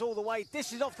trap, goes all the way,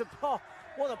 dishes off the bar.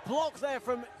 What a block there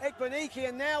from Egbenike,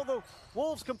 and now the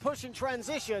Wolves can push in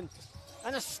transition.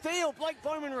 And a steal, Blake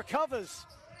Bowman recovers.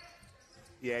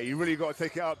 Yeah, you really got to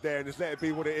take it up there and just let it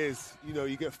be what it is. You know,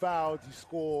 you get fouled, you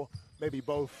score, maybe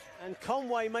both. And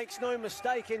Conway makes no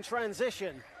mistake in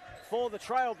transition for the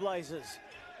Trailblazers.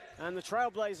 And the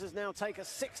Trailblazers now take a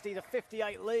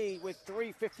 60-58 lead with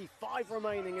 3:55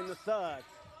 remaining in the third.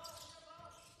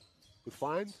 Good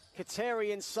find. Kateri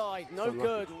inside, no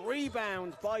good.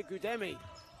 Rebound by Gudemi.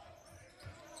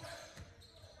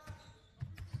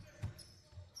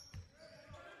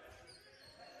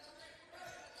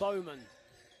 Bowman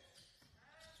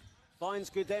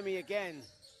finds Gudemi again.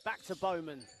 Back to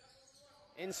Bowman.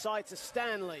 Inside to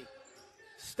Stanley.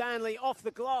 Stanley off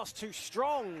the glass, too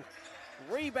strong.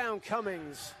 Rebound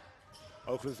Cummings.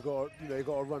 Oakland's got, they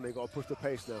got to run. They got to push the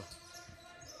pace now.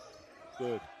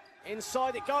 Good.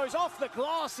 Inside it goes, off the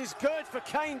glass is good for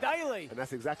Kane Daley. And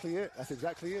that's exactly it. That's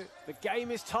exactly it. The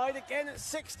game is tied again at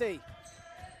 60.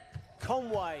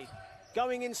 Conway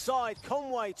going inside.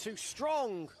 Conway too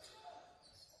strong.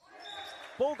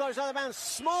 Ball goes out of bounds.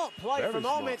 Smart play from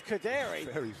Ahmed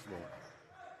Kaderi. Very smart.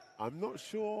 I'm not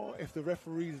sure if the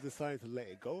referees decided to let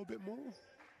it go a bit more.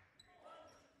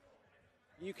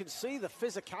 You can see the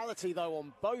physicality, though,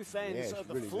 on both ends of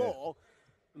the really floor.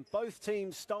 And both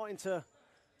teams starting to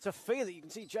feel it. You can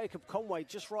see Jacob Conway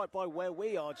just right by where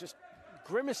we are, just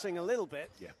grimacing a little bit.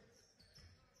 Yeah.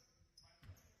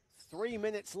 3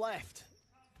 minutes left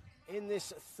in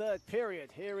this third period.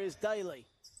 Here is Daley.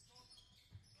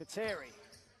 Kateri.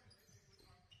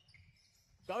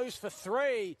 Goes for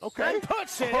 3. Okay. And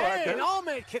puts it in.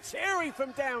 Ahmed Kateri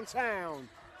from downtown.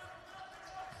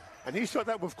 And he shot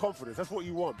that with confidence. That's what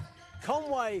you want.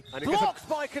 Conway blocked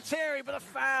by Kateri, but a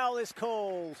foul is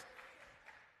called.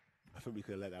 I think we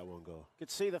could have let that one go. Could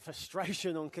see the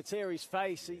frustration on Kateri's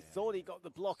face. He thought he got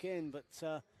the block in, but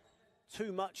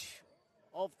too much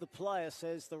of the player,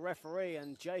 says the referee,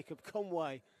 and Jacob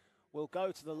Conway will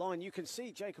go to the line. You can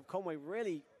see Jacob Conway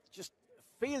really just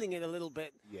feeling it a little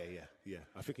bit. Yeah.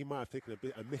 I think he might have taken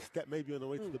a misstep maybe on the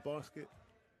way to the basket.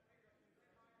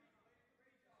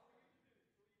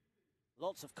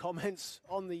 Lots of comments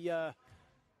on the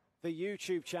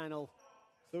YouTube channel.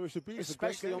 So it should be,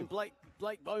 especially on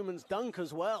Blake Bowman's dunk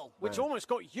as well, which almost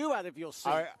got you out of your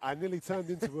seat. I nearly turned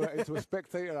into a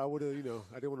spectator. I would have,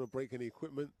 I didn't want to break any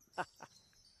equipment.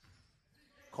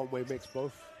 Conway makes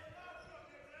both.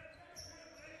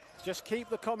 Just keep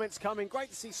the comments coming.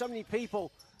 Great to see so many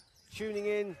people tuning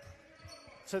in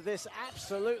to this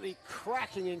absolutely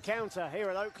cracking encounter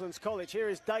here at Oaklands College. Here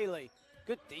is Daley.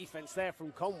 Good defense there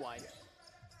from Conway.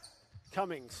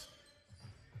 Cummings.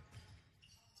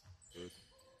 Good.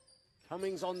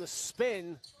 Cummings on the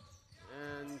spin,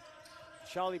 and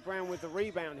Charlie Brown with the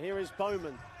rebound. Here is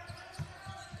Bowman.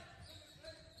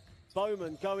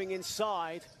 Bowman going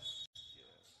inside.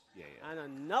 Yeah. And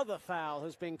another foul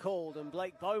has been called, and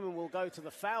Blake Bowman will go to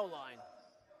the foul line.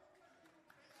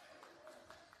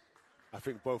 I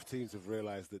think both teams have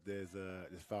realized that there's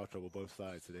foul trouble both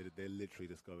sides, so they're literally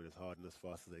just going as hard and as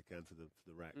fast as they can to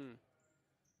the rack.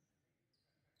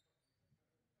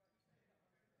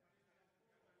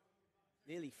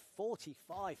 Nearly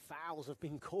 45 fouls have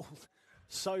been called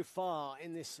so far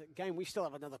in this game. We still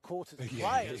have another quarter to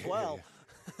play as well.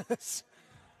 Yeah.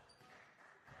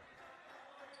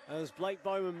 As Blake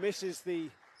Bowman misses the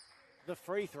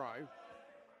free throw.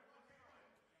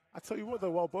 I tell you what,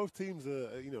 though, while both teams are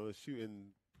shooting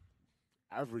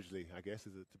averagely, I guess, to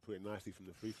put it nicely from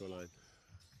the free throw line,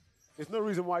 there's no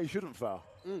reason why you shouldn't foul.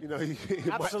 It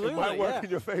might work in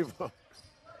your favor.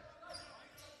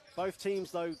 Both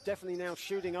teams, though, definitely now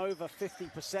shooting over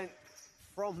 50%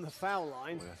 from the foul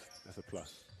line. Well, that's a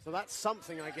plus. So that's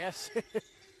something, I guess.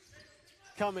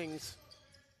 Cummings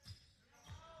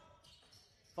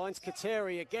finds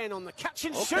Kateri again on the catch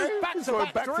and shoot.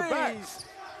 Back-to-back threes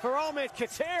for Ahmed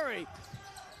Kateri.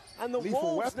 And the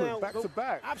Wolves now,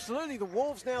 back-to-back. Absolutely, the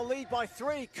Wolves now lead by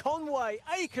 3. Conway,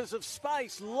 acres of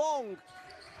space, long.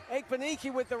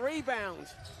 Egbenike with the rebound.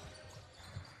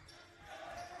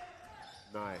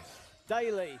 Nice.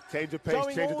 Daley. Change of pace,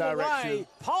 going change of all the direction. way,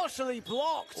 partially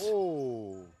blocked.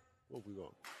 Oh, what have we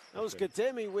got? That was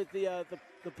Gademi with the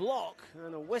block,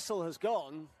 and a whistle has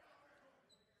gone.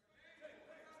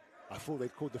 I thought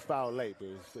they'd called the foul late, but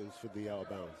it was for the out of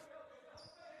bounds.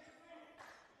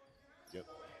 Yep.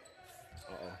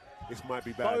 Uh-oh. This might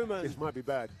be bad. Bowman. This might be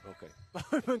bad. Okay.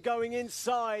 Bowman going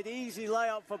inside. Easy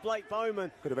layup for Blake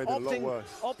Bowman. Could have ended a lot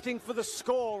worse. Opting for the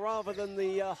score rather than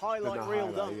the highlight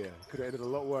reel dunk. Yeah, could have ended a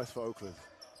lot worse for Oakland.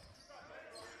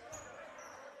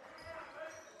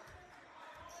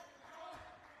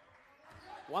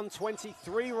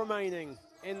 .123 remaining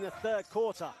in the third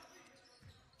quarter.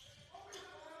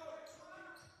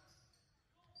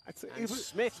 And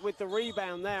Smith with the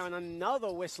rebound there, and another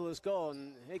whistle has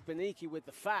gone. Igbeniki with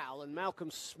the foul, and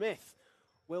Malcolm Smith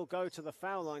will go to the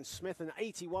foul line. Smith, an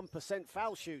 81%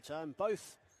 foul shooter, and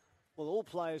all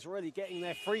players really getting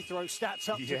their free throw stats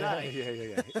up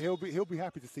today. Yeah. He'll be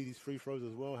happy to see these free throws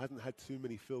as well. Hasn't had too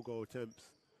many field goal attempts.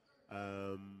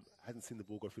 Hasn't seen the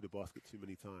ball go through the basket too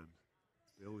many times.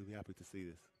 He'll be happy to see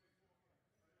this.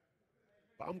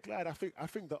 But I'm glad. I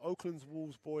think the Oakland's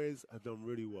Wolves boys have done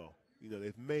really well. You know,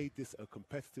 they've made this a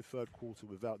competitive third quarter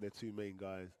without their two main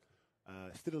guys.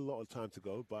 Still a lot of time to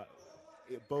go, but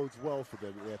it bodes well for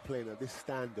them. They're playing at this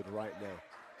standard right now.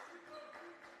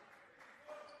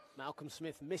 Malcolm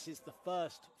Smith misses the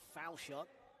first foul shot.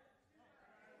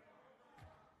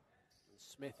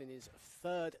 Smith in his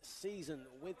third season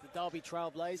with the Derby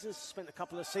Trailblazers. Spent a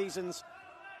couple of seasons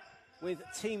with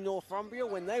Team Northumbria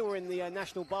when they were in the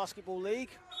National Basketball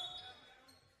League.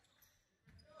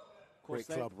 Great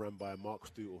club run by Mark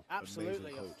Stootle.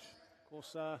 Absolutely. Amazing coach. Of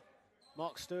course,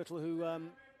 Mark Stootle, who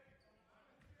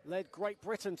led Great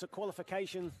Britain to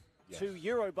qualification to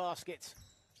Eurobasket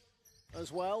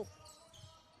as well.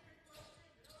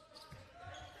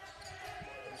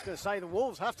 I was going to say the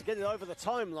Wolves have to get it over the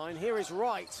timeline. Here is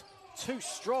Wright. Too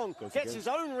strong. Gets his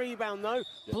own rebound, though.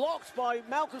 Yep. Blocked by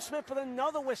Malcolm Smith, but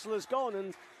another whistle has gone.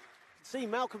 And see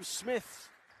Malcolm Smith's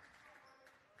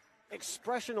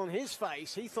expression on his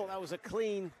face. He thought that was a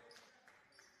clean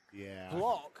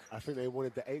block. I think they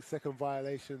wanted the 8-second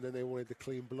violation, then they wanted the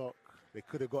clean block. They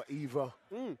could have got either.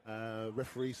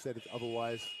 Referee said it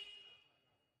otherwise.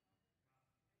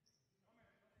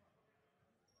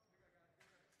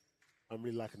 I'm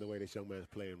really liking the way this young man's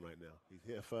playing right now. He's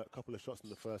hit a couple of shots in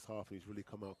the first half, and he's really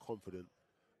come out confident.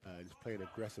 And he's playing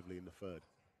aggressively in the third.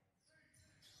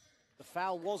 The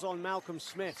foul was on Malcolm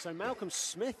Smith, so Malcolm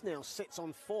Smith now sits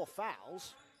on 4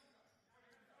 fouls.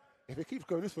 If it keeps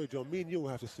going this way, John, me and you will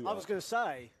have to suit up. I was going to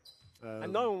say,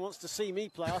 and no one wants to see me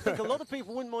play. I think a lot of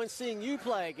people wouldn't mind seeing you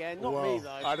play again, not me though.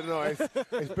 I don't know,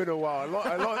 it's been a while.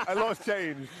 A lot's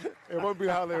changed. It won't be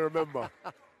how they remember.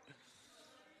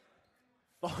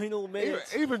 Final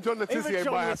minute. Even John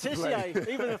Letitia might have to play.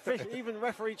 even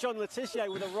referee John Letitia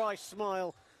with a wry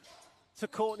smile to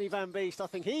Courtney Van Beest. I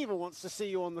think he even wants to see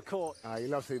you on the court. He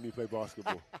loves seeing me play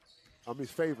basketball. I'm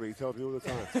his favourite, he tells me all the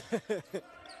time.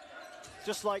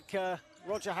 Just like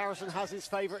Roger Harrison has his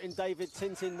favourite in David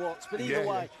Tintin Watts. But either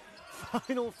way,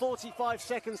 final 45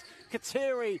 seconds.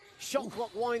 Kateri, shot clock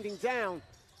winding down.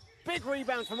 Big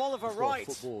rebound from Oliver Wright.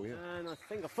 Football, and I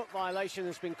think a foot violation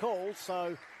has been called,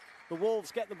 so the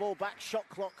Wolves get the ball back. Shot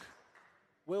clock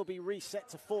will be reset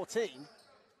to 14.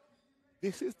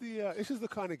 This is the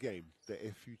kind of game that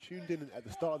if you tuned in at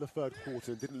the start of the third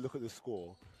quarter and didn't look at the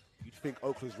score, you'd think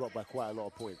Oakland's dropped by quite a lot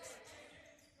of points.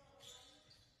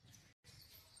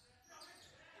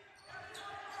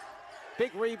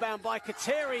 Big rebound by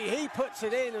Kateri. He puts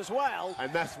it in as well.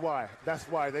 And that's why.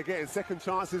 They're getting second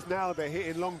chances now. They're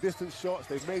hitting long distance shots.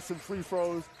 They've made some free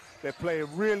throws. They're playing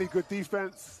really good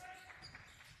defense.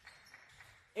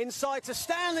 Inside to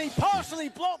Stanley, partially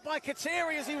blocked by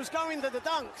Kateri as he was going to the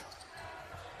dunk.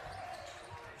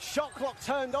 Shot clock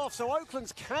turned off, so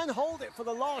Oaklands can hold it for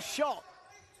the last shot.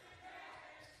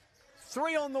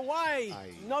 3 on the way,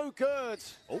 no good.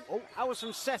 That was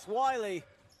from Seth Wiley,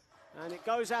 and it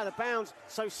goes out of bounds.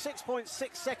 So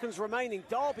 6.6 seconds remaining.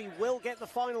 Derby will get the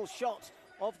final shot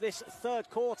of this third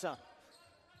quarter.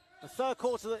 A third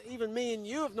quarter that even me and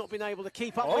you have not been able to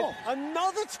keep up with.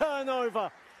 Another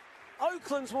turnover.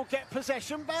 Oaklands will get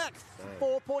possession back.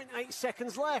 4.8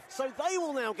 seconds left, so they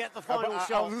will now get the final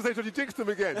shot. I was going to say, John, you jinxed them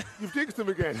again. You've jinxed them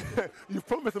again. You've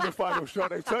promised them a final shot.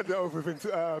 They've turned it over within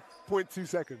 0.2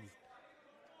 seconds.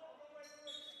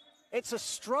 It's a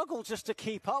struggle just to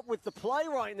keep up with the play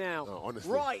right now. No,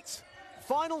 honestly. Right,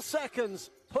 final seconds,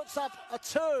 puts up a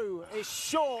 2, is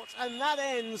short, and that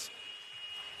ends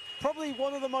probably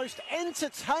one of the most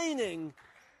entertaining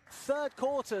third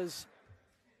quarters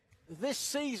this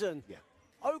season. Yeah.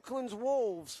 Oakland's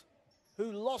Wolves,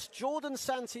 who lost Jordan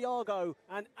Santiago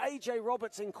and A.J.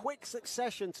 Roberts in quick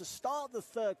succession to start the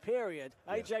third period.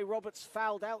 Yeah. A.J. Roberts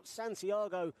fouled out,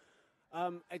 Santiago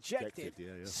ejected.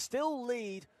 Yeah. Still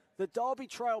lead the Derby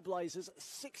Trailblazers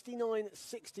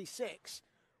 69-66.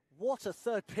 What a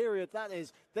third period that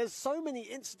is. There's so many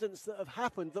incidents that have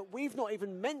happened that we've not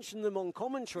even mentioned them on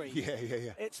commentary. Yeah.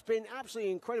 It's been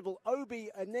absolutely incredible. Obi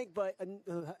Enigba,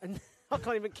 and I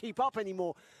can't even keep up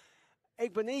anymore.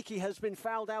 Egbenike has been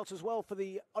fouled out as well for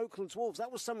the Oaklands Wolves.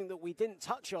 That was something that we didn't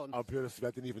touch on. I'll be honest,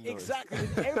 I didn't even know. Exactly.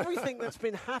 Everything that's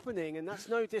been happening, and that's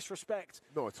no disrespect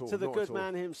to the good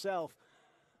man himself.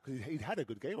 Because he'd had a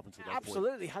good game up until that point.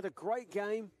 Absolutely, had a great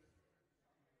game,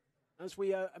 as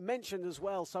we mentioned as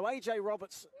well. So A.J.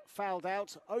 Roberts fouled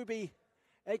out. Obi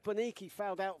Egbenike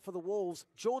fouled out for the Wolves.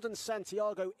 Jordan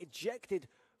Santiago ejected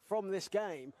from this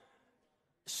game.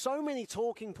 So many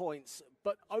talking points,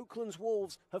 but Oakland's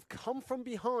Wolves have come from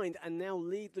behind and now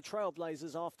lead the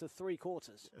Trailblazers after 3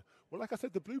 quarters. Yeah. Well, like I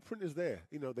said, the blueprint is there.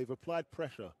 You know, they've applied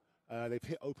pressure. They've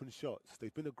hit open shots.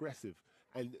 They've been aggressive.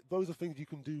 And those are things you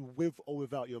can do with or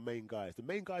without your main guys. The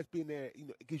main guys being there, you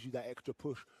know, it gives you that extra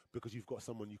push because you've got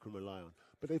someone you can rely on.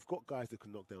 But they've got guys that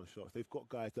can knock down shots. They've got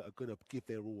guys that are going to give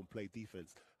their all and play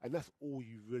defense. And that's all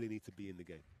you really need to be in the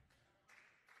game.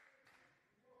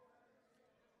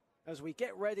 As we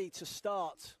get ready to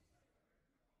start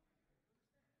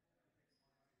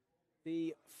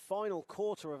the final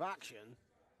quarter of action,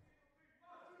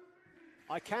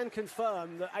 I can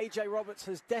confirm that A.J. Roberts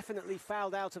has definitely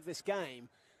fouled out of this game.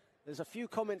 There's a few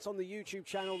comments on the YouTube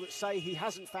channel that say he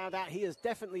hasn't fouled out. He has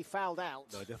definitely fouled out.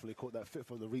 No, definitely caught that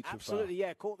fifth on the reach. Absolutely,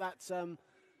 yeah, caught that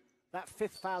that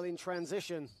fifth foul in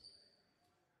transition.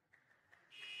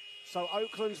 So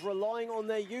Oakland's relying on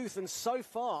their youth, and so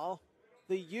far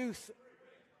the youth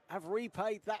have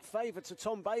repaid that favour to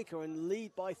Tom Baker and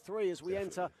lead by 3 as we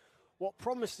enter what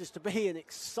promises to be an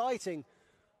exciting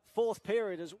fourth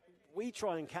period as we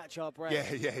try and catch our breath. Yeah.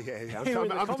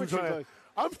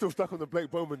 I'm still stuck on the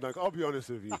Blake Bowman dunk, I'll be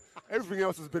honest with you. Everything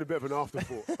else has been a bit of an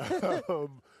afterthought.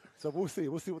 So we'll see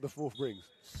what the fourth brings.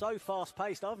 So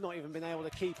fast-paced, I've not even been able to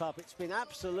keep up. It's been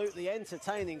absolutely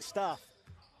entertaining stuff.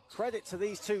 Credit to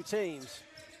these two teams.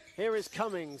 Here is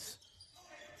Cummings.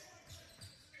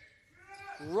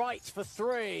 Wright for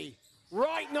 3.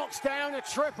 Wright knocks down a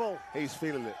triple. He's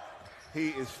feeling it. He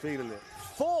is feeling it.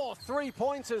 4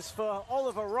 3-pointers for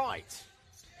Oliver Wright.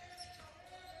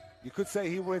 You could say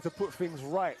he wanted to put things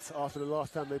right after the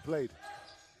last time they played.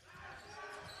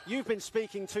 You've been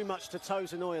speaking too much to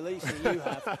Tosin Oyelisi, you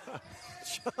have.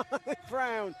 Charlie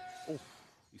Brown.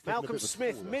 Malcolm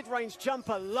Smith, mid-range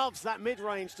jumper, loves that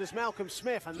mid-range, does Malcolm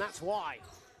Smith, and that's why.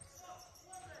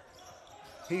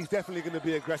 He's definitely going to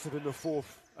be aggressive in the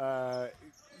fourth.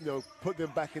 Put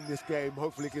them back in this game,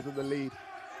 hopefully give them the lead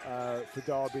for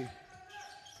Derby.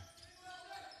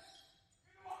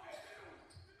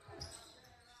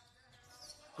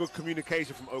 Good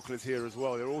communication from Oakland's here as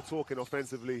well. They're all talking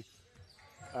offensively,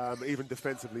 even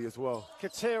defensively as well.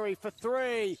 Kateri for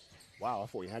 3. Wow, I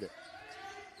thought he had it.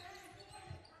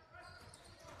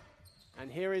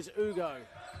 And here is Ugo.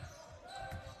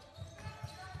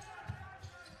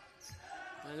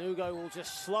 And Ugo will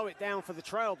just slow it down for the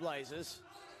Trailblazers.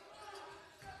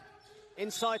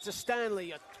 Inside to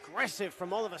Stanley, aggressive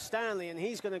from Oliver Stanley, and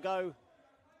he's going to go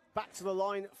back to the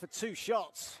line for 2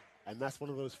 shots. And that's one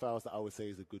of those fouls that I would say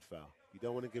is a good foul. You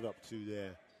don't want to give up 2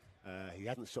 there. He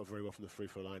hasn't shot very well from the free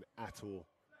throw line at all.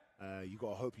 You got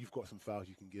to hope you've got some fouls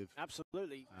you can give.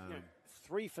 Absolutely.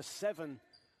 3 for 7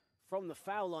 from the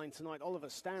foul line tonight, Oliver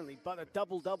Stanley, but a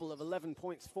double-double of 11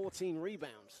 points, 14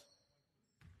 rebounds.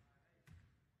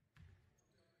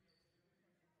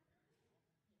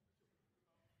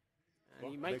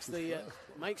 And he makes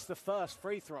the first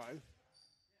free throw.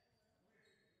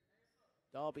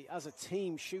 Derby as a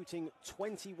team shooting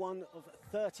 21 of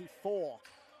 34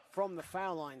 from the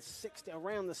foul line,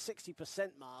 around the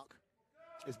 60% mark.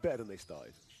 It's better than they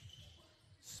started.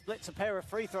 Splits a pair of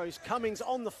free throws. Cummings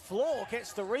on the floor,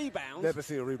 gets the rebound. Never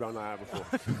seen a rebound like that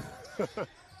before.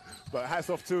 But hats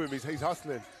off to him, he's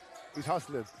hustling. He's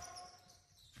hustling.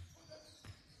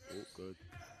 Oh, good.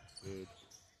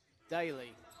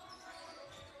 Daley.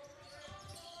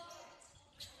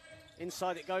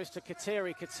 Inside it goes to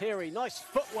Kateri. Kateri, nice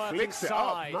footwork Flicks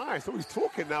inside. It up. Nice. Oh, he's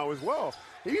talking now as well.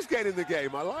 He's getting in the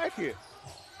game. I like it.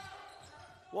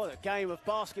 What a game of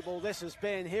basketball this has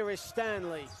been. Here is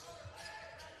Stanley.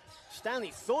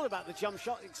 Stanley thought about the jump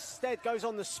shot, instead goes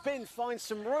on the spin, finds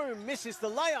some room, misses the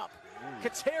layup.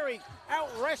 Kateri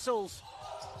out-wrestles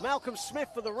Malcolm Smith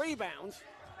for the rebound.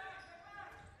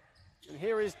 And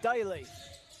here is Daley.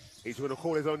 He's going to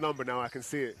call his own number now, I can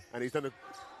see it. And he's done a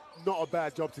not a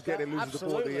bad job to get it, losing the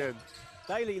ball at the end.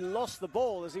 Daley lost the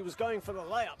ball as he was going for the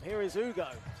layup. Here is Ugo.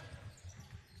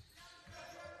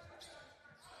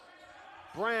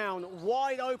 Brown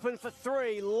wide open for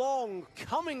three. Long.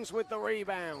 Cummings with the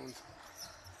rebound.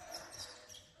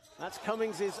 That's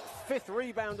Cummings' 5th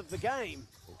rebound of the game.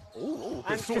 Ooh,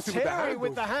 and Kateri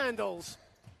with the handles.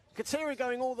 Kateri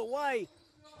going all the way.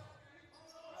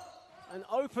 An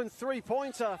open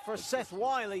three-pointer for Seth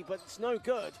Wiley, but it's no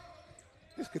good.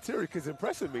 This Kateri kid's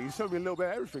impressing me. He's shown me a little bit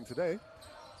of everything today.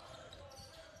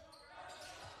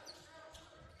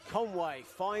 Conway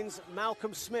finds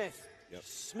Malcolm Smith. Yep.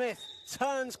 Smith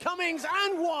turns Cummings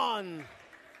and one.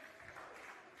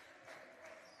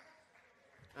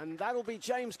 And that'll be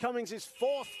James Cummings'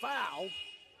 4th foul.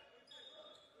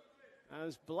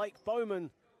 As Blake Bowman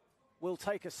will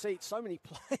take a seat. So many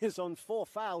players on 4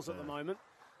 fouls at the moment.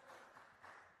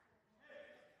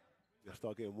 Yeah,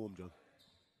 start getting warm, John.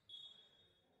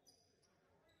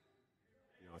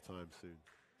 Our time soon.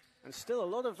 And still a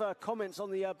lot of comments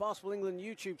on the Basketball England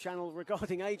YouTube channel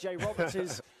regarding AJ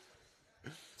Roberts'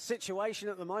 situation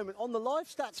at the moment. On the live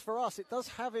stats for us, it does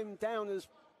have him down as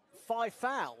 5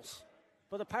 fouls.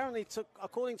 But apparently,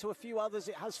 according to a few others,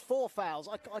 it has 4 fouls.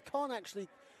 I can't actually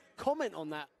comment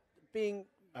on that, being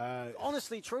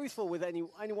honestly truthful with any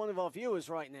one of our viewers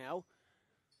right now.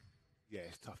 Yeah,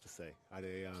 it's tough to say.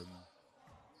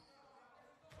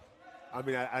 I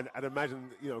mean, I'd imagine,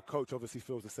 coach obviously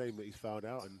feels the same, that he's fouled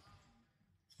out. And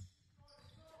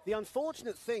the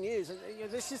unfortunate thing is, and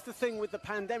this is the thing with the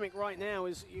pandemic right now,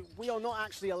 is we are not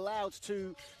actually allowed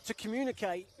to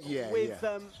communicate with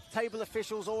table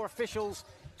officials or officials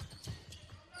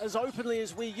as openly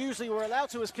as we usually were allowed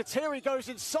to. As Kateri goes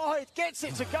inside, gets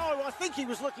it to go. I think he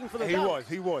was looking for the dunk.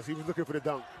 He was looking for the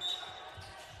dunk.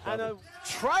 And a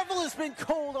travel has been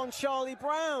called on Charlie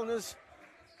Brown as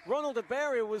Ronald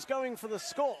Aberia was going for the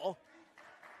score.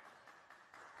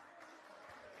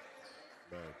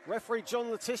 Man. Referee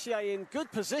John Letitia in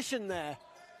good position there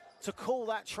to call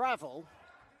that travel.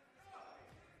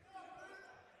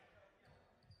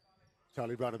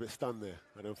 Charlie Brown a bit stunned there.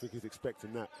 I don't think he's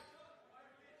expecting that.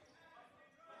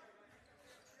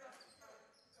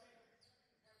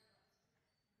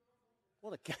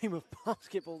 What a game of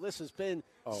basketball this has been.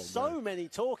 Oh, so many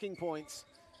talking points.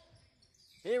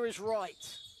 Here is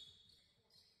Wright.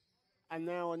 And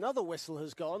now another whistle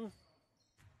has gone.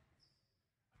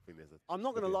 I'm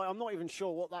not going to lie, I'm not even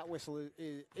sure what that whistle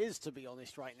is, to be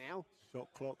honest, right now. Shot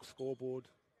clock, scoreboard.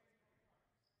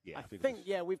 Yeah, I think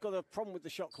we've got a problem with the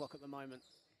shot clock at the moment.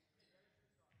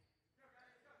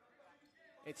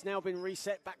 It's now been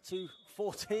reset back to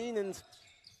 14 and...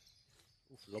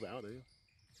 Lob it out there.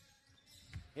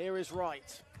 Here is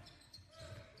Wright.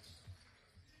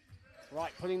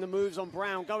 Wright putting the moves on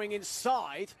Brown, going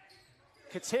inside.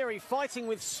 Kateri fighting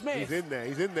with Smith. He's in there,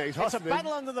 he's hustling. It's a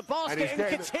battle under the basket, and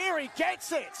Kateri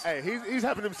gets it. Hey, he's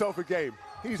having himself a game.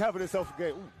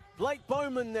 Ooh. Blake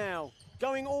Bowman now,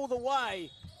 going all the way.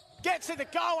 Gets it to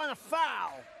go, and a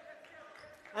foul.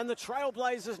 And the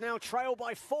Trailblazers now trail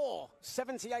by 4,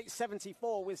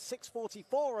 78-74 with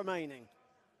 6:44 remaining.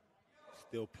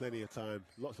 Still plenty of time,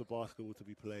 lots of basketball to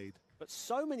be played. But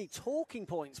so many talking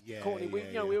points, yeah, Courtney.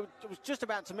 Yeah, we were just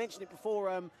about to mention it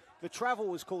before the travel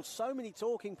was called. So many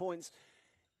talking points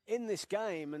in this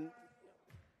game. And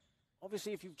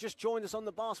obviously, if you've just joined us on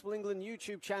the Basketball England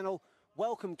YouTube channel,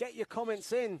 welcome. Get your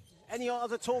comments in. Any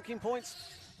other talking points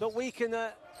that we can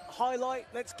highlight,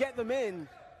 let's get them in.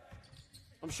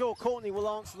 I'm sure Courtney will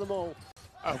answer them all.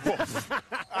 I'm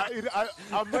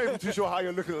not even too sure how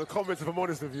you're looking at the comments, if I'm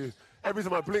honest with you. Every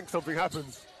time I blink, something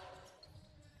happens.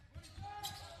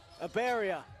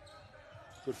 Aberia.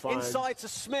 Good find. Inside to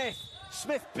Smith.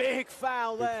 Smith, big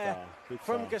foul there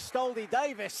from Gastoldi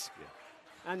Davis.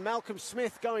 Yeah. And Malcolm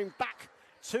Smith going back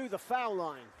to the foul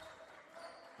line.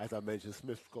 As I mentioned,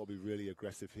 Smith's got to be really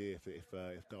aggressive here if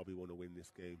Derby want to win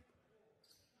this game.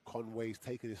 Conway's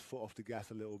taking his foot off the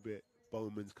gas a little bit.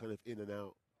 Bowman's kind of in and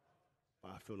out.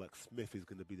 But I feel like Smith is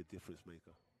going to be the difference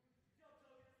maker.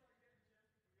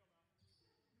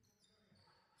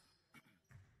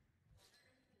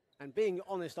 And being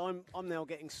honest, I'm now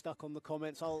getting stuck on the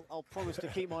comments. I'll promise to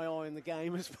keep my eye on the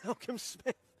game as Malcolm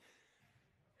Smith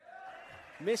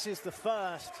misses the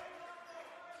first.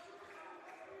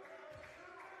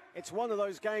 It's one of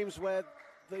those games where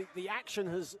the action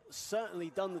has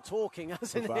certainly done the talking,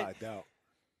 hasn't it? Without a doubt.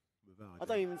 I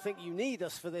don't even think you need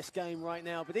us for this game right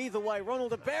now. But either way,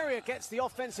 Ronald Aberia gets the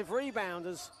offensive rebound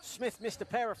as Smith missed a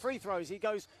pair of free throws. He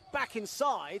goes back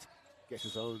inside. Gets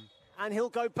his own. And he'll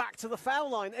go back to the foul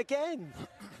line again.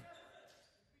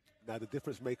 Now, the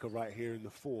difference maker right here in the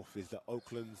fourth is that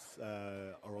Oaklands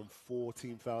are on 4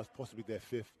 team fouls, possibly their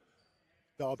 5th.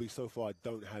 Derby so far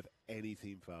don't have any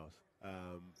team fouls.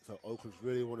 So Oaklands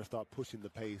really want to start pushing the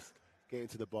pace, getting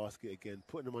to the basket again,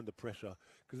 putting them under pressure,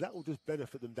 because that will just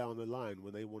benefit them down the line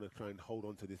when they want to try and hold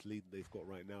on to this lead that they've got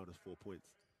right now, that's 4 points.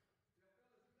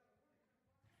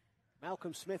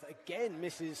 Malcolm Smith again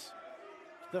misses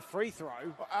the free throw.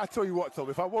 I tell you what, Tom,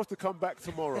 if I was to come back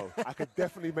tomorrow, I could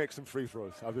definitely make some free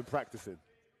throws. I've been practicing.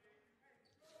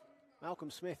 Malcolm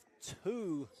Smith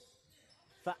 2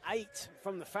 for 8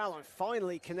 from the foul line.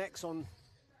 Finally connects on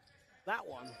that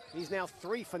one. He's now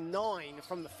 3 for 9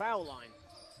 from the foul line.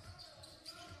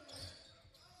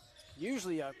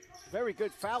 Usually a very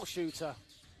good foul shooter,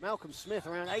 Malcolm Smith,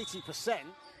 around 80%.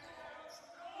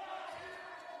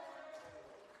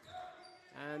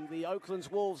 And the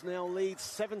Oaklands Wolves now lead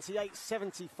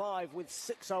 78-75 with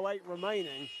 6:08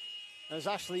 remaining, as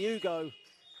Ashley Ugo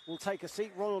will take a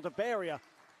seat. Ronald Aberia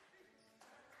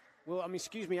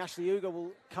Ashley Ugo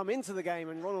will come into the game,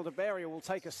 and Ronald Aberia will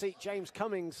take a seat. James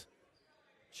Cummings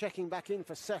checking back in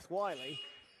for Seth Wiley.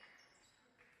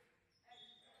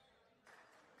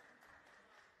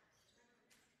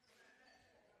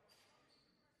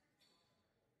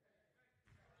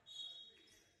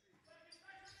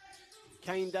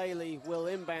 Kane Daley will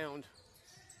inbound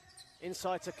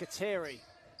inside to Kateri,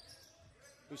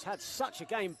 who's had such a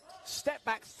game. Step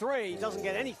back 3, doesn't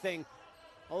get anything.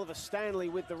 Oliver Stanley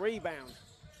with the rebound.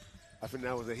 I think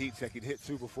that was a heat check. He'd hit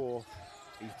 2 before.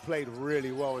 He's played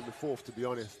really well in the fourth, to be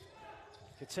honest.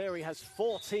 Kateri has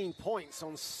 14 points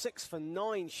on 6 for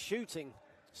 9 shooting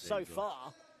so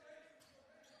far.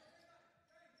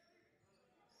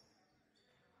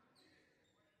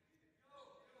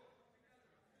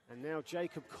 And now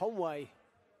Jacob Conway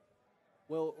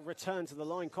will return to the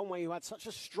line. Conway, who had such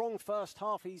a strong first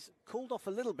half, he's cooled off a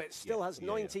little bit, still has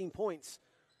 19 points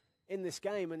in this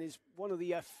game, and is one of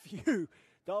the few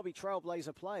Derby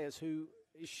Trailblazer players who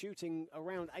is shooting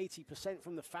around 80%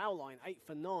 from the foul line, 8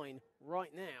 for 9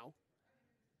 right now.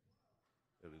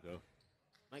 There we go.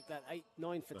 Make that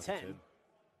 9 for 10.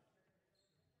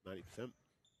 90%.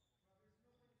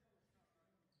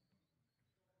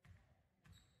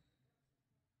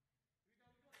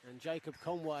 And Jacob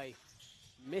Conway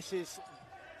misses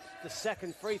the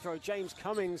second free throw. James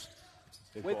Cummings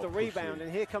with the rebound,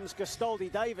 and here comes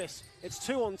Gastoldi Davis. It's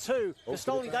 2-on-2.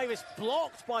 Gastoldi Davis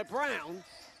blocked by Brown.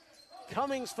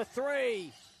 Cummings for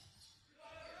 3.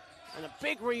 And a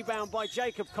big rebound by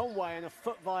Jacob Conway, and a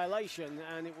foot violation,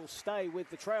 and it will stay with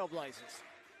the Trailblazers.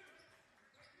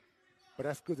 But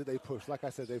that's good that they push. Like I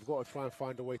said, they've got to try and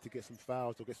find a way to get some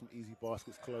fouls or get some easy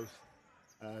baskets close.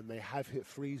 They have hit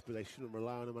threes, but they shouldn't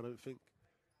rely on them, I don't think.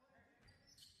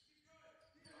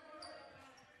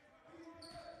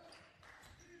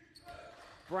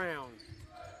 Brown.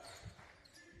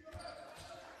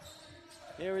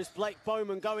 Here is Blake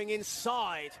Bowman going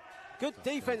inside. Good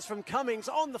defense from Cummings.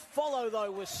 On the follow,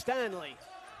 though, was Stanley.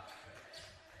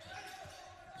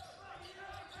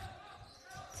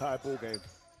 Tight ball game.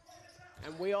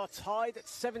 And we are tied at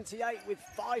 78 with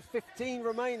 5:15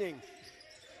 remaining.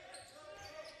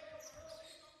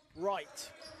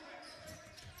 Right.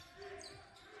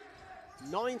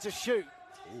 9 to shoot.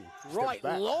 Ooh, right,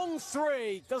 long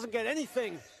 3. Doesn't get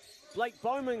anything. Blake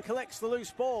Bowman collects the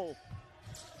loose ball.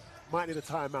 Might need a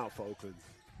timeout for Oakland,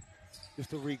 just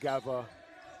to regather.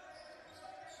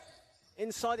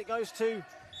 Inside it goes to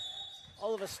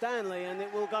Oliver Stanley, and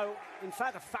it will go. In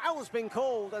fact, a foul has been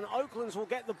called, and Oaklands will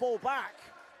get the ball back.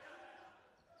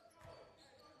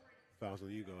 Fouls on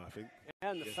Ugo, I think.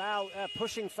 And the foul,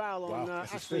 pushing foul on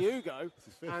Ashley Ugo.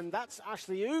 And that's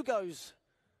Ashley Ugo's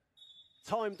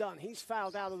time done. He's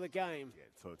fouled out of the game. Yeah,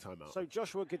 so timeout. So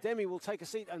Joshua Gademi will take a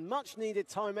seat, and much needed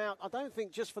timeout. I don't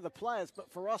think just for the players,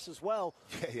 but for us as well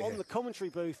on the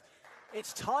commentary booth.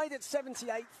 It's tied at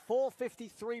 78,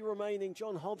 4:53 remaining.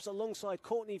 John Hobbs alongside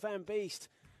Courtney Van Beest.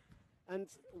 And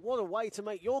what a way to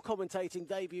make your commentating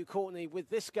debut, Courtney, with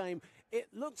this game. It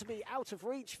looked to be out of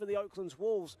reach for the Oaklands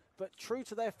Wolves, but true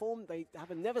to their form, they have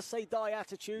a never-say-die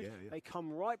attitude. They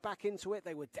come right back into it.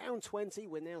 They were down 20.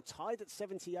 We're now tied at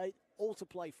 78, all to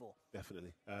play for.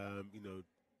 Definitely.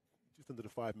 Just under the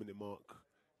 5-minute mark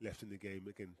left in the game,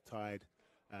 again, tied.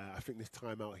 I think this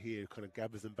timeout here kind of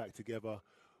gathers them back together,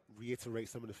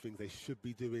 reiterates some of the things they should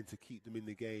be doing to keep them in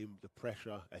the game, the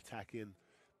pressure, attacking,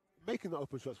 making the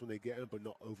open shots when they get them, but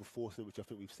not over-forcing, which I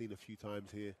think we've seen a few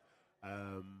times here.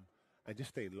 And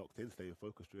just staying locked in, staying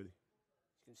focused, really.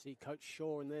 You can see Coach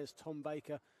Shaw and there's Tom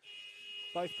Baker,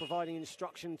 both providing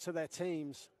instruction to their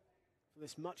teams for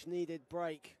this much-needed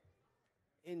break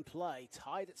in play.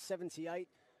 Tied at 78.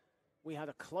 We had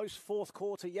a close fourth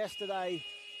quarter yesterday,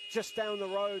 just down the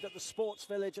road at the Sports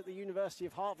Village at the University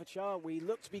of Hertfordshire. We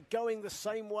look to be going the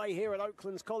same way here at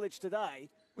Oaklands College today.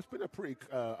 It's been a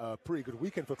pretty good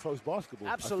weekend for close basketball.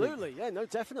 Absolutely, yeah, no,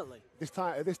 definitely. This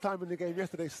time in the game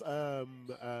yesterday,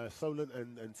 Solent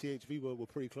and THV were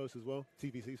pretty close as well.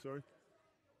 TVC, sorry.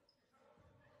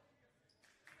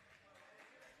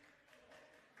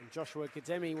 And Joshua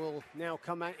Gademi will now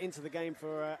come out into the game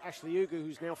for Ashley Ugu,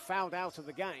 who's now fouled out of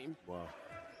the game. Wow.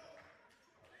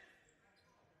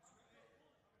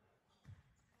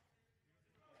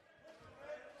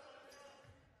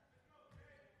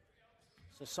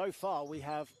 So far we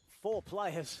have 4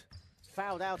 players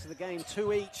fouled out of the game,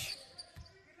 2 each.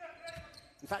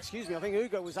 In fact, excuse me, I think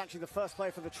Ugo was actually the first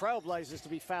player for the Trailblazers to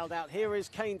be fouled out. Here is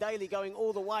Kane Daley going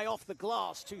all the way off the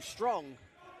glass, too strong.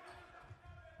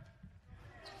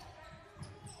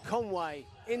 Conway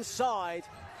inside.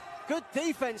 Good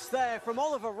defense there from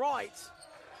Oliver Wright.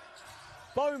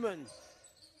 Bowman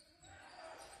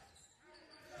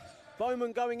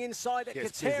going inside at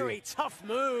Kateri. Tough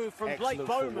move from Blake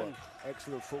Bowman.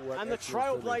 Excellent footwork. And the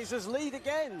Trailblazers lead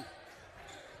again.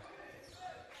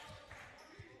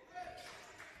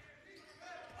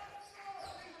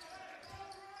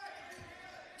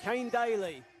 Kane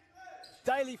Daley.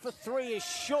 Daley for 3 is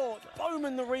short.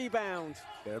 Bowman the rebound.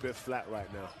 They're a bit flat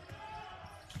right now.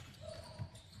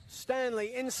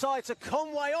 Stanley inside to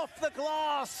Conway off the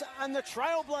glass. And the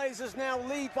Trailblazers now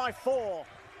lead by 4.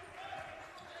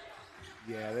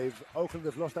 Yeah, Oakland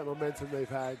have lost that momentum they've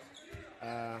had.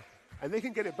 And they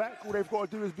can get it back. All they've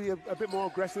got to do is be a bit more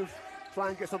aggressive, try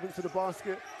and get something to the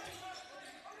basket.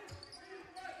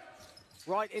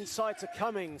 Right inside to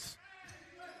Cummings.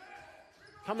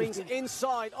 Cummings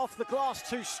inside, off the glass,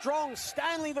 too strong.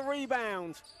 Stanley the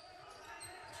rebound.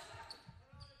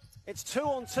 It's 2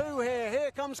 on 2 here.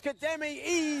 Here comes Kademi.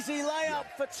 Easy layup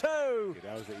for 2. Yeah,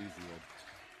 that was an easy one.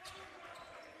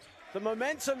 The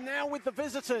momentum now with the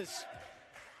visitors.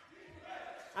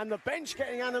 And the bench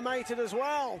getting animated as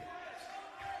well.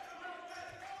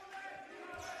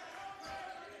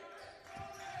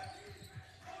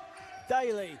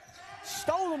 Daley,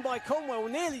 stolen by Conway, or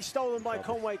nearly stolen by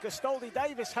Conway. Gastoldi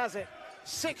Davis has it.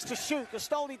 6 to shoot.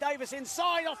 Gastoldi Davis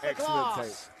inside off the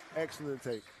glass. Excellent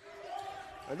take.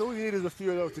 And all you need is a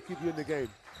few of those to keep you in the game.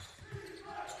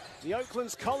 The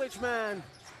Oaklands College man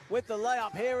with the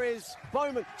layup. Here is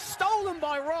Bowman. Stolen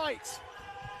by Wright.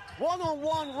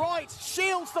 1-on-1, Wright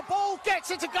shields the ball, gets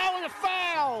it to go, and a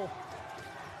foul.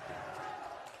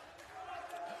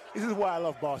 This is why I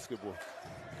love basketball.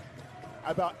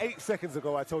 About 8 seconds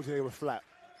ago, I told you they were flat.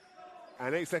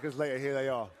 And 8 seconds later, here they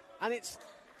are. And it's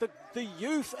the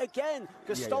youth again.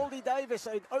 Gastoldi Davis,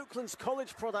 an Oakland's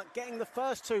college product, getting the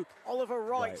first 2. Oliver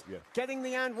Wright getting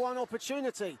the and one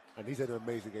opportunity. And he's had an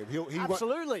amazing game.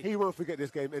 Absolutely. He won't forget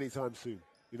this game anytime soon.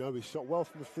 You know, he's shot well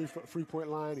from the three-point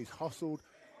line. He's hustled.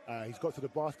 He's got to the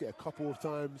basket a couple of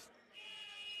times.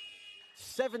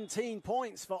 17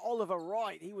 points for Oliver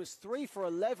Wright. He was 3 for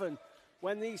 11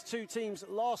 when these two teams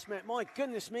last met. My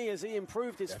goodness me, has he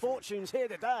improved his fortunes here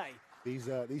today. These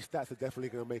stats are definitely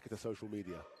going to make it to social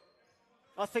media.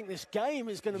 I think this game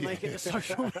is going to make it to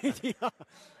social media.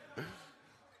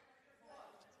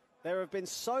 There have been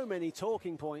so many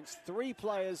talking points. 3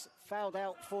 players fouled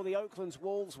out for the Oakland's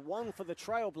Wolves, 1 for the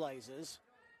Trailblazers.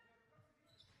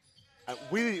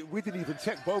 We didn't even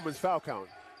check Bowman's foul count.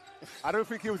 I don't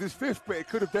think it was his 5th, but it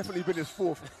could have definitely been his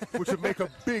 4th, which would make a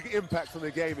big impact on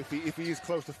the game if he is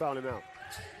close to fouling out.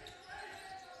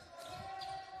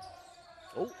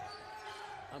 Oh.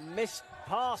 A missed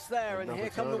pass there, and here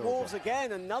come the Wolves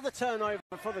again. Another turnover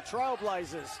for the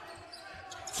Trailblazers.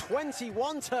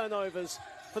 21 turnovers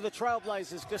for the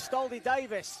Trailblazers. Gastoldi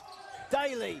Davis,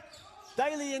 Daley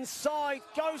inside,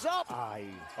 goes up,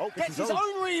 gets his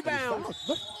own rebound,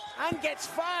 and gets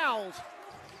fouled.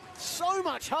 So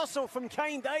much hustle from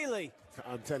Kane Daley.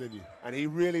 I'm telling you, and he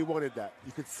really wanted that.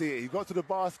 You could see it. He got to the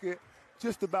basket,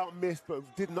 just about missed, but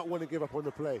did not want to give up on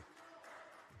the play.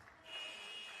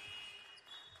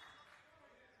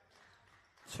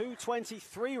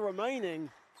 2:23 remaining.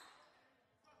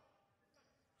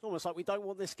 It's almost like we don't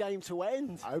want this game to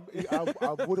end. I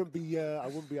wouldn't be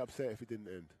upset if it didn't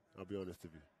end. I'll be honest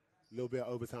with you. A little bit of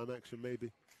overtime action,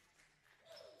 maybe.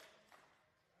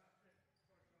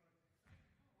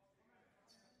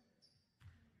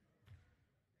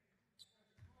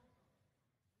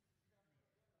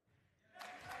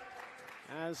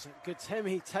 As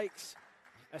Gutemi takes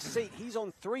a seat, he's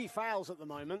on 3 fouls at the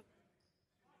moment.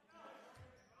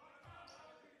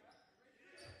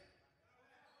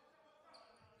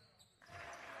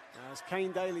 As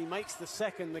Kane Daley makes the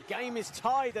second, the game is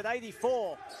tied at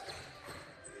 84.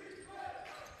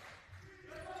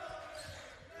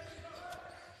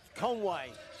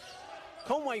 Conway.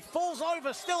 Conway falls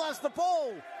over, still has the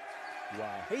ball.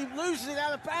 Wow. He loses it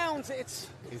out of bounds. It's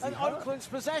an Oaklands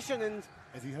possession, and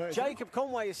Has he hurt Jacob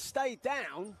Conway has stayed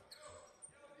down.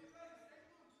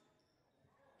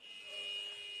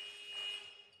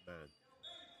 Man.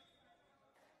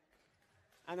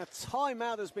 And a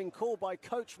timeout has been called by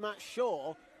Coach Matt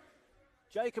Shaw.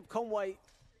 Jacob Conway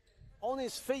on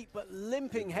his feet but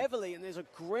limping heavily, and there's a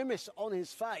grimace on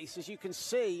his face, as you can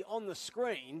see on the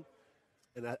screen.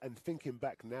 And thinking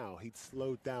back now, he'd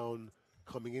slowed down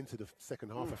coming into the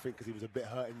second half, I think, because he was a bit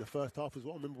hurt in the first half as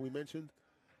well. Remember we mentioned?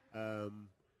 So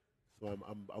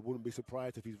I wouldn't be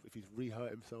surprised if he's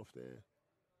re-hurt himself there.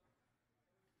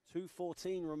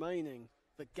 2:14 remaining.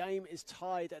 The game is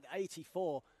tied at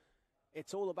 84.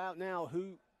 It's all about now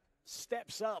who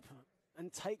steps up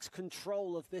and takes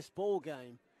control of this ball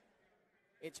game.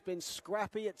 It's been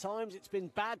scrappy at times. It's been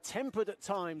bad-tempered at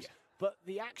times. Yeah. But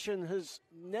the action has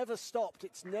never stopped.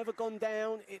 It's never gone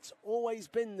down. It's always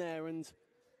been there. And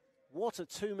what a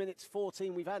 2 minutes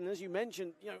 14 we've had. And as you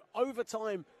mentioned,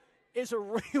 overtime is a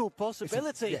real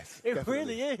possibility. Yes, it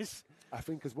definitely. really is. I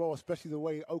think as well, especially the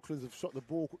way Oaklands have shot the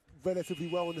ball relatively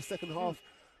well in the second half.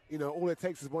 All it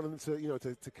takes is one of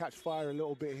them to catch fire a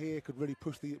little bit here. Could really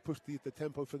push the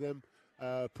tempo for them,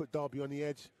 put Derby on the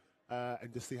edge,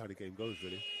 and just see how the game goes,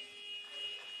 really.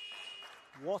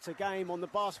 What a game on the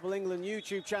Basketball England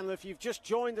YouTube channel. If you've just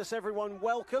joined us, everyone,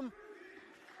 welcome.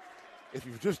 If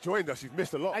you've just joined us, you've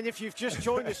missed a lot. And if you've just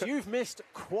joined us, you've missed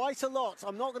quite a lot.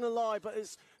 I'm not going to lie, but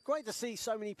it's great to see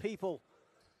so many people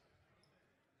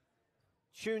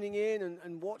tuning in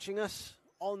and watching us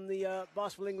on the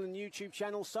Basketball England YouTube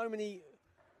channel. So many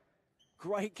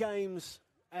great games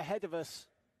ahead of us.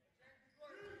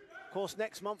 Of course,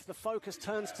 next month the focus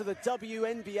turns to the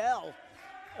WNBL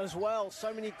as well.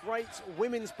 So many great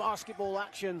women's basketball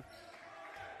action.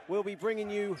 We'll be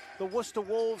bringing you the Worcester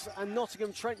Wolves and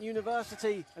Nottingham Trent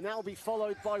University, and that will be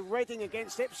followed by Reading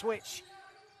against Ipswich.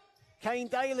 Kane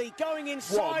Daley going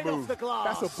inside off the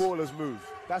glass. That's a baller's move.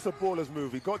 That's a baller's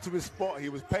move. He got to his spot. He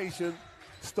was patient,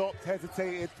 stopped,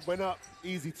 hesitated, went up.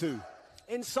 Easy two.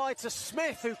 Inside to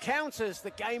Smith, who counters.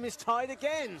 The game is tied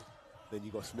again. Then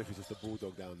you got Smith, who's just a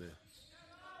bulldog down there.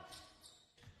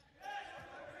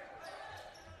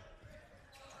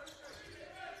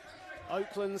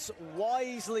 Oakland's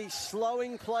wisely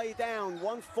slowing play down.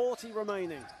 1:40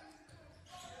 remaining.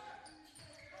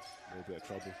 A little bit of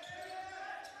trouble.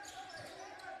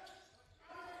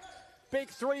 Big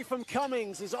three from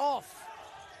Cummings is off.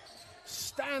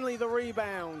 Stanley the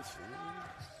rebound.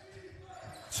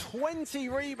 20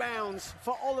 rebounds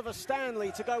for Oliver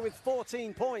Stanley to go with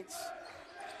 14 points.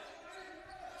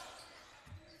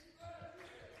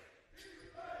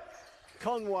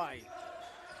 Conway.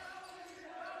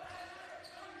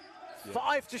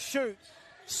 5 to shoot.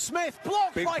 Smith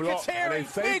blocked by Kateri.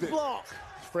 Big block.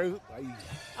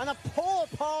 And a poor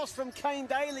pass from Kane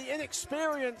Daley.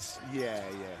 Inexperience. Yeah.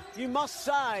 You must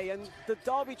say. And the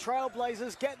Derby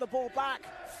Trailblazers get the ball back.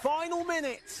 Final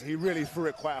minute. He really threw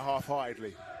it quite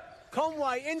half-heartedly.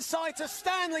 Conway inside to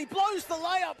Stanley. Blows the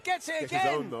layup. Gets it again.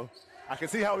 His own, though. I can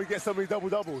see how he gets so many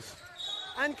double-doubles.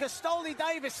 And Castoli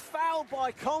Davis fouled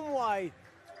by Conway.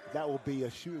 That will be a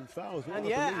shooting foul as well.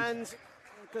 And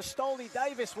Castoli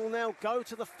Davis will now go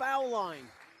to the foul line.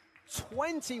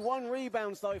 21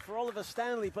 rebounds, though, for Oliver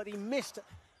Stanley, but he missed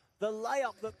the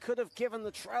layup that could have given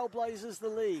the Trailblazers the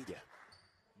lead. Yeah,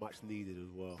 much needed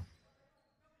as well.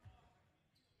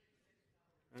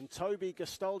 And Toby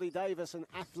Castoli Davis, an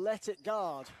athletic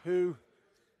guard who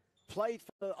played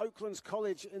for Oaklands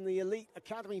College in the Elite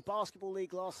Academy Basketball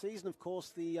League last season. Of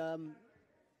course, the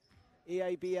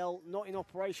EABL not in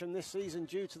operation this season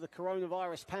due to the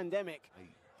coronavirus pandemic.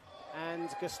 And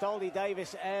Castoli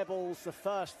Davis airballs the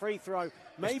first free throw.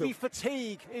 Maybe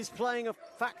fatigue is playing a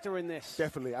factor in this.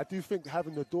 Definitely. I do think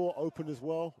having the door open as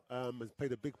well has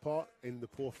played a big part in the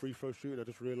poor free throw shooting, I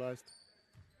just realised.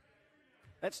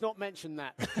 Let's not mention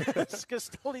that.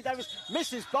 Castoli Davis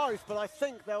misses both, but I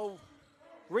think they'll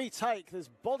retake. There's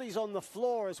bodies on the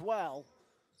floor as well.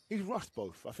 He's rushed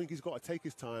both. I think he's got to take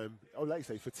his time. Oh, like you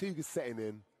say, fatigue is setting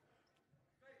in.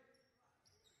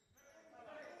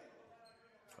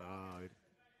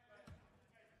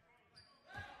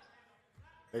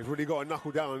 They've really got to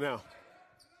knuckle down now.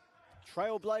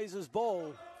 Trailblazers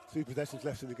ball. 2 possessions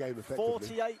left in the game, effectively.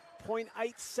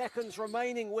 48.8 seconds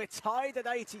remaining. We're tied at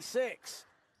 86.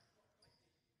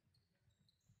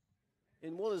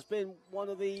 In what has been one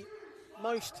of the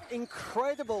most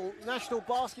incredible National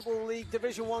Basketball League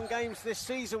Division I games this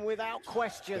season, without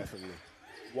question. Definitely.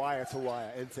 Wire to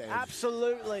wire, end to end.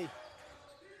 Absolutely.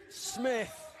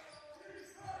 Smith.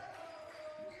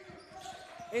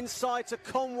 inside to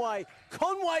Conway.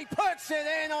 Conway puts it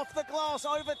in off the glass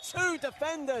over 2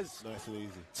 defenders. Nice and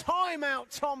easy. Timeout,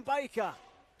 Tom Baker.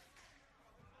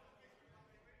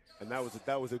 And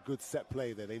that was a good set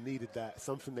play there. They needed that,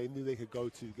 something they knew they could go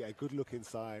to, get a good look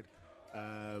inside,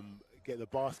 get the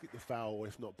basket, the foul, or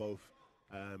if not both,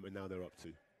 and now they're up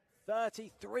 2.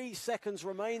 33 seconds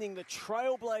remaining. The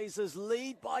Trailblazers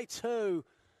lead by 2.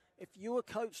 If you were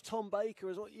Coach Tom Baker,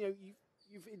 as well,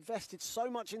 you've invested so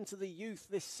much into the youth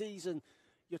this season.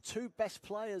 Your 2 best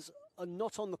players are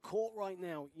not on the court right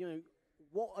now.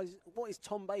 What is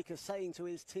Tom Baker saying to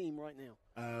his team right now?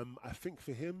 I think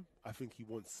for him, I think he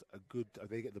wants a good.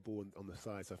 They get the ball on the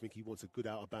side, so I think he wants a good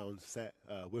out of bounds set.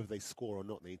 Whether they score or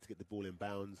not, they need to get the ball in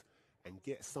bounds and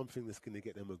get something that's going to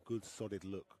get them a good, solid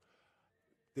look.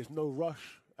 There's no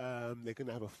rush. They're going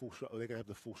to have a full shot. They're going to have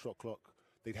the full shot clock.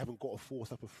 They haven't got to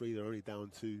force up a 3. They're only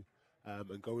down 2.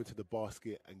 And going to the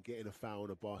basket and getting a foul on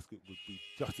a basket would be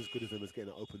just as good as them as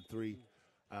getting an open 3.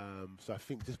 So I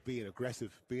think just being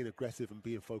aggressive and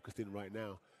being focused in right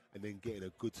now, and then getting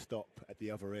a good stop at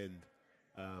the other end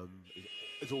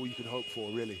is all you can hope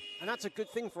for, really. And that's a good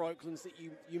thing for Oaklands that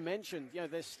you mentioned.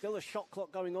 There's still a shot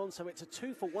clock going on, so it's a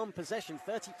 2-for-1 possession,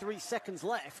 33 seconds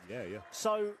left. Yeah.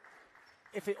 So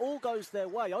if it all goes their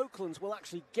way, Oaklands will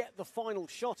actually get the final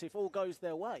shot if all goes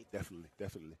their way.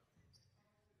 Definitely.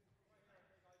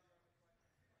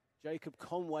 Jacob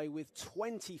Conway with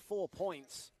 24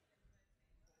 points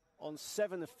on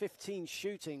 7 of 15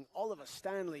 shooting. Oliver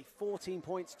Stanley, 14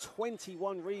 points,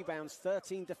 21 rebounds,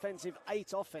 13 defensive,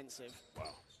 8 offensive. Wow.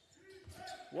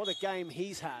 What a game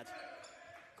he's had.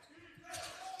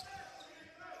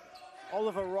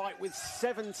 Oliver Wright with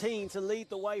 17 to lead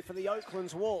the way for the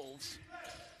Oaklands Wolves.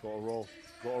 Got to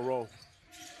roll.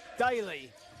 Daley.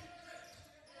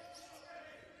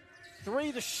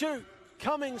 3 to shoot.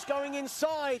 Cummings going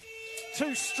inside.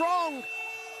 Too strong.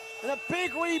 And a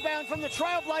big rebound from the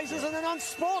Trailblazers, and an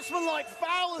unsportsmanlike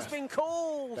foul has been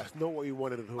called. That's not what you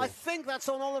wanted at all. I think that's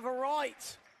on Oliver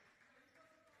Wright.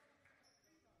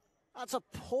 That's a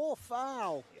poor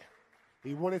foul. Yeah.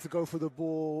 He wanted to go for the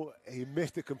ball. He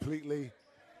missed it completely.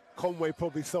 Conway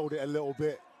probably sold it a little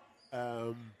bit.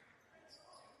 And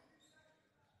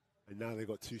now they've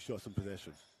got 2 shots in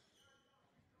possession.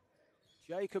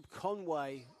 Jacob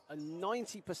Conway, a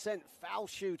 90% foul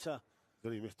shooter. He's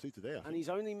only missed 2 today, I think. And he's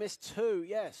only missed 2,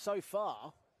 so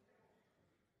far.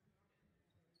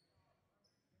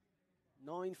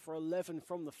 9 for 11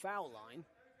 from the foul line.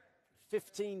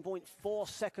 15.4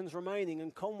 seconds remaining,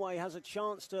 and Conway has a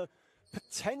chance to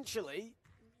potentially,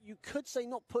 you could say,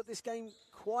 not put this game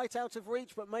quite out of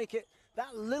reach, but make it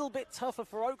that little bit tougher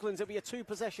for Oakland. It'll be a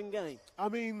 2-possession game. I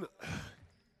mean,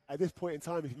 at this point in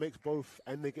time, if he makes both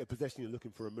and they get possession, you're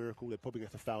looking for a miracle. They're probably going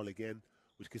to have to foul again,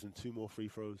 which gives them 2 more free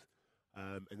throws.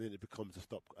 And then it becomes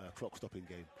a clock-stopping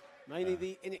game. Mainly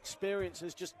the inexperience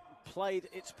has just played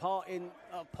its part in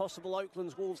a possible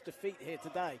Oakland's Wolves defeat here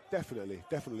today. Definitely.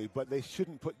 But they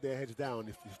shouldn't put their heads down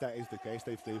if that is the case.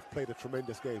 They've played a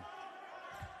tremendous game.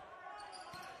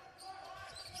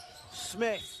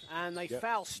 Smith, and they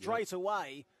foul straight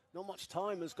away. Not much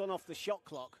time has gone off the shot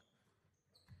clock.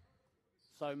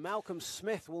 So Malcolm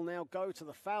Smith will now go to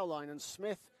the foul line, and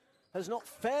Smith has not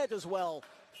fared as well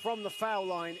from the foul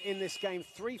line in this game.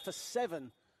 3 for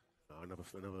 7.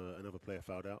 Another player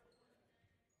fouled out.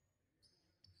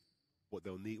 What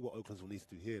Oakland's will need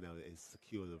to do here now is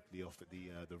secure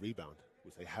the rebound,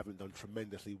 which they haven't done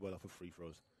tremendously well off of free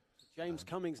throws. James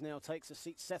Cummings now takes a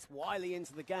seat. Seth Wiley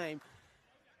into the game,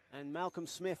 and Malcolm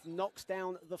Smith knocks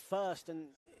down the first, and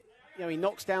he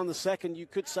knocks down the second. You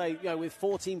could say, with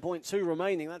 14.2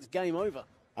 remaining, that's game over.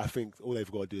 I think all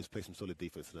they've got to do is play some solid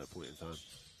defense at that point in time.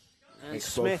 And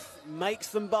Smith makes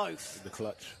them both. In the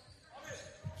clutch.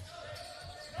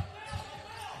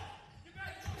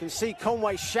 You can see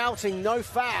Conway shouting, no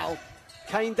foul.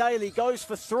 Kane Daley goes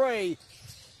for 3.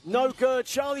 No good.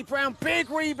 Charlie Brown, big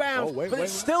rebound. But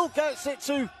still gets it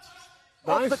to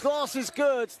off the glass is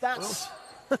good. That's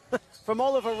from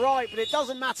Oliver Wright, but it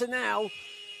doesn't matter now.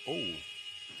 Oh.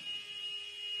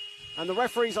 And the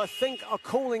referees, I think, are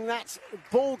calling that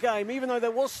ball game, even though there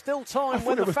was still time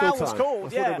when the foul was called. I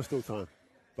thought there was still time.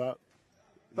 But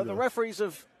the referees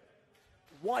have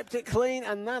wiped it clean,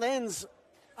 and that ends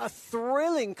a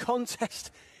thrilling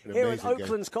contest here at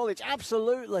Oaklands College.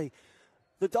 Absolutely.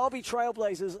 The Derby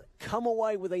Trailblazers come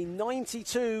away with a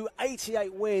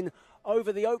 92-88 win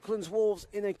over the Oaklands Wolves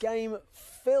in a game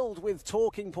filled with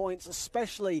talking points,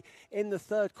 especially in the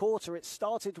third quarter. It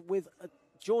started with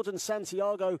Jordan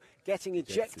Santiago getting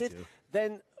ejected.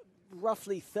 Then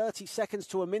roughly 30 seconds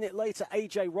to a minute later,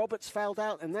 A.J. Roberts fouled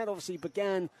out, and that obviously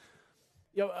began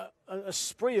you know, a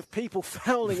spree of people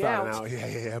fouling out.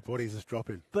 Yeah, bodies is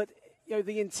dropping. But you know,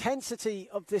 the intensity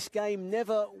of this game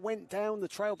never went down. The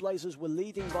Trailblazers were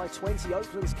leading by 20.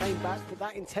 Oaklands came back, but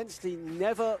that intensity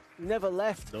never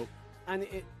left. Nope. And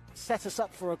it set us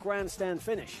up for a grandstand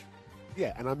finish.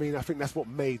 Yeah, and I mean, I think that's what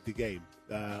made the game.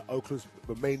 Oakland's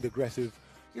remained aggressive.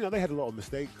 You know, they had a lot of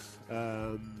mistakes.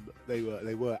 They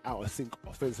were out of sync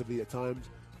offensively at times,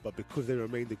 but because they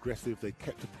remained aggressive, they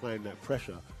kept applying that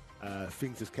pressure.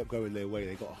 Things just kept going their way.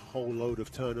 They got a whole load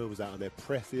of turnovers out of their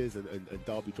presses, and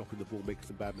Darby dropping the ball, making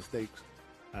some bad mistakes.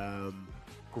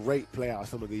 Great play out of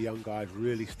some of the young guys,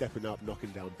 really stepping up, knocking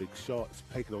down big shots,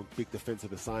 taking on big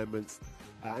defensive assignments.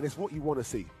 And it's what you want to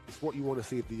see. It's what you want to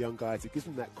see of the young guys. It gives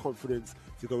them that confidence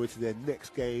to go into their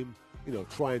next game, you know,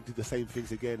 try and do the same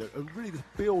things again, and really just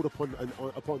build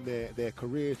upon their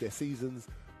careers, their seasons,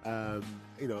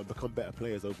 you know, and become better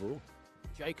players overall.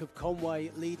 Jacob Conway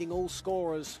leading all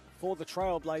scorers for the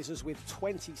Trailblazers with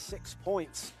 26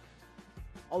 points.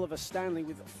 Oliver Stanley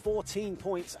with 14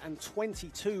 points and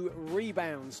 22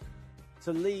 rebounds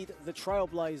to lead the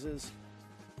Trailblazers.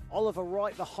 Oliver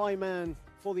Wright, the high man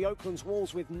for the Oaklands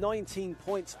Wolves, with 19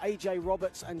 points. AJ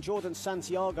Roberts and Jordan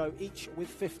Santiago each with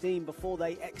 15 before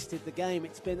they exited the game.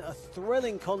 It's been a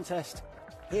thrilling contest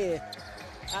here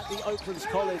at the Oaklands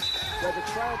College, where the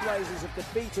Trailblazers have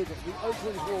defeated the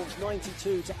Oaklands Wolves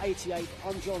 92-88.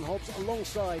 I'm John Hobbs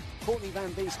alongside Courtney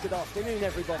Van Beest. Good afternoon,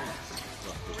 everybody.